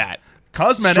do is that.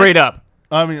 Cosmetic. Straight up.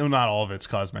 I mean, not all of it's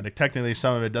cosmetic. Technically,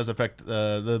 some of it does affect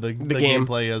the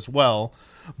gameplay as well.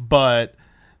 But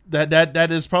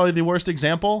that is probably the worst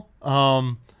example.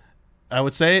 I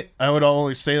would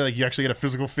always say like you actually get a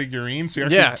physical figurine, so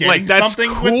you're actually getting that's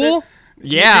something cool. with it.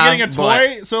 Yeah, you're getting a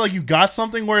toy, so like you got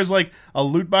something. Whereas like a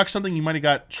loot box, something you might have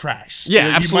got trash.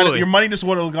 Yeah, absolutely. Your money just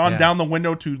would have gone down the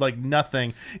window to like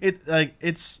nothing. I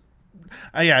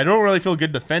don't really feel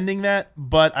good defending that,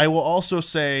 but I will also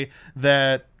say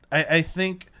that I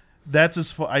think that's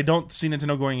as far. I don't see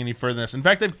Nintendo going any further than this. In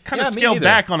fact, they've kind of scaled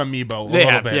back on Amiibo a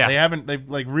little bit. Yeah. They've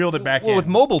like reeled it back in. Well, with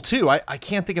mobile too, I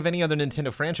can't think of any other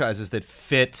Nintendo franchises that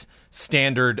fit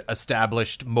standard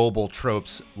established mobile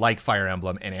tropes like Fire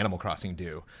Emblem and Animal Crossing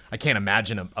do. I can't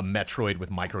imagine a Metroid with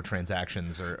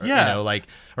microtransactions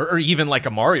or even like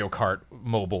a Mario Kart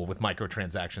mobile with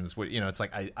microtransactions. It's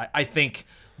like I think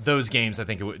those games, I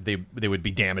think they would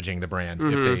be damaging the brand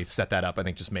if they set that up. I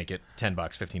think just make it $10,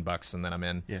 $15, and then I'm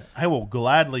in. Yeah, I will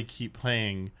gladly keep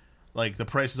paying like the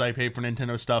prices I pay for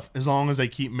Nintendo stuff as long as they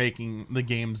keep making the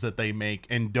games that they make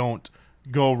and don't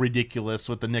go ridiculous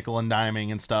with the nickel and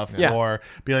diming and stuff, or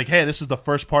be like, hey, this is the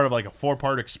first part of like a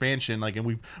 4-part expansion, like, and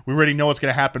we already know what's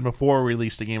going to happen before we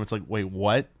release the game. It's like, wait,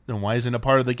 what? And why isn't it a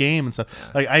part of the game and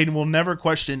stuff? Like, I will never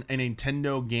question a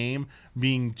Nintendo game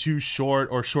being too short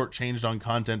or shortchanged on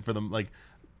content for them. Like,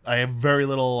 I have very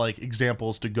little like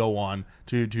examples to go on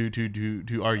to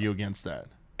argue against that.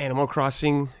 Animal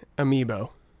Crossing Amiibo.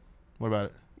 What about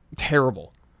it?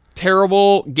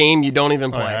 Terrible game you don't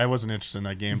even play. I wasn't interested in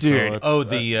that game. Dude. So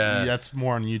that's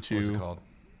more on YouTube. What's it called?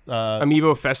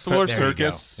 Amiibo Festival or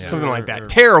Circus, something like that.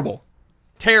 Terrible.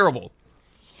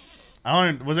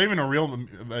 Was it even a real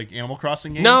like Animal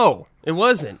Crossing game? No, it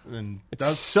wasn't. It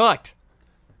sucked.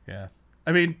 Yeah,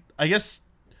 I mean, I guess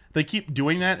they keep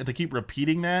doing that. If they keep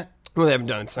repeating that, well, they haven't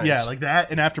done it since. Yeah, like that.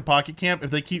 And after Pocket Camp,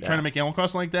 if they keep trying to make Animal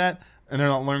Crossing like that, and they're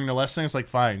not learning the lesson, it's like,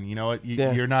 fine. You know what?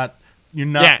 You're not. You're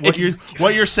not.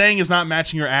 What you're saying is not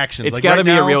matching your actions. It's got to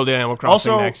be a real Animal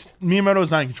Crossing next. Miyamoto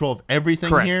is not in control of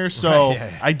everything here, so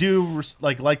I do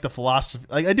like the philosophy.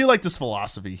 Like I do like this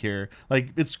philosophy here. Like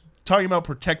it's talking about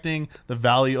protecting the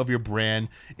value of your brand,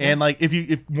 and like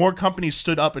if more companies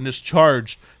stood up and just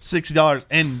charged $60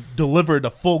 and delivered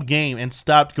a full game and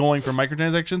stopped going for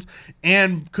microtransactions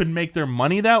and could make their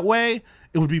money that way,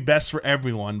 it would be best for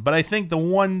everyone. But I think the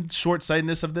one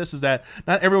short-sightedness of this is that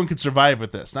not everyone could survive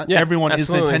with this. Not everyone is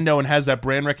Nintendo and has that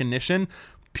brand recognition.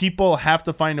 People have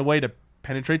to find a way to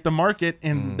penetrate the market,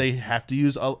 and they have to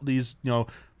use these,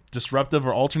 disruptive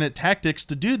or alternate tactics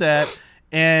to do that.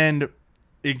 And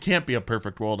it can't be a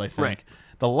perfect world, I think. Right.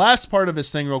 The last part of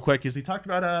his thing, real quick, is he talked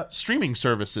about streaming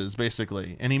services,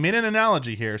 basically. And he made an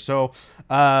analogy here. So,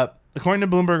 according to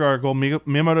Bloomberg article,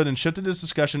 Miyamoto then shifted his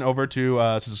discussion over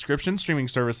to subscription streaming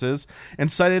services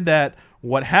and cited that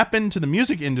what happened to the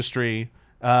music industry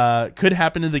could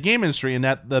happen to the game industry, and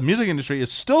that the music industry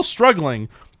is still struggling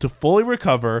to fully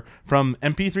recover from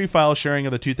MP3 file sharing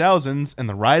of the 2000s and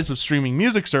the rise of streaming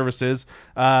music services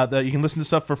that you can listen to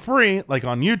stuff for free, like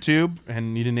on YouTube,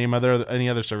 and you didn't name any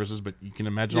other services, but you can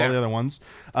imagine all the other ones.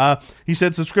 He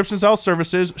said subscription-style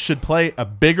services should play a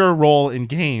bigger role in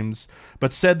games,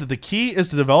 but said that the key is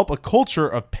to develop a culture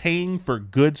of paying for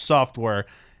good software.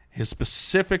 His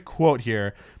specific quote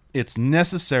here It's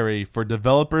necessary for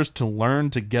developers to learn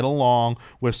to get along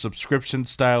with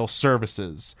subscription-style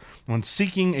services. When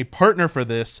seeking a partner for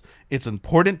this, it's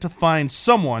important to find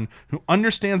someone who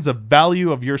understands the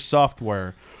value of your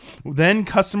software. Then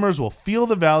customers will feel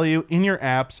the value in your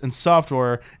apps and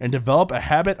software and develop a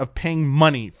habit of paying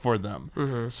money for them.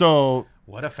 Mm-hmm. So,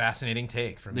 what a fascinating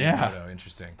take from Miyamoto.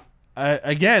 Interesting.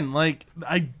 Again, like,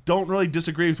 I don't really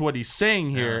disagree with what he's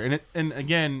saying here, and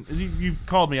again, you've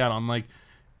called me out on, like,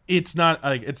 it's not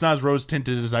as rose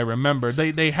tinted as I remember.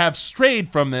 They have strayed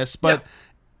from this, but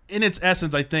in its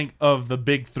essence, I think of the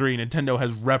big three, Nintendo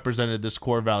has represented this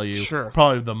core value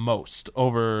probably the most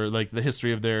over like the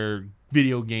history of their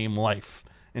video game life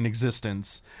in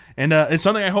existence, and it's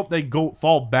something I hope they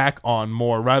fall back on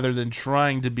more rather than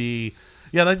trying to be.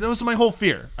 Yeah, that was my whole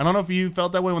fear. I don't know if you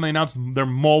felt that way when they announced their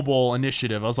mobile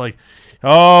initiative. I was like,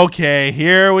 okay,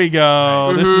 here we go.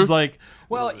 Mm-hmm. This is like.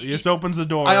 Well, this opens the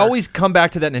door. I always come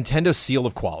back to that Nintendo seal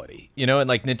of quality, you know, and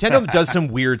like Nintendo does some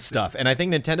weird stuff. And I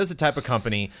think Nintendo's the type of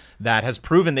company that has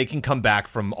proven they can come back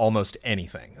from almost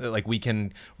anything. Like we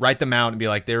can write them out and be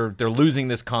like, they're losing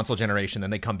this console generation, then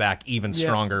they come back even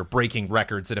stronger, breaking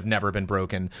records that have never been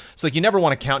broken. So like you never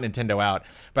want to count Nintendo out.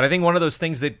 But I think one of those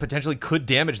things that potentially could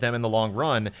damage them in the long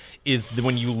run is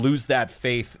when you lose that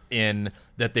faith in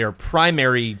that their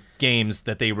primary games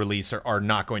that they release are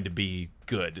not going to be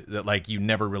good. That like you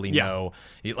never really know.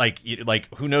 Like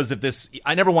who knows if this?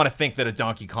 I never want to think that a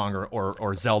Donkey Kong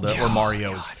or Zelda or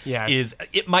Mario's is.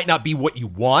 It might not be what you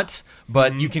want,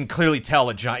 but you can clearly tell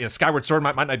a giant Skyward Sword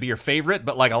might not be your favorite,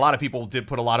 but like a lot of people did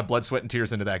put a lot of blood, sweat, and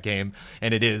tears into that game,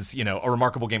 and it is a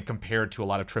remarkable game compared to a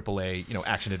lot of AAA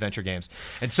action adventure games.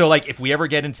 And so like if we ever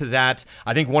get into that,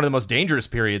 I think one of the most dangerous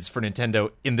periods for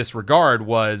Nintendo in this regard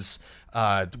was.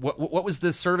 What was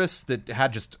this service that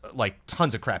had just like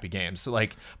tons of crappy games? So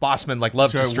like Bossman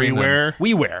loved to stream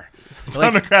WiiWare.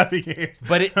 Ton of crappy games.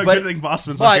 But good thing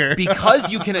Bossman's not here. Because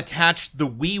you can attach the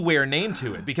WiiWare name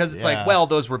to it, because it's like, well,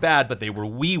 those were bad, but they were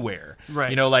WiiWare.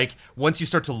 Right. Like once you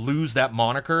start to lose that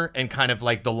moniker and kind of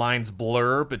like the lines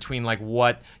blur between like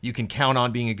what you can count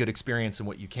on being a good experience and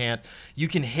what you can't. You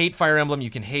can hate Fire Emblem, you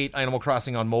can hate Animal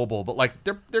Crossing on mobile, but like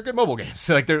they're good mobile games.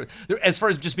 So like they're as far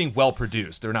as just being well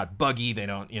produced, they're not buggy. They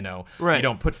don't, you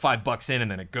don't put $5 in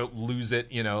and then lose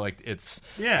it. Like it's,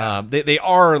 they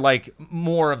are like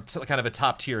more of kind of a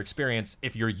top tier experience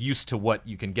if you're used to what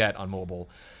you can get on mobile.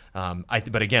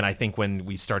 But again, I think when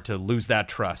we start to lose that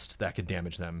trust, that could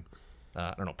damage them.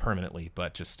 I don't know permanently,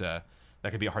 but just that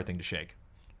could be a hard thing to shake.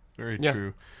 Very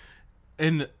true.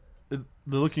 And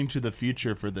looking to the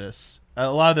future for this, a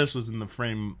lot of this was in the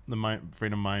frame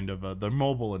of mind of the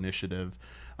mobile initiative.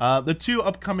 The two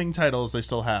upcoming titles they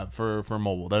still have for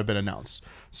mobile that have been announced.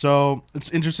 So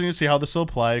it's interesting to see how this will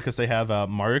apply because they have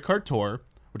Mario Kart Tour,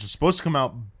 which is supposed to come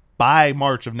out by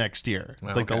March of next year.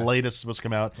 It's the latest supposed to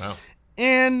come out. Wow.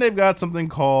 And they've got something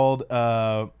called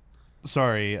Dragalia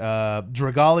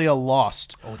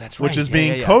Lost. Oh, that's right. Which is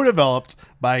being co-developed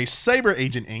by Cyber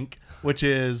Agent Inc., which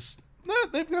is...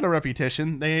 They've got a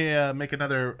reputation. They make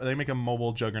a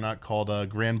mobile juggernaut called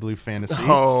Grand Blue Fantasy.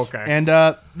 Oh, okay. And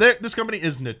this company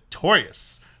is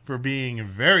notorious for being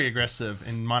very aggressive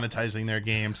in monetizing their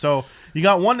game. So you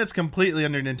got one that's completely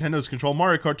under Nintendo's control,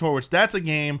 Mario Kart Tour, which that's a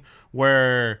game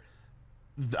where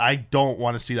I don't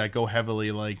want to see that go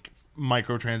heavily like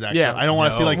microtransactions. Yeah, I don't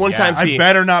want to see like one-time fee. I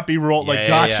better not be rolled like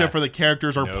gotcha for the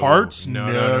characters or parts. No.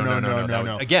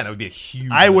 Again, it would be a huge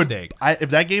mistake. If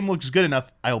that game looks good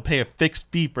enough, I will pay a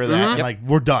fixed fee for that. And like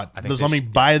we're done. Just let me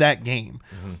buy that game.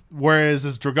 Mm-hmm. Whereas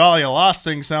this Dragalia Lost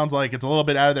thing sounds like it's a little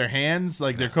bit out of their hands.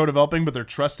 Like they're co-developing, but they're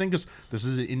trusting because this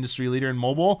is an industry leader in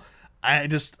mobile. I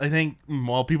think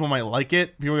while people might like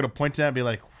it, people are going to point to that and be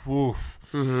like, "Woof,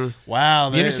 wow."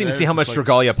 It'd be interesting to see how much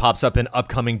Dragalia pops up in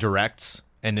upcoming directs.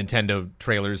 And Nintendo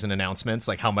trailers and announcements,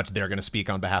 like how much they're going to speak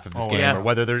on behalf of this game, or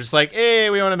whether they're just like, hey,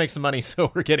 we want to make some money,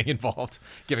 so we're getting involved,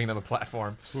 giving them a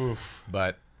platform. Oof.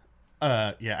 But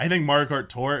I think Mario Kart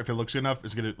Tour, if it looks good enough,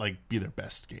 is going to be their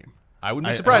best game. I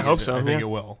wouldn't be surprised. I hope so. I think it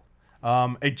will.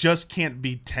 It just can't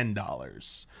be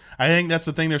 $10. I think that's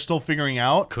the thing they're still figuring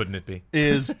out. Couldn't it be?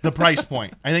 Is the price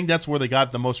point. I think that's where they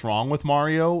got the most wrong with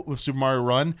Super Mario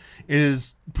Run,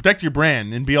 is protect your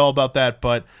brand and be all about that,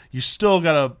 but you still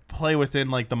got to play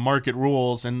within like the market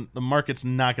rules, and the market's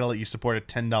not going to let you support a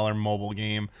 $10 mobile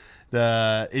game.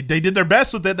 They did their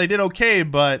best with it. They did okay,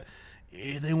 but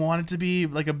they want it to be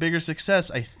like a bigger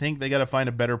success. I think they got to find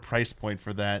a better price point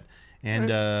for that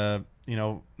and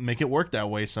make it work that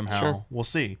way somehow. Sure. We'll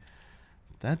see.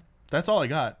 That's all I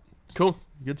got. Cool.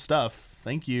 Good stuff.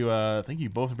 Thank you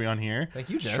both for being on here. Thank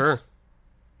you, gents. Sure.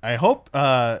 I hope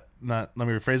let me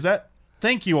rephrase that.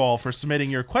 thank you all for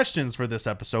submitting your questions for this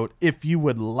episode. If you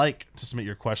would like to submit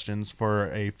your questions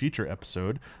for a future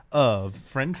episode of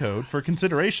Friend Code for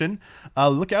consideration,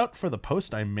 look out for the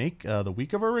post I make the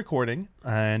week of our recording.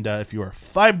 And if you are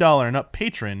 $5 and up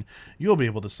patron, you'll be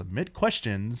able to submit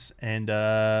questions and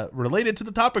related to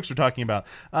the topics we're talking about.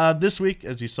 This week,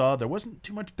 as you saw, there wasn't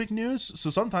too much big news, so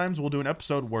sometimes we'll do an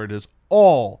episode where it is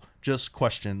all just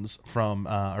questions from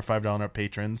our $5 and up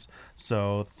patrons.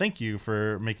 So thank you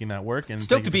for making that work. And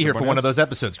stoked to be here for one of those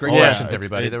episodes. Great questions,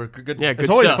 everybody. They were good. Yeah, good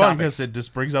it's always stuff. fun because it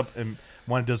just brings up, and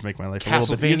one, it does make my life a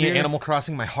little bit easier. Castlevania, Animal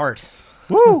Crossing, my heart.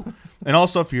 Woo! And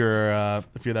also, if you're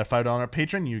that $5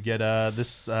 patron, you get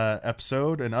this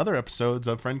episode and other episodes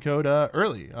of Friend Code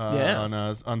early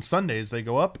on Sundays. They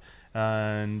go up,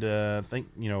 and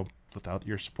without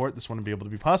your support, this wouldn't be able to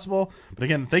be possible. But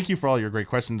again, thank you for all your great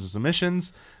questions and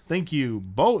submissions. Thank you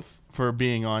both for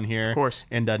being on here. Of course.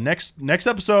 And next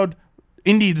episode,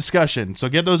 indie discussion. So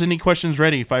get those indie questions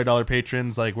ready, $5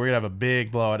 patrons. Like, we're gonna have a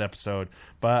big blowout episode.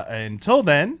 But until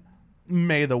then,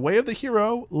 may the way of the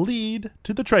hero lead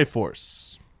to the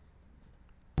Triforce.